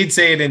I did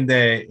say it in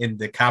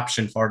the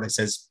caption for it. It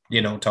says,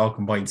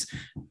 talking points.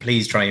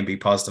 Please try and be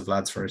positive,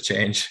 lads, for a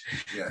change.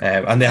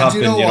 Yeah. And they have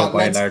been,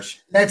 by and large.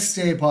 Let's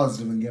stay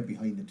positive and get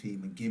behind the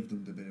team and give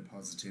them the bit of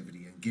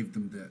positivity and give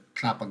them the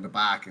clap on the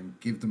back and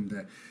give them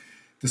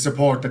the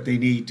support that they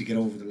need to get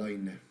over the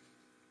line now.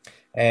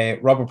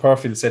 Robert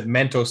Purfield said,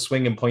 Mento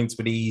swinging points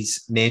with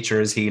ease.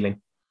 Nature is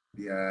healing.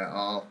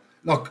 Yeah.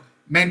 Look,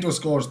 Mento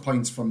scores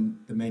points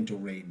from the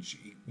Mento range.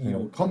 He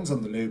comes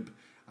on the loop,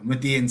 and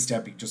with the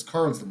instep, he just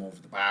curls them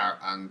over the bar,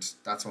 and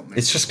that's what Mento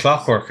it's just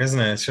clockwork, isn't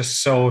it? It's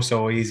just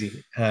so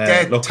easy.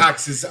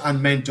 Taxes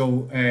and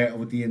Mento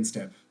with the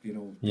instep,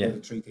 they're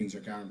the 3 things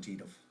you're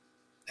guaranteed of.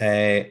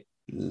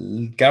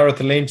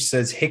 Gareth Lynch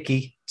says,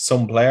 Hickey,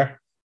 some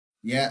player.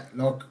 Yeah,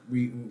 look,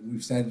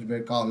 we've said it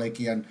about Carl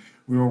Hickey, and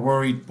we were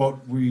worried, but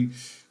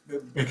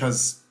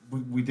because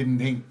we didn't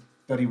think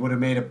that he would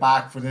have made it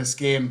back for this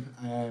game,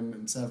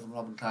 himself and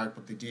Robin Clark,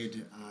 but they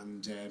did,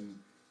 and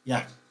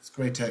it's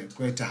great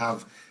to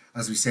have,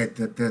 as we said,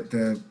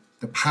 the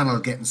panel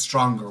getting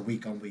stronger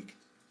week on week.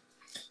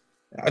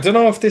 I don't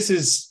know if this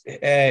is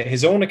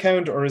his own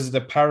account or is it a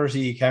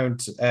parody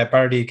account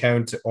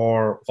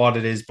or what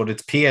it is, but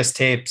it's PS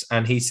Tapes,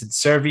 and he said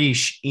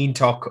Servish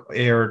Intok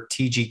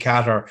TG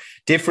Catter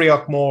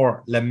Diffrioch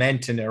Moore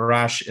Lamentin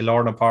Irash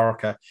Ilorna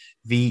Parka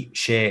V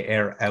She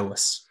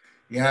Hours.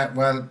 Yeah,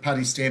 well,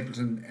 Paddy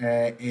Stapleton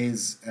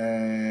is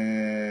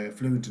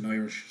fluent in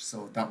Irish,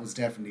 so that was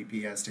definitely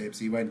PS Tapes.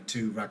 He went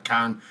to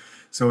Rathcan,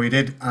 so he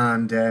did,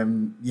 and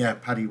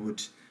Paddy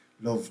would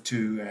love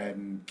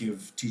to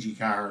give TG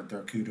Carr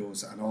their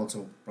kudos, and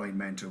also Brian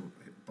Menton,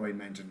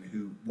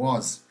 who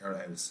was our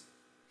house.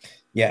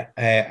 Yeah,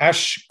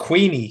 Ash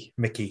Queenie,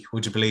 Mickey,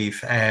 would you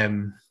believe?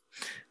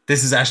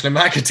 This is Aisling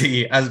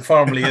McAtee, as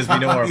formerly as we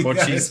know her, but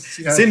she's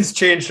since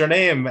changed her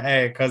name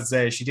because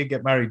she did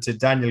get married to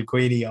Daniel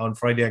Queenie on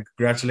Friday, and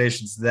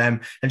congratulations to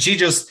them. And she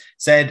just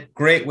said,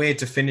 great way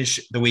to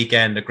finish the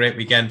weekend, a great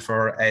weekend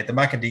for the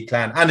McAtee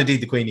clan and indeed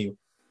the Queenie.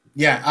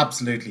 Yeah,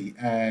 absolutely.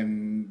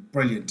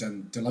 Brilliant,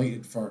 and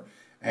delighted for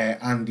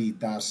Andy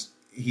that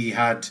he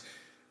had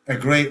a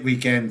great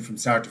weekend from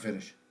start to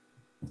finish.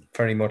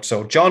 Very much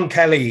so. John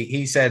Kelly,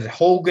 he said,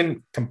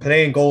 Hogan can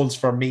play in goals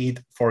for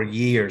Meath for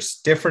years.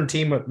 Different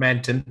team with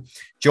Menton.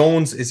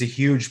 Jones is a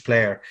huge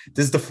player.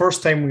 This is the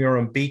first time we are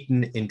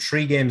unbeaten in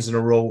 3 games in a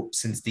row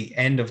since the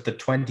end of the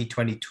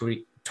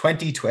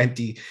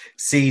 2020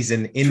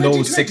 season. In 2020?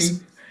 Those 6...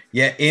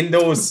 Yeah, in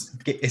those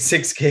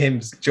 6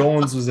 games,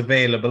 Jones was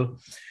available.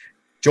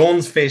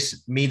 Jones fit,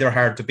 Meath are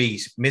hard to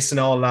beat. Missing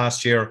all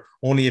last year,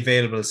 only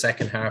available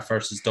second half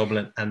versus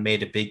Dublin, and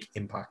made a big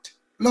impact.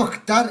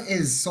 Look, that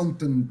is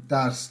something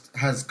that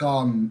has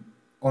gone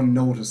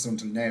unnoticed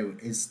until now.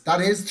 That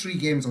is 3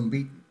 games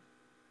unbeaten.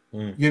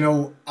 Like,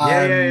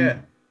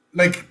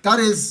 that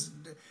is,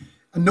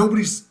 and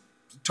nobody's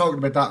talking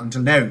about that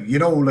until now.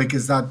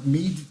 Is that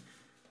Meath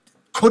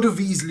could have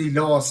easily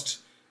lost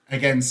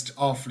against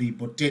Offaly,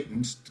 but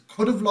didn't.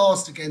 Could have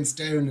lost against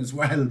Down as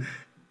well.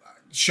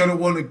 Should have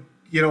won it.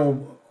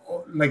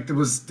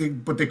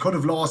 But they could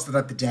have lost it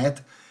at the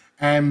death.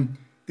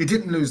 They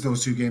didn't lose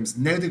those 2 games.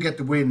 Now they get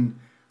the win,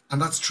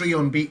 and that's 3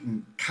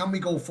 unbeaten. Can we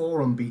go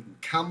 4 unbeaten?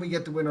 Can we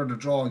get the win or the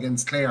draw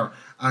against Clare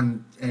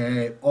and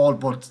all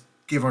but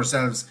give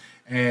ourselves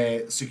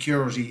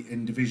security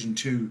in Division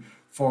 2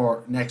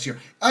 for next year?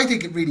 I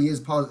think it really is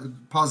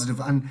positive.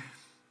 And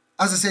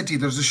as I said to you,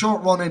 there's a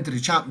short run into the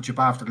championship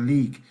after the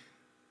league,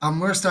 and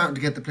we're starting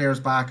to get the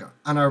players back,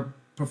 and our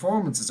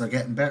performances are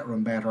getting better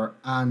and better,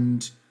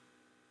 and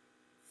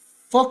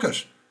fuck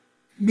it,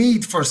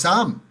 Meath for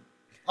Sam.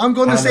 I'm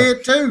going to say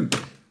it too.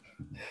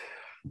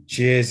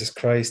 Jesus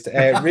Christ.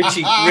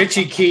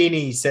 Richie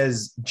Keeney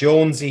says,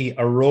 Jonesy,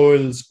 a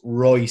Rolls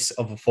Royce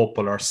of a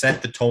footballer,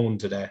 set the tone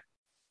today.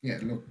 Yeah,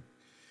 look,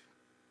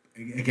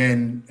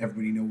 again,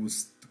 everybody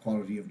knows the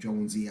quality of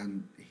Jonesy,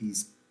 and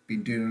he's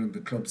been doing it on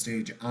the club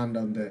stage and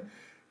on the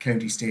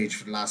county stage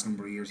for the last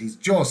number of years.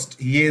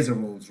 He is a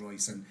Rolls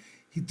Royce, and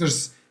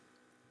there's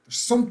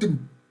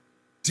something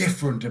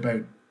different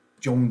about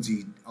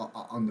Jonesy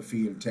on the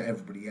field to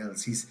everybody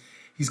else. He's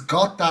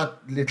got that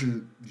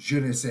little je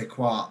ne sais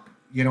quoi.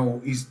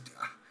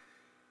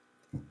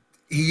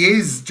 He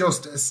is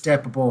just a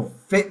step above.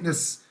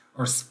 Fitness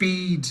or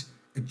speed,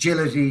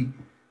 agility.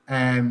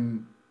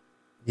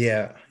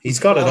 Yeah, he's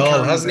got it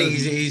all, hasn't he?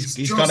 He's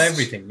got just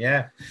everything.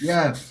 Yeah.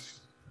 Yeah.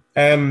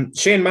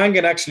 Shane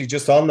Mangan actually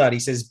just on that. He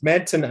says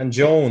Menton and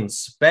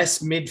Jones,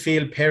 best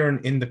midfield pairing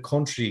in the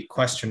country? ?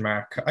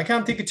 I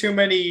can't think of too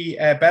many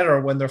better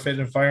when they're fit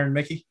and firing,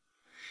 Mickey.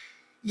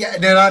 Yeah,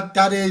 no,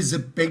 that is a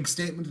big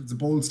statement. It's a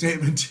bold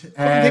statement.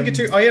 I had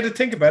to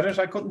think about it.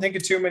 I couldn't think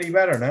of too many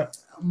better now.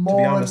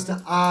 Moran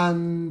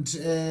and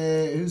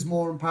who's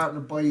Moran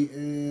partnered by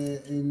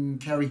in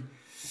Kerry?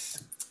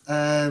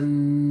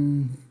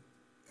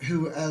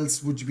 Who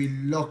else would you be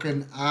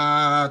looking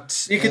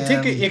at? You can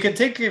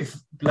think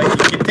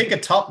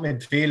of top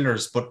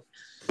midfielders, but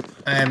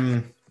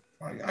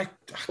I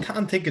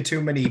can't think of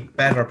too many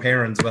better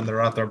pairings when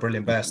they're at their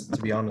brilliant best,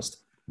 to be honest.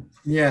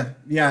 Yeah.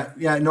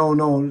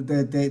 No,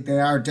 they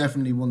are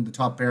definitely one of the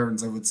top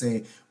pairings, I would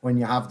say, when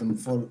you have them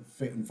full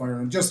fit and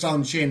firing. Just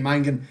on Shane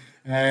Mangan,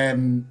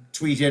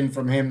 tweet in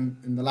from him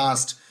in the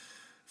last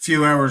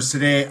few hours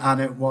today,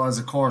 and it was,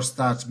 of course,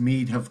 that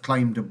Meath have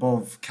climbed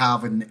above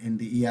Cavan in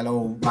the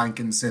ELO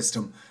ranking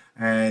system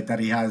that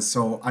he has.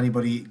 So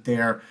anybody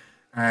there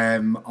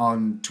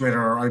on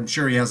Twitter, I'm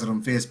sure he has it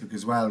on Facebook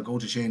as well, go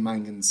to Shane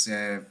Mangan's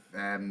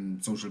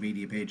social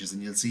media pages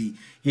and you'll see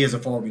he has a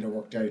formula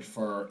worked out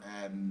for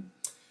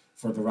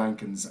the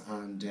rankings.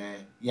 And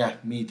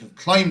Meath have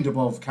climbed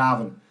above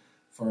Cavan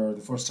for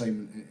the first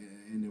time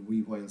in a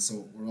wee while,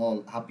 so we're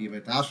all happy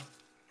about that.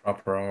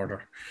 Proper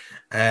order.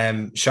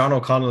 Sean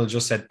O'Connell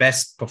just said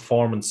best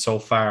performance so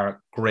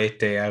far, great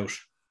day out.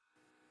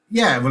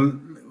 Yeah, well,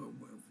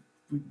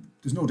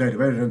 there's no doubt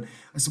about it. And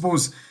I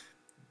suppose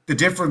the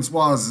difference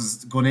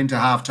was going into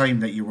half time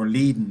that you were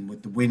leading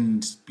with the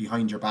wind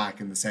behind your back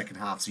in the second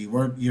half. So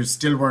you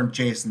still weren't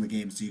chasing the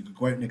game, so you could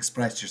go out and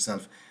express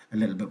yourself a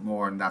little bit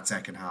more in that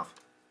second half.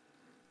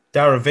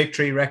 Dara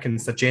Victory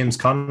reckons that James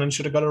Conlon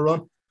should have got a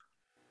run.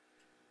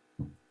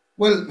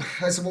 Well,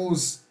 I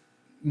suppose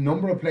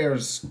number of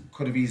players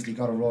could have easily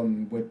got a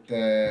run with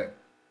the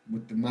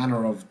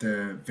manner of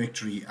the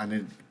victory and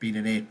it being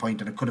an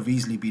 8-point, and it could have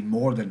easily been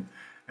more than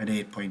an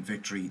 8-point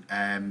victory.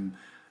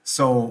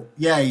 So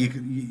yeah,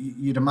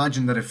 you'd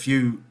imagine that a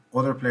few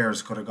other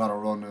players could have got a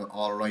run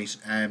all right.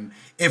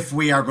 If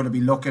we are going to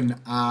be looking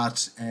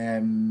at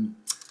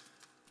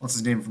what's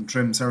his name from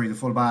Trim? Sorry, the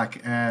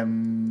fullback.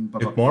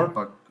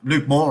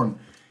 Luke Moran.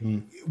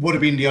 Would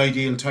have been the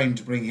ideal time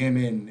to bring him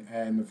in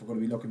if we're going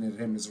to be looking at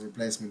him as a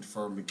replacement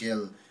for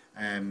McGill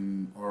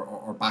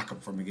or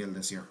backup for McGill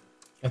this year.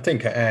 I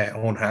think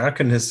Owen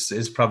Harkin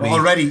is probably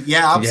already.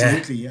 Yeah,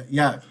 absolutely.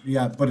 Yeah.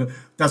 But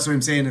that's what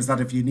I'm saying is that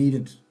if you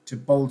needed to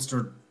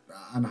bolster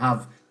and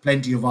have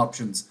plenty of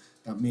options,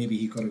 that maybe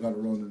he could have got a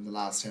run in the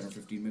last 10 or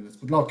 15 minutes.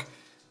 But look,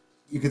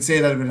 you could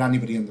say that about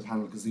anybody on the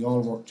panel because they all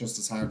work just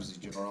as hard as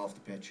each other off the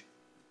pitch.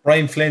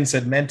 Brian Flynn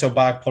said Mento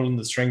back pulling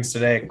the strings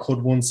today.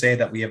 Could one say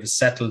that we have a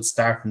settled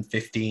starting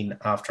 15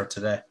 after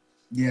today?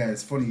 Yeah,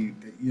 it's funny.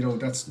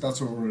 That's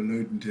what we're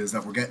alluding to, is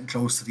that we're getting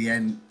close to the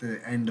end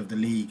of the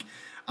league,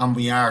 and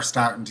we are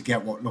starting to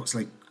get what looks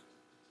like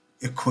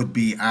it could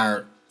be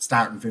our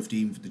starting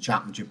 15 for the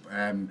championship.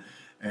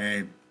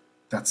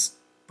 That's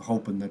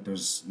hoping that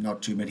there's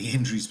not too many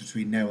injuries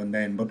between now and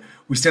then, but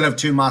we still have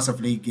 2 massive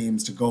league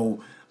games to go,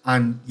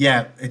 and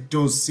yeah, it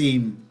does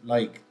seem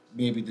like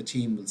maybe the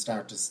team will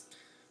start to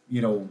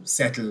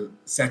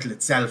settle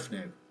itself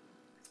now.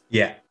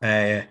 Yeah.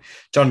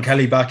 John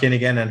Kelly back in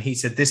again, and he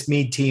said this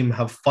Meath team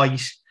have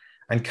fight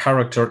and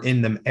character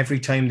in them. Every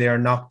time they are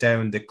knocked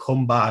down, they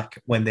come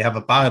back. When they have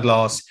a bad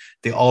loss,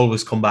 they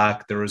always come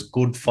back. There is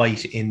good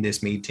fight in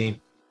this Meath team.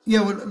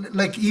 Yeah, well,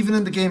 like even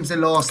in the games they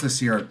lost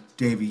this year,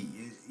 Davey,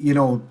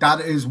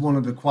 that is one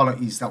of the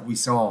qualities that we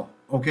saw.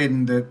 Okay,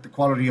 and the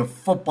quality of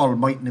football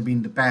mightn't have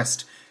been the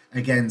best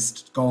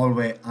against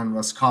Galway and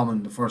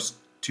Roscommon the first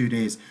 2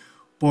 days,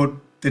 but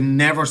the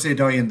never say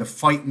die and the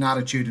fighting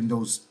attitude in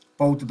both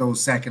of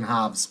those second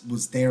halves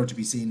was there to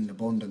be seen in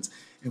abundance.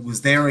 It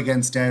was there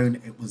against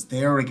Down, it was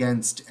there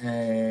against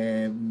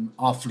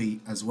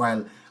Offaly as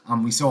well,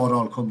 and we saw it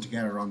all come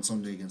together on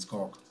Sunday against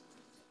Cork.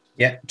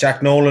 Yeah,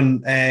 Jack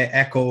Nolan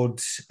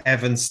echoed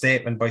Evan's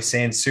statement by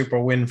saying super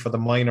win for the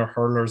minor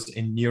hurlers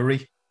in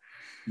Newry.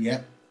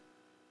 Yeah.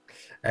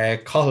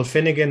 Cathal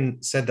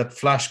Finnegan said that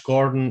Flash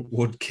Gordon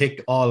would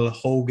kick all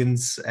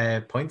Hogan's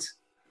points.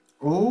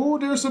 Oh,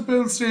 there's a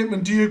Bill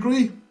statement. Do you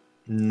agree?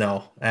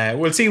 No.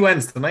 We'll see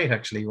Wednesday night,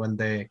 actually, when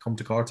they come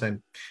to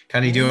Cortown.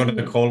 Can he do it on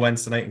a cold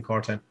Wednesday night in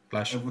Cortown,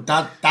 Flash?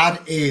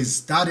 That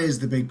is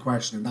the big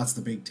question, and that's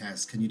the big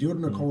test. Can you do it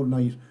on a cold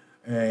night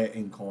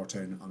in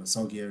Cortown on a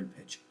soggy old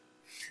pitch?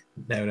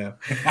 No.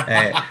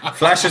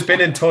 Flash has been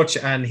in touch,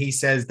 and he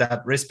says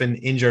that Rispin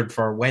injured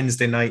for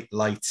Wednesday night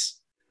lights.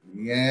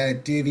 Yeah,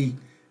 Davey,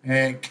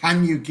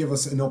 can you give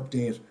us an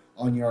update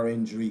on your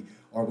injury,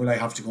 or will I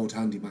have to go to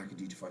Andy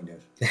McAdee to find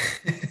out?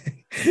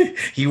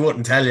 He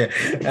wouldn't tell you.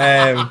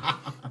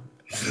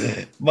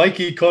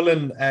 Mikey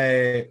Cullen.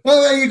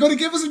 Well, are you going to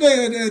give us an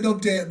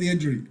update on the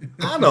injury?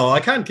 No, I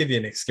can't give you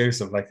an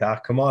exclusive like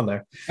that. Come on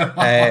now.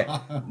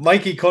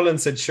 Mikey Cullen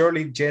said,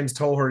 surely James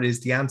Toher is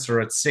the answer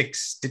at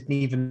 6. Didn't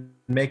even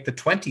make the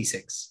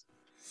 26.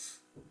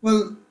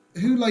 Well,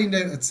 who lined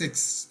out at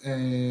 6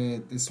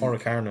 this Paul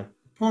week? Carnan.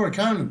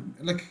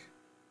 Like,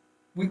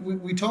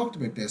 we talked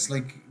about this.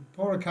 Like,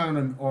 Paul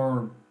Carnan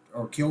or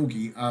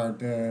Kyogi are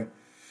the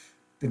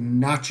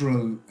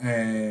natural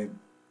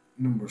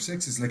number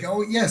 6s. Like,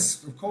 oh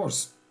yes, of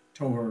course,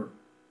 Toher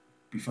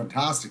be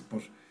fantastic,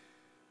 but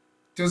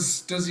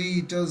does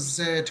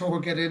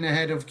Toher get in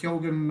ahead of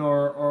Kyogan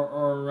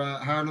or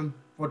Harlan?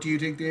 What do you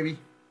think, Davey?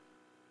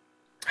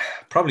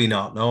 Probably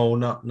not. No,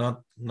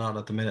 not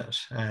at the minute.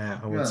 I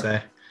would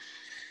say.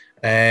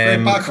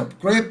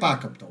 Great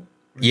backup though.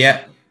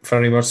 Yeah,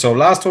 very much so.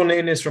 Last one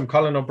in is from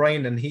Colin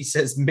O'Brien, and he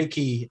says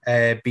Mickey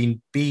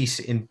being beat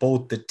in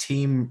both the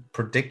team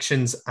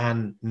predictions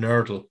and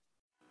Nerdle.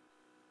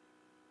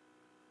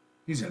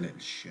 He's a little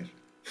shit.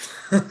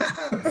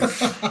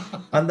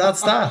 And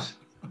that's that.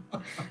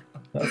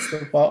 That's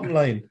the bottom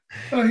line.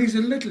 Oh, he's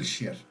a little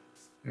shit.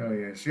 Oh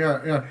yes,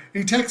 yeah.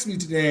 He texted me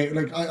today.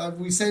 Like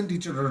we send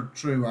each other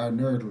through our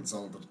nerdles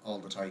all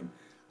the time.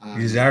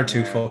 These are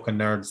two fucking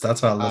nerds.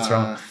 That's all. That's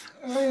wrong.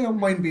 I don't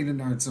mind being a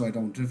nerd, so I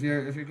don't. If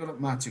you're good at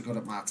maths, you're good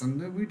at maths,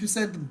 and we just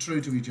send them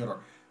through to each other.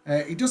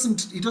 He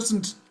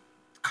doesn't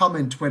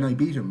comment when I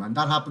beat him, and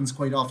that happens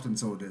quite often.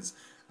 So it is.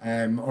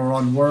 Or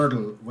on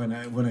Wordle when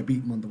I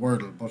beat him on the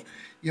Wordle, but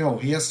you know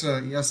he has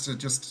to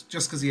just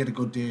because he had a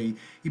good day.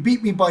 He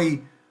beat me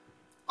by.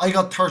 I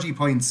got 30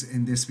 points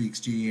in this week's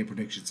GAA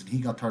predictions, and he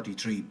got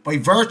 33 by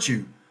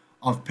virtue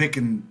of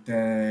picking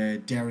the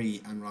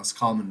Derry and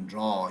Roscommon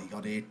draw. He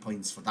got 8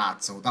 points for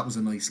that, so that was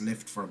a nice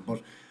lift for him.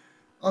 But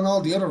on all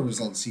the other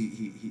results,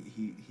 he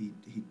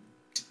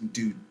didn't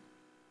do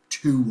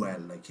too well.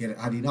 Like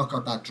had he not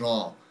got that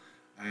draw,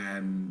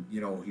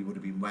 you know, he would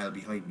have been well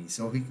behind me.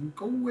 So he can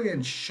go away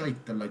and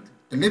shite the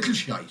little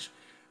shite.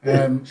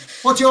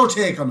 What's your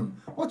take on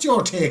him? What's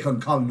your take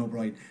on Colin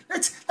O'Brien?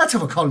 Let's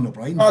have a Colin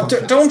O'Brien.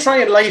 Don't try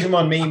and light him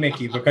on me,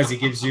 Mickey, because he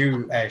gives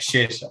you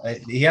shit.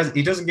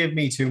 He doesn't give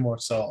me too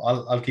much, so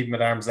I'll keep him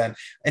at arm's length.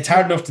 It's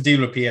hard enough to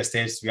deal with PS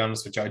tapes, to be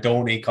honest with you. I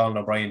don't need Colin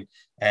O'Brien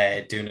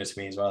doing it to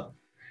me as well.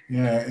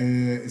 Yeah,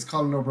 is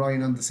Colin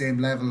O'Brien on the same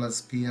level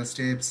as PS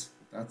tapes?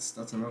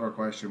 That's another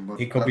question. But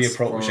he could be a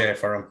protege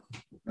for him.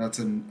 That's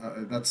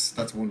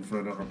one for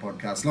another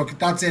podcast. Look,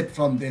 that's it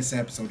from this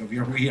episode of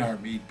your We Are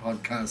Meath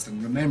podcast.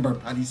 And remember,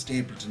 Paddy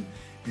Stapleton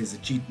is a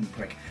cheating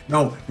prick.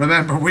 No,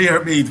 remember, We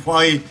Are Meath.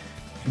 Why?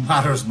 It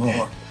matters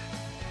more.